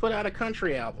racist, just put out a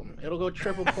country album. It'll go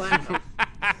triple platinum.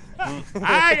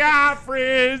 I got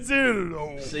friends in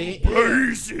low See?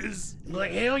 places.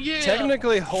 Like hell yeah.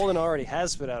 Technically, Holden already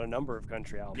has put out a number of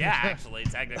country albums. Yeah, actually,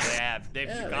 technically, I have. They've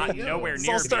Yeah, gotten there you go. nowhere It's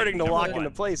near all starting to being lock number into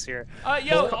one. place here.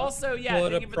 Yo, also, yeah,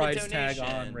 Put thank a you for price the tag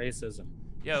donation. on racism.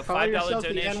 Yo, Call $5 yourself the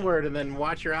donation. N-word and then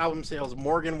watch your album sales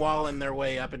Morgan Wallen their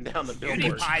way up and down the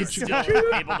billboard. PewDiePie's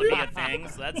still able to be a thing,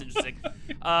 so that's interesting.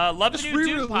 Love the new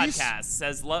Doom podcast.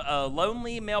 Says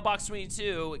Lonely Mailbox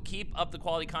 22. Keep up the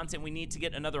quality content. We need to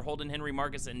get another Holden Henry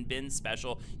Marcus and Ben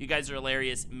special. You guys are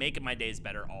hilarious, making my days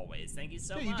better always. Thank you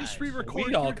so much. You just re-record.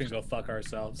 We all can go fuck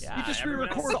ourselves. Yeah, You just everyone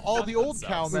re-record else all fuck the old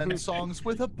themselves. Cowmen songs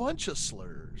with a bunch of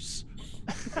slurs.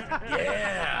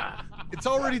 Yeah. It's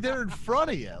already there in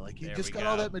front of you. Like you There just we got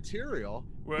all go. that material.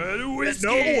 Where the whiskey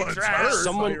No one's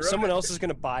heard. Someone else is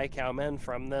gonna buy Cowmen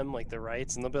from them, like the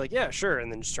rights, and they'll be like, yeah, sure,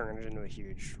 and then just turn it into a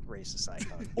huge racist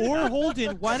icon. Or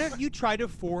Holden, why don't you try to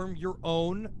form your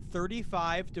own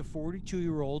 35 to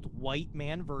 42-year-old white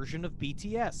man version of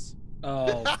BTS?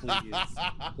 Oh, please.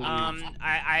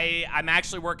 I'm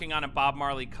actually working on a Bob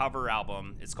Marley cover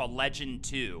album. It's called Legend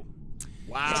 2.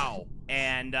 Wow.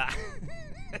 And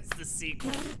it's the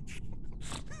sequel.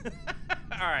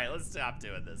 All right, let's stop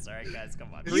doing this. All right, guys,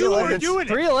 come on.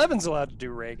 311's allowed to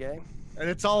do reggae. And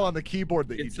it's all on the keyboard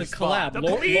that It's you a just collab. The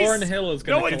police. Lauren Hill is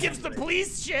going to No one gives the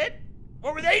police shit.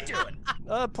 What were they doing?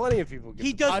 Plenty of people give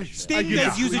He the does. police shit. Sting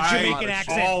does use a Jamaican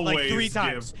accent like 3 always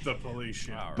times. give the police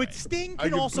shit. But Sting I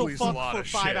can give also police a fuck lot for of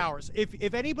 5 shit. hours.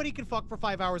 If anybody can fuck for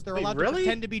 5 hours, they're Wait, allowed really? to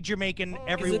pretend to be Jamaican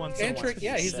every once in a while.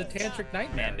 Yeah, he's a tantric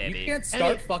nightmare. Man, baby. You can't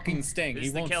start fucking Sting. Who's He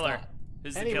the won't killer? stop.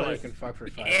 Who's the Anybody killer? can fuck for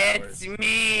 5 It's hours.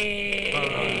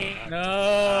 me.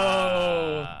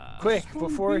 No. Quick,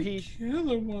 before he...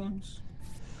 Killer ones.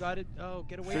 Got it. Oh,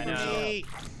 get away I from know. me.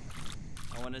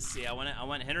 I want to see. I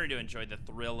want Henry to enjoy the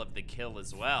thrill of the kill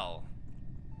as well.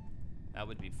 That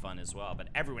would be fun as well. But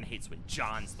everyone hates when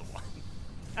John's the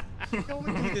one. Don't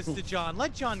do this to John.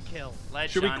 Let John kill. Let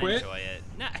Should we John quit? enjoy it.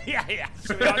 No, yeah.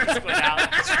 Should we all just quit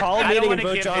out? Call a I don't meeting wanna and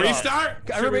vote give John him- off. Restart?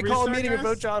 Everybody call a Should we meeting and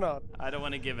restart, vote John up. I don't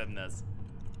want to give him this.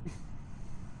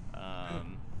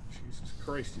 Jesus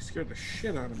Christ, you scared the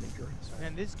shit out of me, Drew.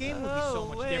 Man, this game would be so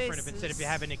much different if instead of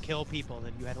having to kill people,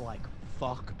 then you had to like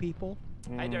fuck people.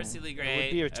 Hi, Darcy Lee Gray. It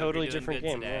would be a Hope totally you're doing different good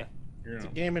game. today. Yeah. It's a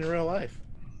game in real life.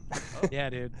 Yeah,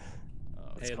 dude.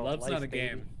 It's Hey, called love's Life, not a baby.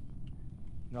 game.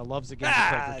 No, love's a game to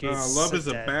play for kids. Love is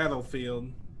a dead. battlefield.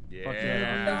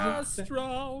 Yeah.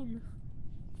 Strong.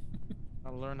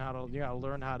 Gotta learn how to. You gotta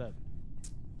learn how to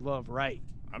love right.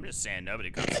 I'm just saying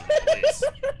nobody comes to the police.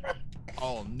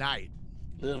 All night.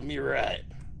 Love me right.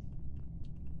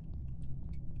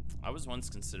 I was once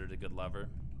considered a good lover.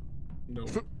 No.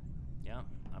 Yeah,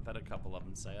 I've had a couple of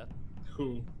them say it.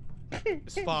 Who?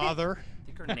 His father. I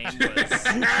think her name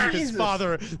was. His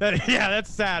father. Yeah,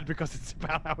 that's sad because it's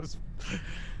about how his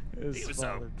He was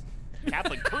father. a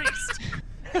Catholic priest.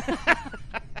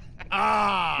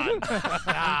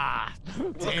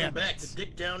 Welcome back to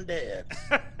Dick Down Dad.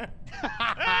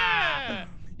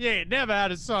 You ain't never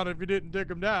had a son if you didn't dick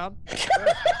him down.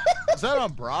 Is that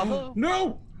on Bravo?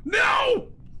 No! No!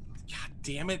 God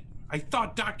damn it. I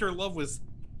thought Dr. Love was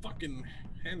fucking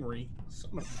Henry.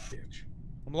 Son of a bitch.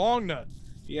 I'm long nut.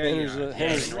 Yeah, Henry's yeah. a-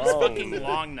 Henry's He's long. fucking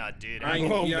long nut, dude.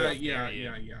 Yeah.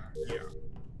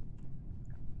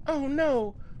 Oh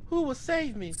no! Who will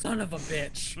save me? Son of a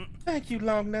bitch. Thank you,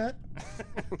 Long Nut.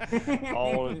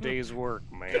 All in a day's work,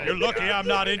 man. You're lucky I'm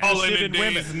not All in interested a in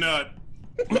day's women. nut.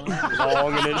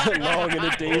 long in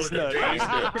a day's nut.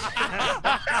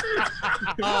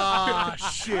 Ah,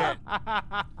 shit.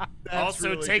 Also,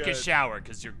 really take a good. shower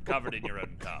because you're covered in your own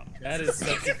cum. That is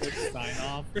such a good sign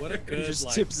off. What a He good just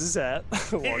like. tips his hat,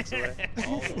 walks away.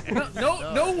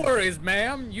 No worries,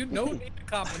 ma'am. You no need to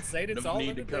compensate. It's all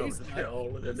in the day's nut.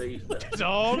 All in a day's nut. It's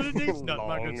all in a day's nut,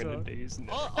 my Long good in a son. day's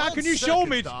nut. How On can you show second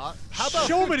me? thought, how about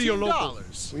Show me to your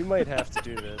 $15? We might have to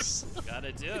do this.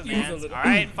 Gotta do it, Use man. a little- All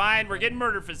right, fine. We're getting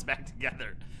Murder Fist back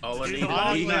together. All I Do need the is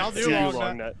long me, nut. I'll do See you, long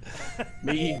long nut. nut.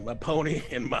 me, my pony,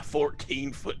 and my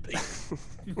 14-foot piece.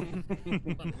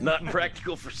 Not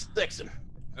practical for sexing.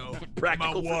 No,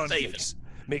 Practical my for one, saving.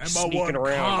 Makes and my sneaking one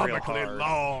around real comically hard.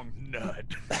 long nut.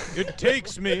 It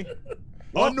takes me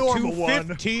A up normal to one.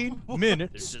 15 There's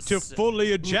minutes just to so-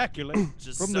 fully ejaculate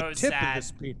Just from so the tip sad. of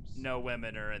this penis. No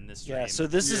women are in this stream. Yeah, so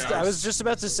this is, I was just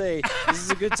about to say, this is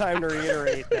a good time to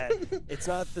reiterate that it's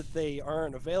not that they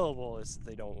aren't available, it's that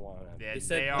they don't want to. They,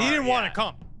 said- they are, He didn't want yeah. to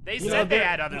come. They You know, said they they're-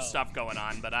 had other no. stuff going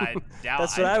on, but I doubt.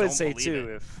 That's what I would don't say believe too.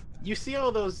 it. If You see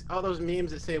all those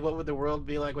memes that say, "What would the world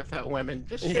be like without women?"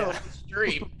 Just show up the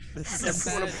stream.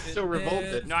 Everyone will be so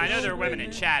revolted. No, I know there are women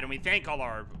in chat, and we thank all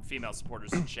our female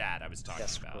supporters in chat. I was talking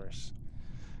yes, of about course.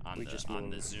 on We the just on mean-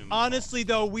 the Zoom. Honestly,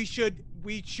 though, we should.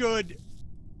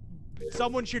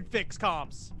 Someone should fix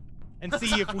comms and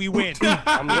see if we win.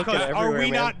 I'm looking Because are everywhere,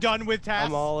 we man. not done with tasks?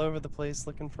 I'm all over the place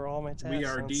looking for all my tasks. We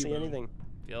are I don't see Devo. anything.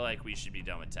 feel like we should be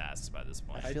done with tasks by this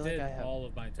point. I did all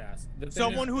of my tasks.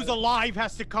 Someone who's alive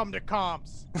has to come to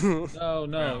comms.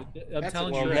 No. I'm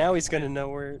telling you. Well, now he's gonna know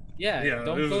where. Yeah,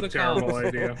 don't this go is to a terrible comms.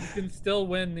 idea. You can still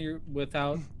win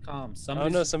without comms. Oh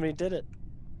no, somebody did it.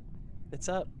 It's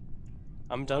up.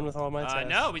 I'm done with all my tasks.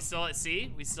 No, we still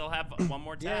we still have one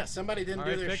more task. Yeah, somebody didn't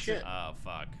do their shit. Oh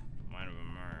fuck. Might have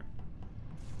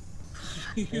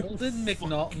been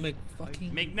Holden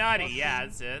McFucking McNutty, yeah,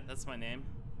 that's it. That's my name.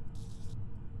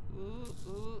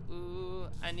 Ooh,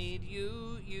 I need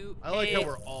you. I like how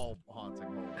we're all haunting.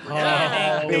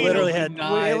 We literally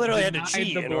had to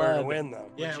cheat in order to win, though.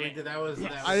 Yeah, we did. That was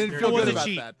I didn't feel good about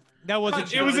that. That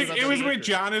wasn't. It was with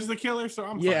John as the killer, so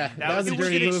I'm fine. Yeah, that was a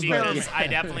dirty move. I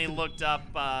definitely looked up.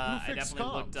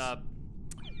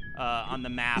 On the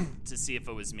map to see if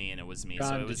it was me, and it was me. John,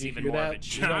 so it was even hear more that? of a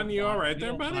cheat. John, you all right there,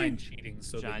 don't buddy? mind cheating,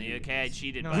 so John, you okay? I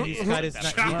cheated, No, buddy. he's got his-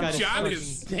 he's got his John fucking-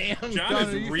 is Damn, John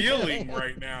is reeling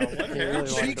right now. What happened?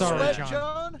 Cheek Sorry, sweat,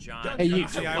 John. John? Hey, you-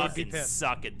 I I would be fucking pissed.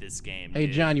 suck at this game. Hey,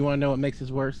 dude. John, you want to know what makes this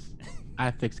worse?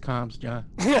 I fixed comms, John.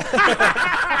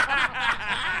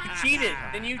 Cheated.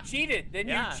 Then you cheated. Then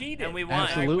Yeah, you cheated. and we won.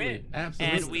 Absolutely, I win.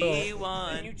 absolutely. And we Then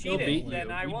won. you We'll beat cheated. you.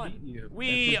 Then I We won. beat you.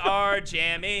 We are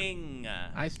jamming.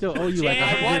 I still owe you like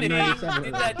Jam- I won, and he 197.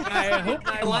 did that. I hope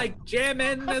I like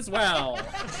jamming as well.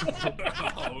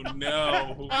 Oh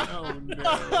no! Oh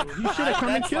no! You should have come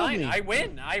and That's killed fine. me. I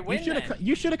win. I win.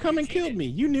 You should have come and killed me.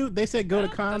 You knew they said go to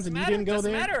comms and you didn't go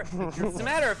doesn't there. Matter. Doesn't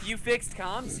matter if you fixed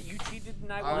comms. You cheated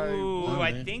and I won. Ooh, Oh,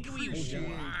 I man. think we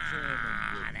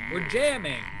We're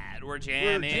jamming. We're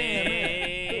jamming.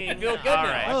 I feel good All now.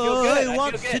 right. I feel good. I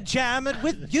want feel to good. jam it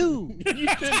with you.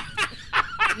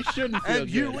 You shouldn't feel And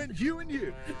you good. and you and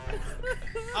you.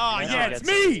 Oh, No, yeah, it's that's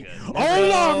me. good. All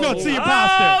along, not the Oh,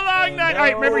 imposter. long night. All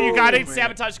right, remember you gotta man.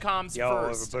 sabotage comms Yo,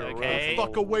 first, everybody okay? run.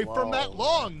 Fuck away from that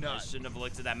long I nut. shouldn't have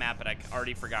looked at that map, but I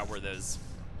already forgot where those.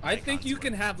 I think icons you were.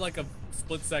 can have like a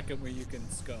split second where you can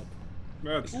scope.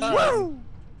 That's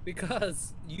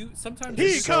Because you sometimes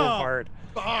He so come. hard.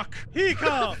 Fuck. He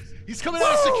comes. He's coming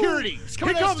out of security. He's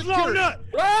coming Here out of comes Long security. Nut.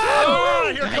 Ah,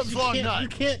 here Guys, comes Long Nut.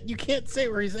 You can't say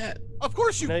where he's at. Of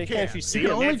course you No, you can. can't if you see You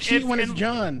can him. only If- cheat if- when it's if-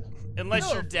 John. Unless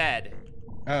No. you're dead,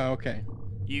 Oh, okay.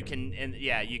 you can.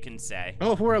 Yeah, you can say.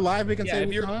 Oh, if we're alive, we can yeah, say if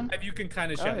we're you're John. alive, you can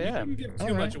kind of Oh, show. yeah. You can give too All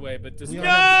right. much away, but just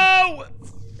No!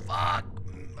 Fuck!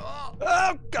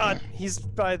 Oh God, he's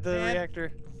by the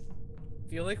reactor.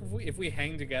 feel like if we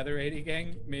hang together, 80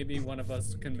 gang, maybe one of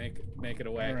us can make it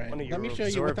away. All right. One of you Let me show you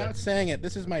absorb without it. saying it.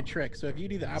 This is my trick. So if you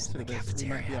do the opposite of this, we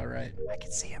might be all right. I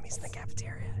can see him. He's in the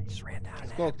cafeteria. He just ran down.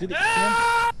 Well, did it?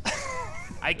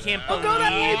 I can't believe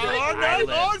I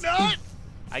lived.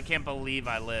 I can't believe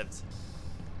I lived.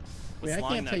 Wait, I What's can't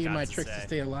Long tell you Nut my got tricks to say?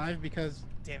 stay alive because,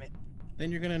 damn it, then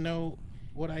you're gonna know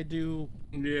what I do.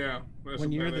 Yeah, that's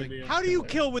When a you're bad the- idea. How do you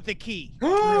kill with the key?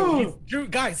 Drew,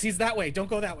 guys, he's that way. Don't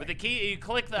go that way. With the key, you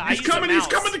click the. He's I use the coming! He's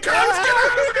mouse. coming! The cops! Get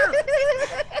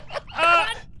out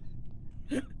of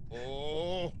here!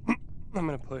 Oh. I'm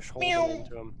gonna push Holden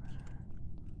into him.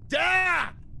 Da!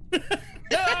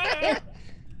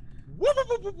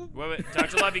 Wait,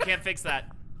 Dr. Love, you can't fix that.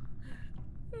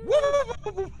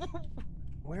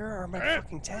 Where are my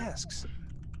fucking tasks?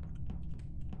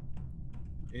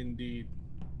 Indeed.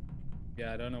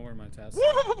 Yeah, I don't know where my task.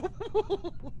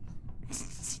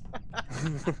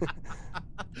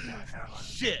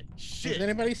 Shit! Has Shit!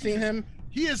 anybody seen him?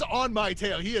 He is on my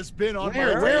tail. He has been on my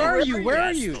Where? tail. Where are you? Where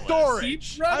are you?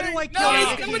 Storage. How do I kill No, with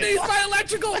he's the coming! key? He's my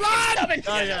electrical run!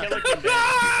 Oh, yeah.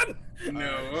 Run!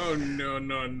 No, oh no,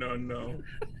 no, no, no.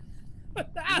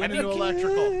 Went into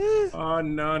electrical. Oh,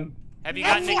 none. Have you Oh,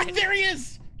 gotten fuck, the? there he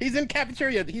is! He's in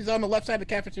cafeteria. He's on the left side of the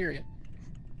cafeteria.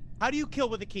 How do you kill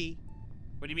with the key?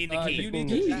 What do you mean the key? You need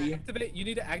to activate. You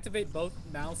need to activate both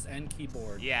mouse and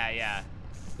keyboard. Yeah.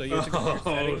 So you have to go to your Oh,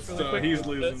 settings really so quick. he's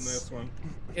losing this one.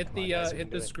 Hit the hit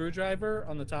the screwdriver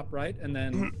on the top right, and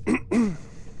then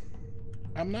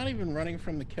I'm not even running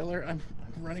from the killer. I'm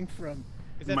running from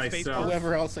Is that Myself. spacebar?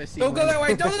 whoever else I see. don't go running. that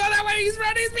way. Don't go that way. He's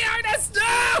running. He's behind us.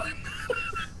 No!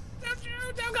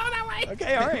 Don't go that way.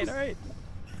 Okay, all right.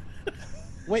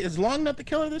 Wait, is Long Nut the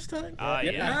killer this time? Yeah.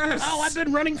 Yes. Oh, I've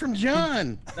been running from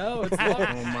John. No, it's Oh not.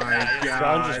 my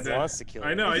John just god. wants to kill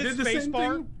I know. I Is did it the same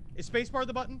spacebar? thing. Is spacebar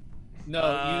the button?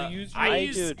 No, you use. I do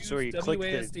use it so you click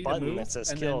the button that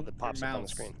says kill that pops up on the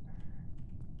screen.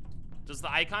 Does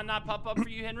the icon not pop up for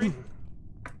you, Henry?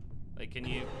 Like, can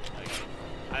you? Like,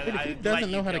 But if he let doesn't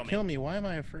you know how to kill kill me, why am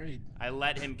I afraid? I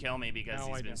let him kill me because No,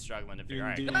 he's I been don't. struggling to figure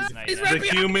out. Indeed. The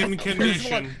human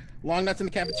condition. Long Nut's in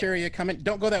the cafeteria. Come in.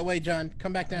 Don't go that way, John.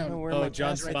 Come back down. Where Oh, my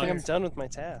John's tasks? I think I'm fired. done with my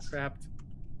task. Trapped.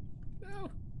 No.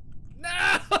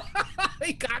 No!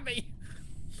 He got me.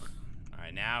 All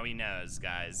right, now he knows,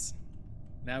 guys.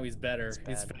 Now he's better.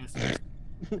 He's faster.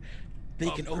 They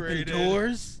can open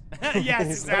doors. Yes,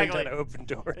 He's learned how exactly. to open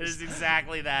doors. It is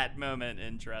exactly that moment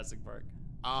in Jurassic Park.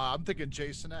 I'm thinking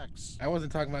Jason X. I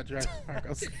wasn't talking about Jurassic Park. I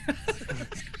was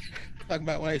talking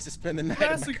about when I used to spend the night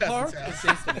Jurassic at my Park.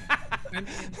 cousin's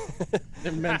house.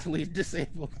 They're mentally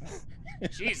disabled.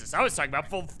 Jesus, I was talking about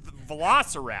full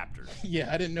velociraptors.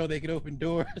 Yeah, I didn't know they could open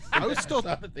doors. I was still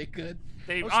thought that they could.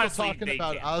 They I was honestly, still talking they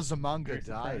about can. Azumanga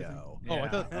Daioh. Yeah. I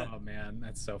thought- Oh man,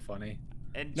 that's so funny.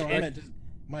 And, No, I and, meant just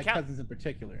my cousins in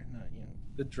particular. Not you.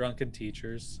 The drunken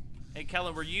teachers. and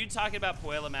Kellen, were you talking about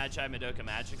Puella Magi Madoka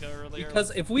Magica earlier?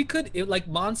 Because if we could, like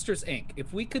Monsters Inc.,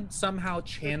 if we could somehow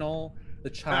channel the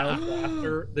child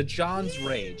laughter, the John's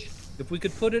rage, if we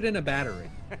could put it in a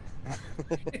battery.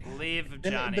 Leave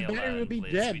Then Johnny the battery alone, would be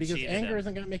please. dead We because cheated anger him.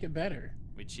 isn't gonna make it better.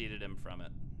 We cheated him from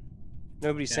it.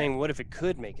 Nobody's Yeah. saying what if it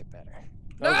could make it better.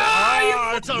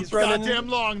 Ah, it's a He's running- goddamn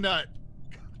long nut.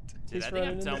 Dude, He's I think I'm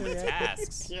running done into with the reactor.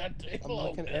 tasks. I'm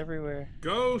looking everywhere.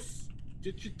 Ghost,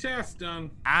 get your task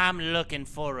done. I'm looking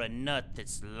for a nut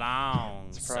that's long,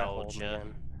 It's probably old soldier.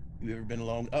 man. You ever been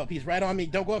alone? Oh, he's right on me.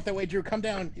 Don't go up that way, Drew. Come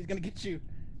down. He's gonna get you.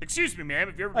 Excuse me, ma'am.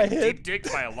 Have you ever I been hit. deep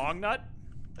dicked by a long nut?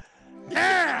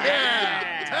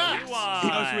 Yeah! We That was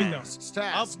won. sweet though.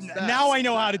 Stats. Now I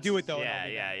know how to do it though. Yeah,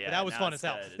 yeah, yeah. But that was Now fun it's as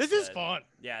hell. good, This it's is good. fun.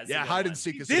 Yeah, it's a Yeah, good hide one. and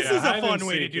seek is This good. is a hide fun and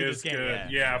way to seek do is this game. good.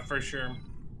 Yeah, for sure.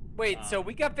 Wait, so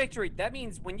we got victory. That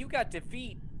means when you got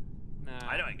defeat.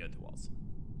 I know I can go through walls.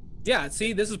 Yeah,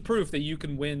 see, this is proof that you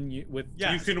can win with.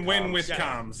 Yeah. You can win with Yeah.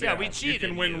 comms. Yeah, we cheated. You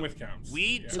can win you. with comms.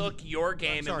 We Yeah. took your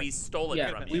game and sorry. we stole it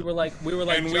Yeah, from we you. were like,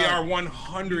 And we John, are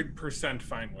 100%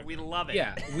 fine with We it. love it.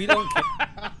 Yeah, we don't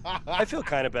care. I feel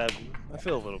kind of bad. I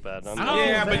feel a little bad. I'm Oh,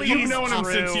 Yeah, but you've please, known him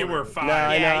since Drew. you were 5. Nah,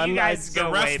 I know, Yeah, I'm you not- guys the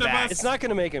go rest way of back. us- It's not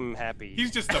gonna make him happy. He's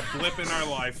just a blip in our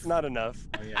life. Not enough.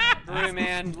 Oh, yeah. Drew,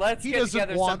 man, let's He get doesn't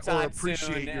together want or sometime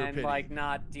appreciate soon your and pity. like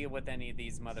not deal with any of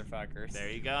these motherfuckers. There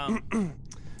you go.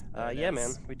 Yeah,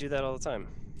 man. We do that all the time.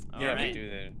 All Yeah, right. we do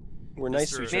that. We're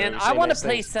nice to each other. Man, We I say want nice to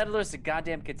play things. Settlers of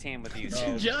goddamn Catan with you.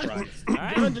 Oh, John, Christ. All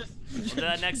right. John We'll do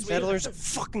that next week. Settlers of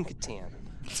fucking Catan.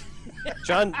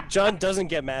 John doesn't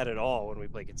get mad at all when we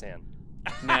play Catan.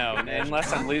 No,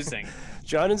 unless I'm losing.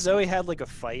 John and Zoe had like a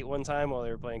fight one time while they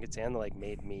were playing Catan that like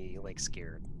made me like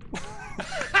scared.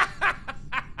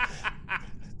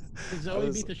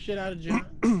 Zoe beat the shit out of John.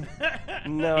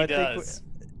 No, He I does.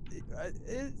 think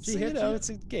it's, She you hit know, you? it's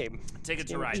a game. Ticket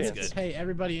to Game of Ride's Chance. good. Hey,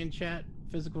 everybody in chat,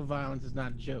 physical violence is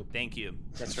not a joke. Thank you.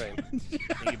 That's right.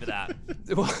 Thank you for that.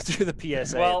 We'll do the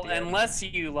PSA. Well, at the end. unless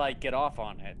you like get off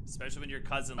on it. Especially when your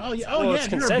cousin. Oh likes yeah, it. oh Well, yeah, it's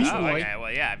if you're a beat consensual. Oh, boy. okay.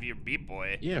 Well, yeah. If you're a beat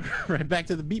boy. Yeah, right back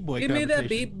to the beat boy. Give me that conversation.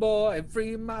 beat boy,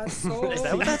 free my soul. Is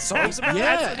that what that song's about? Yeah,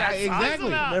 That's what that song's exactly.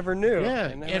 about. Never knew. Yeah,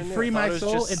 I never and knew. free I my thought it was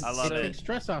soul. just- It, I love it it. takes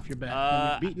stress off your back when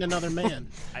Uh, you're beating another man.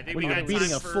 I think When we you're got beating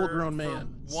time a for, full-grown for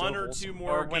man. one So or wholesome. two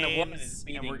more Or when a woman is games, and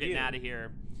beating we're getting you. out of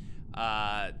here.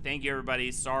 Thank you,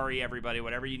 everybody. Sorry, everybody.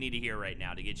 Whatever you need to hear right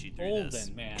now to get you through this.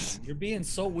 Holden, man, you're being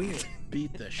so weird.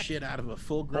 Beat the shit out of a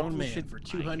full-grown man for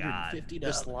 $250.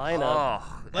 Just line up.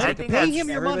 Oh, Let I him- think pay that's- him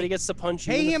your Everybody money. gets to punch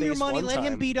you Pay in the him your face money. one Let him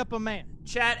time. beat up a man.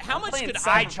 Chat, how I'm much playing could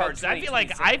I Cyberpunk charge? I feel like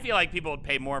 2077. people would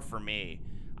pay more for me.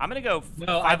 I'm gonna go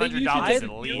No, I think you should $500 take at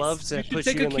a least. love to You should push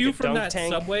take you a in like cue a from dunk that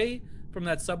tank. subway, No,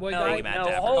 Thank you, Matt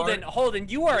Dapper. Holden,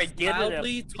 you are a Just get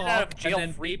loudly out of talk jail and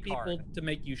then free pay people card. to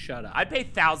make you shut up. I'd pay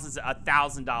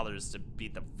 $1,000 to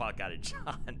beat the fuck out of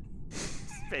John.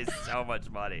 Pay so much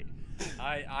money.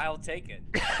 I'll take it.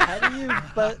 How do you?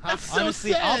 But That's so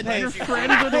Honestly, sad. I'll pay Your if you-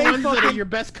 friends are the Hey, ones that are fucking- your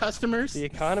best customers. the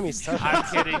economy's tough. I'm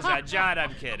kidding, John. John,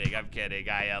 I'm kidding. I'm kidding.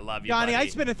 I love you, Johnny, buddy. I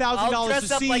spent I'll $1,000 dress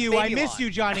to up see like you. I Baby miss Lon. you,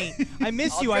 Johnny. I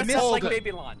miss I'll you. I dress miss up you. like Holden.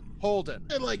 Baby Lon. Holden.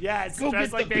 They're like, Yes, go dress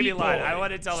get like the Baby beat Lon. boy. I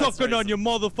want to tell that Sucking story. on your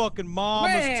motherfucking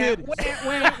mama's titties.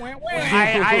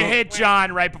 I hit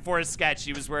John right before his sketch.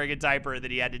 He was wearing a diaper, and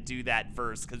then he had to do that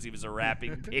verse because he was a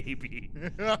rapping baby.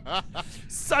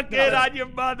 Suck it on your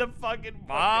motherfucking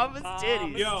mom's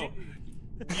titties. Yo,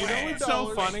 you know what's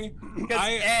so funny? Because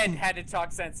Ed had to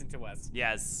talk sense into us.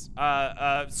 Yes.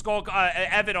 Skulk.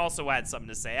 Evan also had something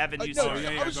to say. Evan, you No, saw.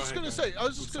 I was just gonna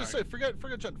say. Forget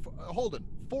Jen. Holden.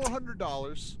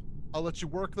 $400. I'll let you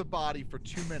work the body for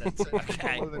 2 minutes.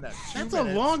 Okay. That's a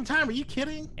long time. Are you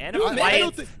kidding? And a Dude, I flight.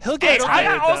 don't think- He'll get Hey, tired,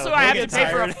 I also though. I He'll have to get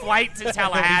pay for a tired. flight to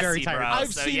Tallahassee, tired. bro.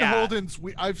 I've so seen yeah.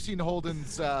 I've seen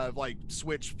Holden's like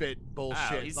switch fit bullshit.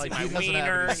 Oh, he's like seen my he doesn't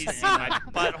wiener. have He's any seen my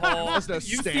butthole. He has no You've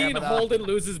seen stamina. Holden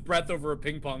lose his breath over a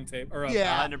ping pong table. Or a,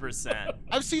 Yeah. 100%.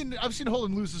 I've seen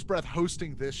Holden lose his breath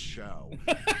hosting this show.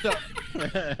 So,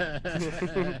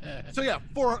 so yeah,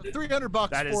 $300.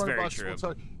 That is $400. very true.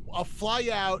 A fly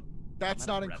out. That's I'm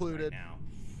out not of breath included. right now.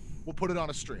 We'll put it on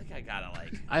a stream. I gotta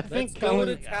like. I think Let's go Kellen.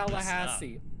 to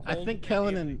Tallahassee. I think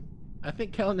Kellen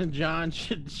and John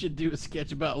should do a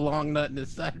sketch about Long Nut and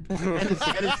his side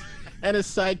and his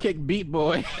sidekick Beat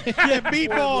Boy. Yeah, Beat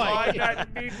Boy. Long Nut,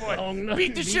 Beat Boy.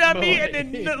 Beat the shit out of me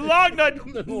and then Long Nut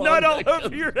all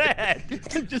over your head.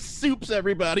 Just soups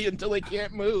everybody until they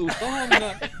can't move. Long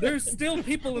Nut. There's still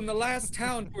people in the last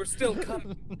town who are still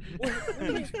coming.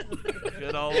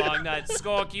 Good old Long Nut.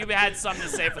 Skulk, you've had something to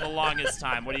say for the longest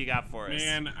time. What do you got for us?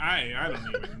 Man, I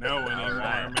don't even know anymore,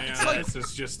 man. This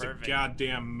is just a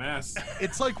goddamn mess.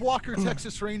 It's like Walker,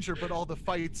 Texas Ranger, but all the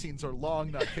fight scenes are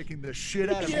Long Nut kicking the shit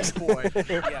out of Beat Boy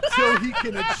so he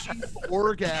can achieve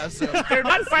orgasm. They're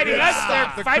not fighting us,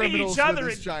 they're the fighting criminals each other.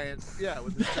 With his giant,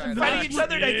 with his giant. Fighting each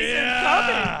other, and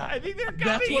I think they're coming.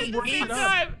 That's what works each it up.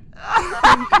 time.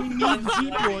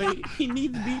 He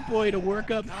needs Beat Boy to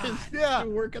work up his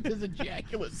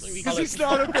ejaculate. So Because he's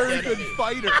not a very good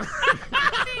fighter.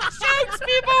 He chokes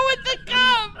people with the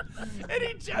gum. And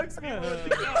he chokes people with the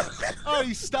gum. Oh,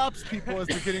 he stops people as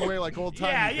they're getting away like old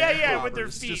time. Yeah, with their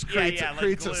feet. Just creates, like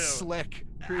creates glue. a slick.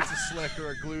 Creates a slick or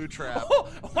a glue trap.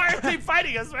 Why are they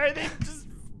fighting us? Why are they just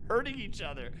hurting each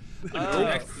other?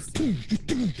 Are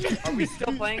we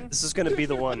still playing? This is gonna be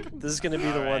the one. This is gonna be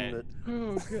the one that.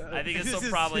 Oh god. I think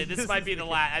this might be the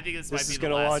last. I think this might be is the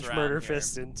gonna last launch round Murder here.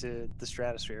 Fist into the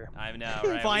stratosphere. I know,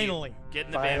 right? Finally. Get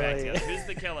in the band back together. Who's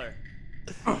the killer?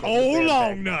 Oh,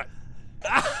 Long Nut.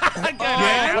 Good.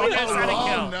 Now he knows how to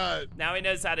kill. Nut. Now he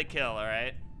knows how to kill. All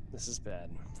right. This is bad.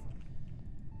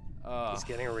 He's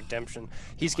getting a redemption.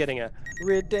 He's getting a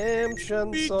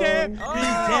redemption song.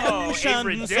 Oh, a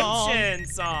redemption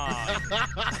song.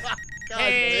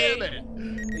 Hey. Damn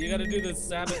it. You gotta do the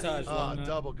sabotage. Oh,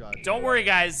 double god. Don't worry,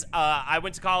 guys. I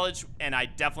went to college, and I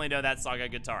definitely know that song on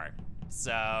guitar.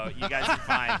 So you guys are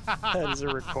fine. That is a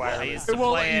requirement. I used to It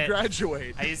won't play let you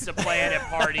graduate. I used to play it at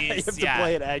parties. You have to yeah,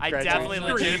 play it at I graduation. definitely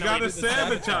You legitimately. gotta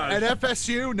sabotage. At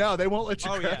FSU, no, they won't let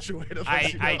you graduate.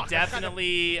 unless you I know.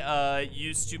 definitely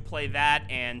used to play that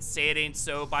and "Say It Ain't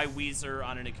So" by Weezer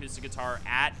on an acoustic guitar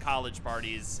at college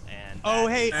parties. And Oh,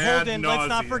 hey, Ad Holden, let's not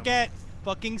nauseam. forget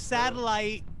fucking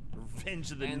Satellite.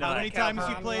 Revenge of the How Nut. many times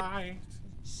you played?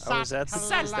 Oh, is that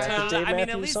the Dave I mean, Matthews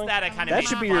at least song? that I kind of That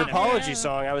should be your apology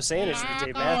song. I was saying it should be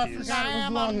Dave Matthews.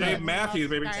 Dave Matthews,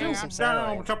 baby. That was at least that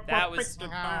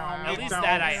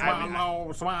I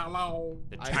swallow.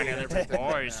 the tiny little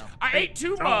boys. I ate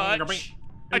too much.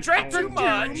 I drank too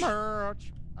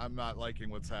much. I'm not liking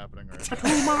what's happening right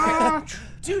Too much.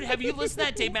 Dude, have you listened to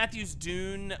that Dave Matthews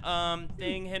Dune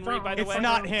thing, Henry, by the way? It's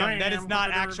not him. That is not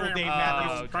actual Dave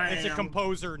Matthews. okay. It's a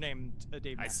composer named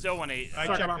Dave I Matthews. still want to. I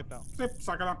checked it though.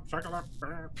 Suck it up.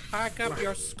 Pack up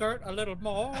your skirt a little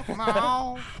more.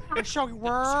 And show you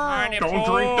world. Don't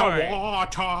drink the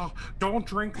water. Don't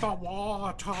drink the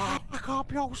water. Pick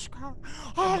up your skirt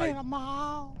a little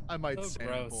more. I might So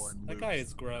sample gross. and That move guy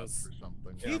is gross. or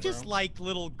something. You just like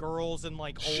little girls and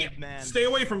like old men. Stay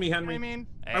away from me, You know Henry. what I mean?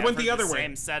 Hey, I I've went heard the other way.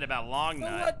 Same said about Long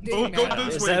Nut. Go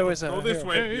this Is way. that was a- Go this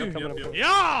way. yeah, Yep, coming yep, up. yep.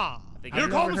 Yeah! think Here I've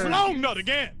comes never heard- Long Nut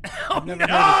again! Oh, never no!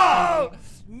 heard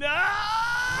No!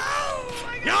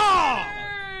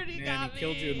 Yeah! He Man, got he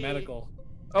killed you in me. medical.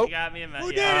 Oh. He got me in Who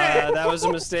med- did it? That was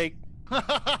a mistake. Who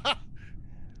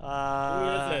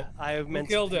is it? I meant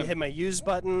killed to him? hit my use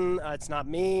button. It's not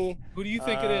me. Who do you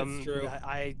think it is, Drew?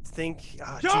 I think.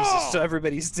 Oh, Yeah! Jesus, so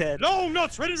everybody's dead. Long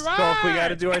Nut's ready to ride! Skulk, we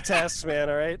gotta do our tasks,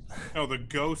 man. All right. Oh, the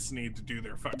ghosts need to do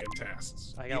their fucking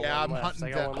tasks. I got Yeah, one I'm left. hunting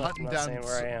I got one left. hunting I'm not down saying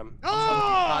where I am.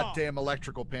 Oh! Goddamn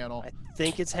electrical panel. I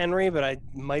think it's Henry, but I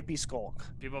might be Skulk.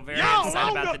 People very Yo, upset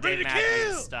Long about the Nut, ready Dave to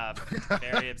Matthews kill! stuff.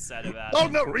 Very upset about Oh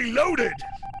it. no, reloaded.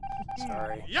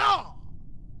 Sorry. Yeah!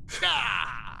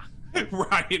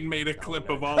 Ryan made a clip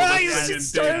of all Ah, of you us and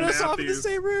started Dave us off in the Matthews.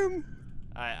 same room.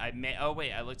 I may. Oh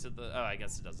wait, I looked at the. Oh, I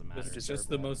guess it doesn't matter. It's just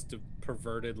the most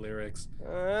perverted lyrics.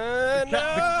 No.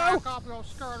 Pick up your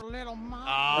skirt a little more.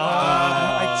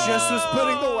 I just was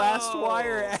putting the last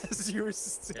wire as you were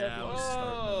saying.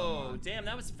 Oh, damn,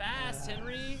 that was fast,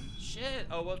 Henry. Shit.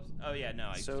 Oh, whoops. Oh yeah, no.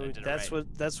 I So did it that's right.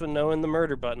 what knowing the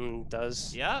murder button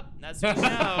does. Yep, that's what we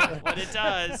know. What it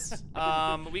does.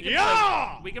 We can.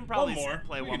 Yeah! We can probably One more.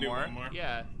 play We one can do more. one more.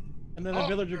 Yeah. And then the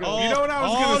villager goes, Oh, You know what I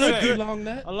was all gonna the say? good- Long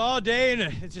Nut? A long day and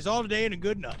it's just all day and a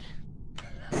good nut.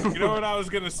 You know what I was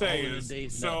gonna say All in a is,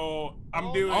 day's so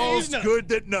I'm doing. All's good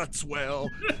that nuts well.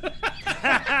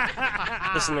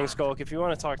 Listening, Skulk, if you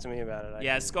want to talk to me about it.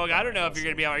 Yeah, Skulk, I don't know if you're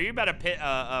gonna be. Are you about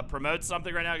to promote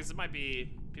something right now? Because it might be.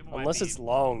 People Unless might be, it's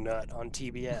Long Nut on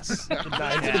TBS.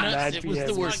 9 Yeah, to 9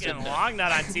 p.m. Fucking Long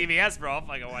Nut on TBS, bro. I'll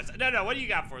fucking watch it. No, what do you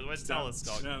got for us? Let's tell us,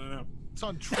 Skulk. No. It's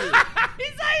on True. He's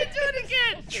not doing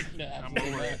it again. I'm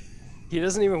over it. He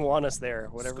doesn't even want us there.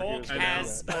 Whatever. Skulk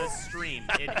has a stream.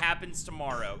 It happens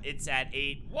tomorrow. It's at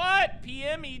 8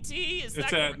 p.m. ET. Is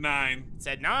It's that at 9. It's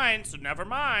at 9, so never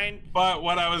mind. But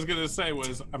what I was gonna say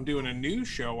was I'm doing a new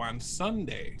show on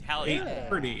Sunday. Hell yeah.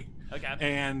 8:30. Okay.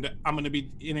 And I'm gonna be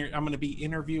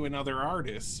interviewing other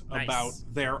artists Nice. about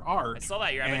their art. I saw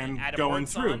that. You're having and Adam going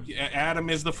Wertz through. on? Adam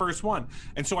is the first one,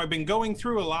 and so I've been going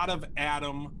through a lot of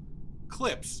Adam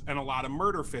clips and a lot of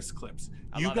Murder Fist clips.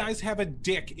 You love guys have a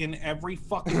dick in every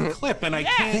fucking clip, and I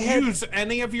can't use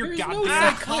any of your There's goddamn no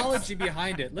psychology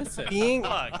behind it. Listen.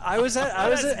 I was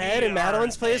at Ed and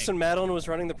Madeline's place when Madeline was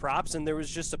running the props, and there was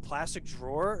just a plastic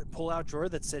drawer, pull-out drawer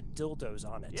that said dildos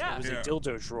on it. Yeah. It was Yeah. a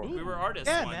dildo drawer. We were artists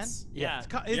Yeah, once. man. Yeah.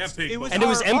 It was and it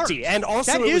was our empty, art. and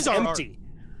also That it was is our art. empty.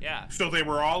 Yeah. So they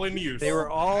were all in use. They were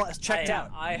all checked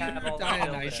out. I have all the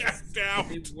Dionysus. Checked out.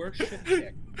 They worship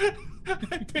dick. I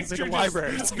It's like picture a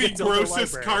library. just It's like a the dildo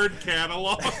grossest library. card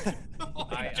catalog.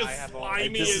 I just have all-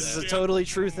 slimy This as is a shit. totally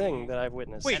true thing that I've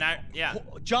witnessed. Wait, yeah.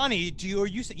 Johnny,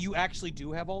 you actually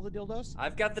do have all the dildos?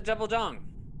 I've got the double dong.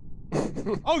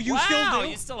 Oh, you Wow, still do?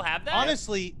 you still have that?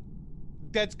 Honestly,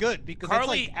 that's good because that's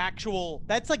Carly- like actual.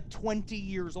 That's like 20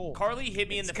 years old. Carly hit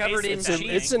me in the covered face in with cheese. that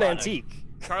thing. It's an antique.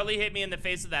 Carly hit me in the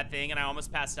face with that thing, and I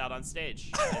almost passed out on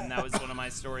stage. And that was one of my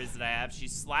stories that I have. She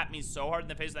slapped me so hard in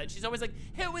the face with that. She's always like,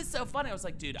 "It was so funny." I was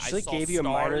like, "Dude, She, I like, saw gave you a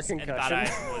minor stars and thought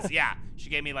concussion? I was." Yeah, she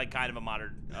gave me like kind of a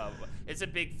modern. It's a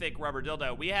big, thick rubber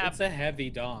dildo. We have. It's a heavy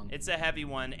dong. It's a heavy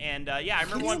one, and yeah, I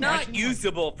remember It's one. not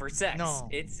usable for sex. No.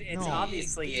 It's No.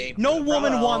 obviously a. No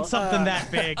woman wants something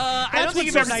that big. I don't That's think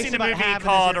you've what's ever so seen nice a about movie having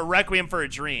called it. A Requiem for a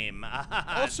Dream.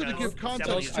 Also, to give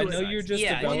context I to know it, you're just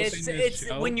Yeah, developing it's this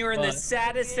show, when you're in the but-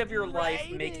 saddest of your life,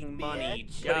 making money,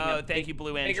 putting Oh, a thank you,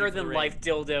 Blue Andrew, bigger for the than ring. life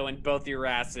dildo in both your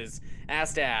asses,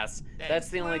 ass to ass. That's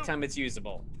the only time it's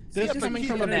usable. This Yeah, is but coming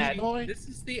keep from a in big mind, boy. This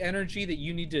is the energy that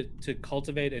you need to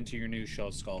cultivate into your new show,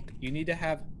 Skulk. You need to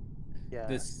have Yeah.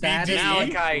 the saddest,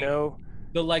 Malachi. No.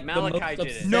 the like Malachi the most did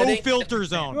it. No upsetting- filter You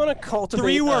zone. want to cultivate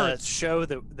 3 a words. show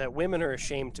that women are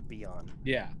ashamed to be on.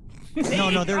 Yeah.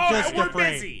 No, they're just we're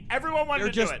afraid. busy. Everyone wanted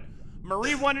They're to just- do it.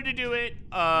 Marie wanted to do it.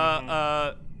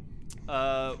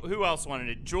 Who else wanted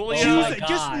it? Julia. Oh my Choose, just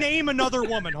God. name another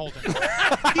woman, Holden.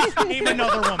 Just name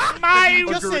another woman. My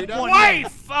Just said one name.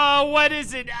 wife. What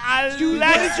is it? Dude,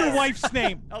 what is your wife's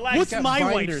name? Alexis. What's Got my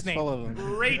binders wife's name? full of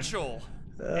them. Rachel.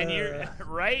 And you're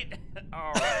right.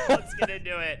 All right, let's get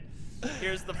into it.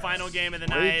 Here's the final game of the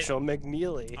night. Rachel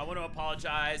McNeely. I want to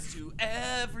apologize to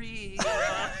everyone.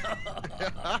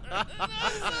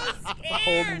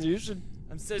 Holden, you should.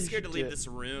 I'm so You scared to should leave do it. this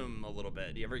room a little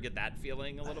bit. Do you ever get that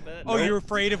feeling a little bit? Oh, you're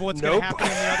afraid of what's Nope. going to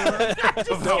happen in the other room? I'm just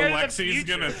No, scared of the Lexi's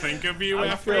future. gonna think of you I'm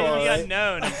after afraid of the alright.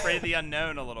 unknown. I'm afraid of the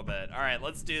unknown a little bit. All right,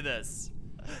 let's do this.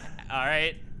 All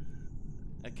right.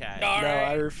 Okay. No,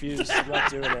 I refuse. I'm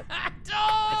not doing it.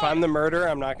 If I'm the murderer,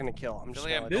 I'm not going to kill. I'm just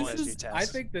Really, going to I'm let This you is. test. I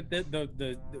think that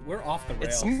the we're off the rails.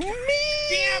 It's me.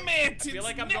 Damn it! I feel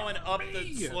like I'm going up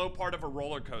the slow part of a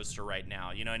roller coaster right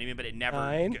now. You know what I mean? But it never,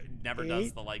 9, never does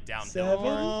 8, the like downhill. 7,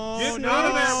 Oh, Get no. out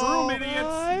of that room, idiots!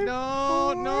 5,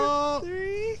 No, 4, no.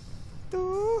 3,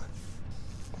 2.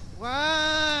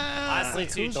 Wow. Honestly,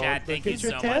 too, Don't Chad, thank you forget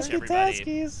your so much, tasky everybody,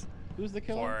 taskies. Who's the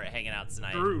killer? for hanging out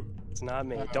tonight. Drew. It's not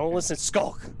me. Don't listen.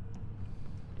 Skulk.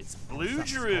 It's Blue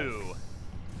Drew.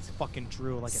 It's fucking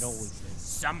Drew like it always is.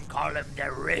 Some call him the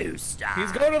Rooster.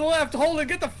 He's going to the left. Holden,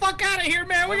 get the fuck out of here,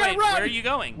 man. We Wait, gotta run. where are you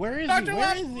going? Where is Dr. he? Where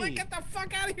Left, is like, he? get the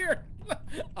fuck out of here.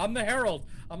 I'm the Herald.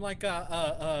 I'm like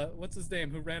what's his name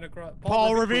who ran across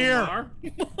Paul Revere.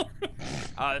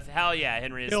 Hell yeah,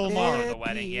 Henry is Bill the Maher. father of the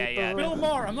wedding. Yeah, yeah. Bill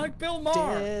Maher. I'm like Bill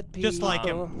Maher. Dead Just like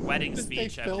people. him. Wedding Just say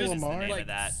speech. I Phil believe is the Lamar. name Like of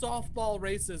that. softball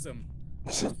racism.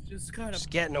 Just kind of. Just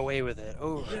getting away with it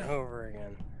over and over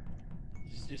again.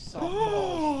 Just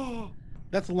softball.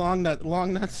 That's long nuts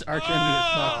arch enemy of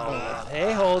softball.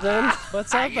 Hey, Holden.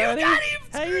 What's up, You buddy? got him!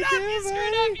 How you doing, You screwed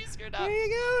buddy? up! You screwed up! Where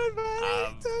you going,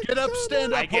 buddy? Get up,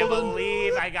 stand I up, can't Holden.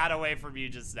 believe I got away from you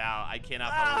just now. I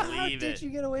cannot How believe did it. you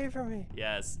get away from me?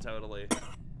 Yes, totally.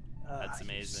 That's You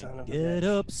amazing. son of a Get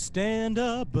bitch. up, stand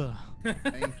up. Thank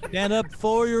you. Stand up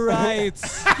for your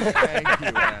rights. Thank you,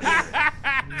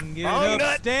 Andy. Get Long up,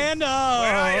 nut. stand up.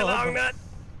 Where are you, long nut?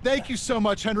 Thank you so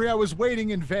much, Henry. I was waiting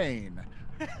in vain.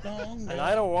 And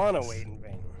I don't want to wait in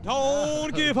vain.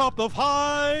 Don't give up the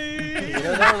fight. You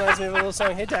know, that reminds me of a little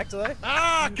song. Hey, Dactyli.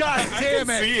 Ah, God I damn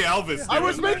can it! see Elvis. I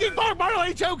was doing that. making Bob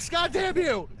Marley jokes. God damn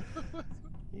you!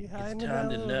 You hiding in time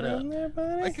that to little nut room up. there,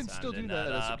 buddy? I can Time still to do nut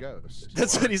that as a up. ghost.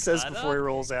 That's what he says Nut before he up?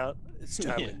 rolls out. It's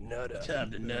time to nut up. Time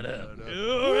to nut up.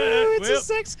 Ooh, it's a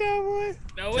sex cowboy.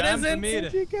 No, it Time for isn't. me to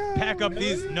You got pack up it.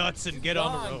 these nuts and get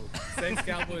on the Gone. road. Sex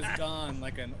Cowboy's gone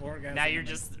like an orgasm. Now you're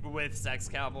just with Sex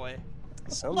Cowboy.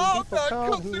 Some people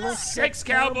call him the Sex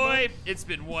cowboy. It's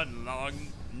been one long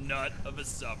nut of a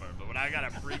summer, but when I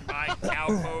gotta bring my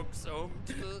cowpokes home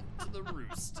to the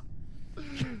roost.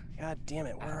 God damn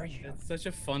it, where are you? It's such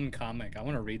a fun comic. I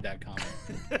want to read that comic.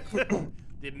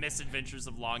 The Misadventures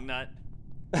of Long Nut.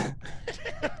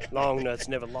 Long Nuts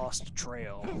never lost a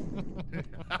trail.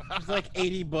 There's like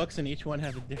 80 books and each one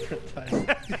has a different title.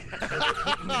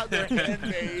 They're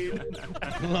handmade.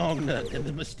 Long Nut and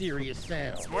the Mysterious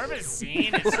Sound. It's more of a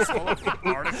scene. It's just full of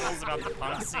articles about the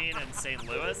punk scene in St.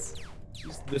 Louis.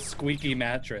 Just the squeaky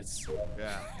mattress.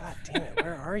 Yeah. God damn it,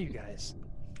 where are you guys?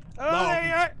 Oh, there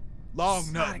you are.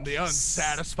 Long Nut and the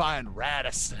unsatisfying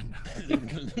Radisson.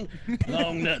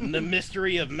 Long Nut and the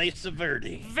Mystery of Mesa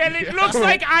Verde. Well, it looks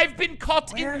like I've been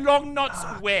caught in Long Nut's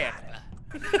web.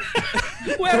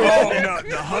 Long Nut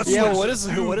and the Hustlers. Yeah,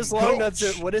 what is Long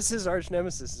Nuts? What is his arch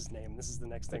nemesis' name? This is the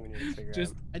next thing we need to figure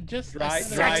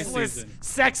out.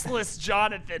 Sexless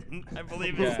Jonathan, I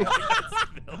believe is.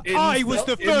 I was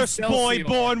the first boy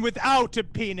born without a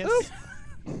penis.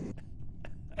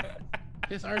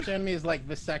 His arch enemy is like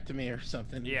vasectomy or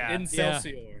something. Yeah.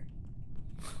 Excelsior.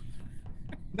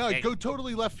 No, go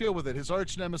totally left field with it. His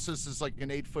arch nemesis is like an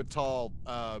 8-foot-tall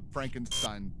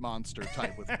Frankenstein monster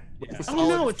type with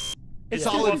solid, it's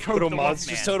solid total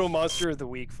monster, total monster of the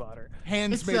week fodder.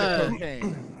 hands made of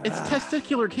cocaine. It's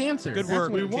testicular cancer. Good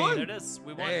work. We There it is.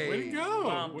 We won. Hey. Way to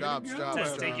go.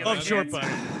 Testicular Love short cancer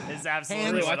butt. is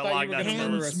absolutely what a Long Nut is.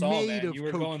 hands us all, made man. of You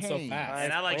were going so cocaine. fast.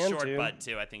 And I like plan short to. butt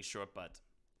too. I think short butt.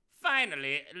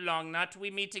 Finally, Long Nut,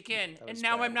 we meet again, and was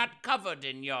now bad. I'm not covered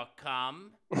in your cum.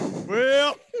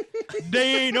 Well,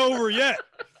 they ain't over yet.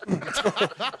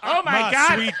 Oh my My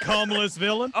God! sweet cumless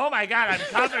villain. Oh my God! I'm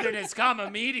covered in his cum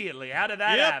immediately. How did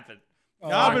that Yep. happen?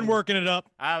 I've been working it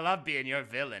up. I love being your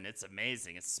villain. It's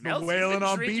amazing. It smells. Been you've wailing been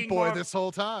on drinking Beat Boy more- this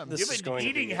whole time. This You've is been going to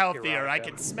eating be healthier. I erotica.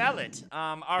 can smell it.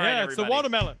 All right, Yeah, it's the everybody.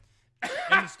 watermelon.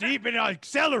 And it's deep in like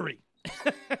celery.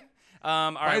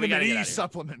 All right, we Vitamin gotta E get out of here.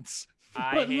 supplements.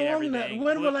 I But hate Long everything. Nut,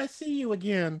 when will I see you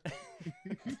again?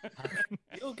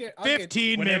 I'll get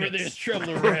 15 Whenever minutes. there's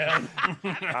trouble around.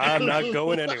 I'm not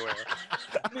going anywhere.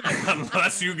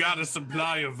 Unless you got a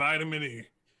supply of vitamin E.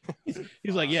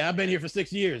 He's like, yeah, I've been here for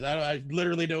 6 years. I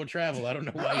literally don't travel. I don't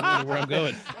know why you wonder where I'm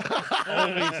going.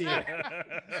 Always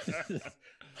here.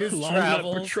 His Long Nut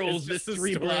travels patrols is this just a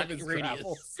 3 story of block his radius.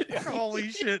 travels. Holy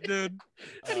shit, dude.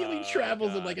 And he only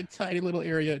travels in like a tiny little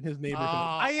area in his neighborhood.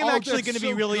 I am Oh, actually that's going to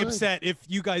be so really good. upset if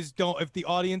you guys don't, if the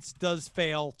audience does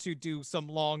fail to do some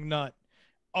Long Nut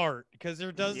art, because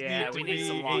there does Yeah, need to we need be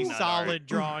some a Long Nut solid art.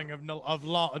 drawing of I would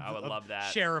love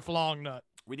that. Sheriff Long Nut.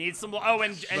 We need some. Oh,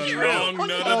 and The Drew. Long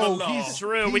Nut of the Oh, law. he's-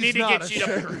 True. We need to not get a you to.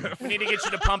 sheriff. We need to get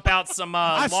you to pump out some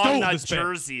I Long stole Nut this bit.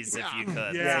 jerseys if you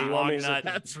could. Yeah, Some you want me Long to- Nut.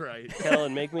 That's right.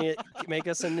 Kellen, make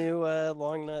us a new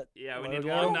Long Nut. Yeah, we need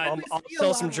logo. Long Nut. I'll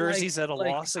sell some jerseys at a like-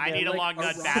 loss again. I need a like Long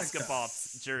Nut Erotica. basketball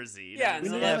jersey. You Yeah, know?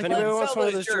 so Yeah, if like, anyone let's wants sell one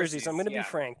of those those jerseys, I'm going to yeah. be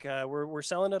frank. We're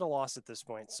selling at a loss at this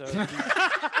point. So if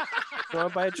you want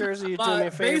to buy a jersey, you do me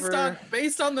a favor.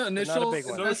 Based on the initial big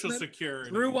one. Social investment,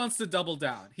 security. Drew wants to double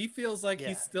down. He feels like Yeah.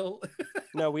 he's still.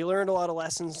 No, we learned a lot of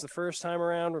lessons the first time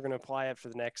around. We're going to apply it for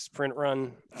the next print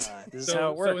run. This is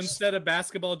how it So works. instead of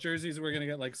basketball jerseys, we're gonna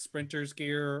get like sprinters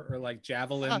gear or like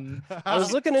javelin. I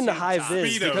was looking into Tube high top.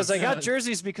 vis because I got Speedos.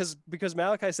 jerseys because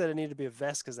Malachi said it needed to be a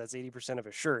vest because that's 80% of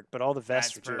a shirt, but all the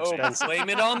vests That's are too perfect. expensive. Blame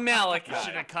it on You should Malachi.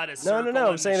 have cut a No, circle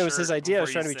I'm in saying the it was his shirt idea. I was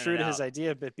before trying to you be true sent to it his out.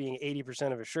 idea of it being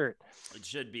 80% of a shirt, It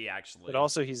should be actually. but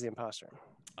also he's the imposter.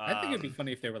 I think it'd be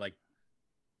funny if they were like,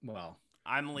 well,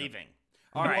 I'm leaving.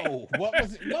 All right. Whoa,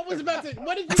 what was about to?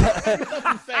 What did you stop yourself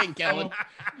from saying, Kellen?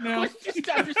 What did you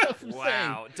stop yourself from saying?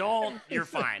 Wow. Don't. You're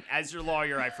fine. As your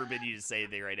lawyer, I forbid you to say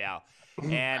anything right now.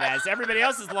 And as everybody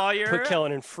else's lawyer, Put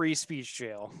Kellen in free speech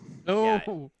jail. yeah,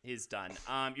 Oh, he's done.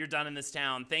 You're done in this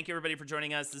town. Thank you, everybody, for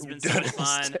joining us. This has been Done so in much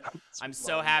this fun. town. It's I'm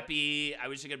so long. happy. I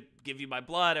wish I could give you my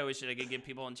blood. I wish I could give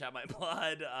people in chat my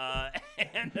blood.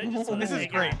 And I just want This to is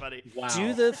thank great. everybody. wow.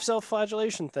 Do the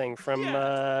self-flagellation thing from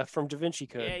Da Vinci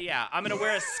Code. Yeah. I'm gonna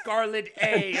wear a scarlet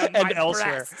A on And my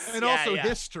elsewhere. breasts. And Yeah, also yeah.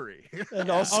 history. And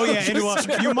also, Oh yeah, and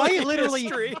just you might general literally.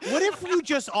 history. What if you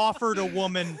just offered a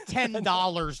woman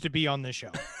 $10 to be on the show?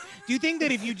 Do you think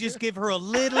that if you just give her a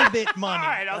little bit money, All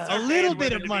right, I'll a start little paying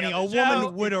bit women of to be money, on a the show.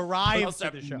 woman would arrive Also,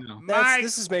 to the show? No.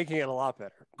 This is making it a lot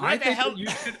better. I the think hell- that you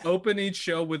should open each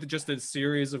show with just a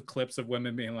series of clips of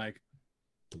women being like,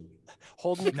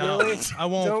 Holden No, McNeely. I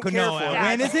won't. Don't No, care for it.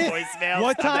 when is it? Voicemails.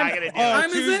 What I'm not time? gonna do Oh, it. Time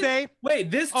is it? Tuesday.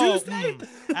 "Wait, this Oh, Tuesday?"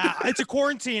 it's a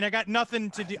quarantine. I got nothing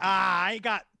to do.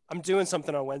 I'm doing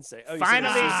something on Wednesday. Oh,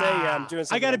 Finally, I'm doing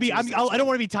something. I gotta be. I Tuesday, don't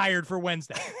want to be tired for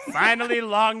Wednesday. Finally,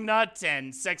 Long Nut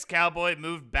and Sex Cowboy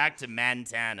moved back to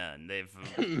Montana, and they've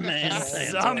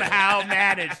somehow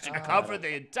managed to cover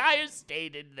the entire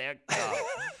state in their car.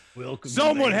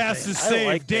 Someone has to save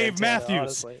like Dave Montana, Matthews.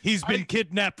 honestly. He's been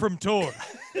kidnapped from Tor.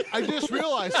 I just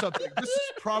realized something. This is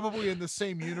probably in the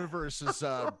same universe as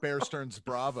Bear Stearns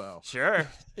Bravo. Sure.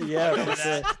 Yeah,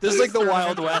 this is like the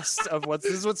Wild West of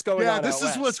what's what's going on. Yeah, this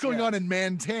out is west. what's going on in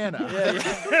Montana.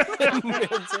 Yeah.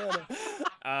 Montana.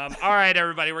 All right,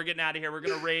 everybody, we're getting out of here. We're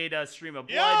gonna raid Stream of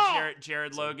Blood,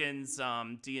 Jared Logan's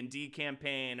D&D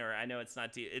campaign, or I know it's not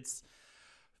it's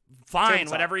fine.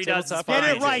 Tabletop. Whatever he does is Tabletop. fine.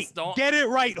 Get it right. Just don't Get it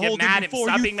right, get Holden, mad at me. before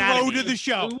Stop you being mad at throw me. to the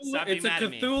show. Stop being It's a mad at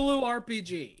me. Cthulhu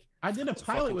RPG. I did a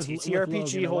pilot with TTRPG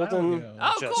with Logan a while Holden. ago.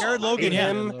 Oh, Just cool. Jared Logan, hate yeah.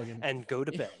 him and go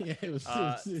to bed. Yeah, it was,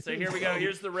 So here we go.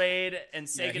 Here's the raid, and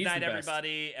say Yeah, he's goodnight, the best.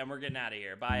 everybody, and we're getting out of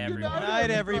here. Bye, everyone. Good night,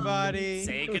 everybody.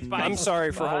 Say goodbye. I'm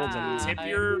sorry for Holden. Tip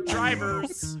your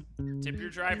drivers. Tip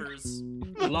your drivers.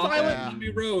 Long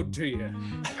Country Road to you.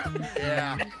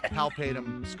 Yeah, Hal paid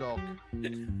him, Skulk.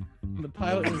 The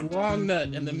pilot was Long Nut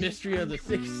and the mystery of the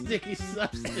sticky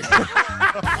substance.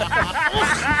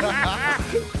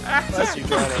 Bless you,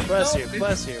 Johnny. Bless you.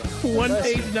 Bless you.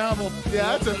 One-page novel.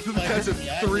 Yeah, that's a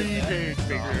 3-page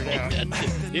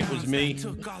figure. It was me.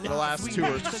 The last two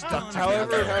are stuck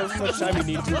However, together. how much time you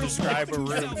need to describe a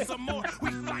room.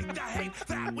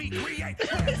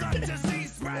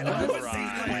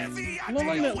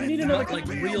 Long Nut, we need another Like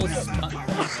real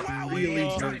really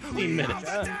 15 minutes.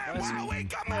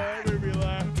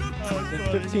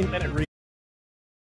 15-minute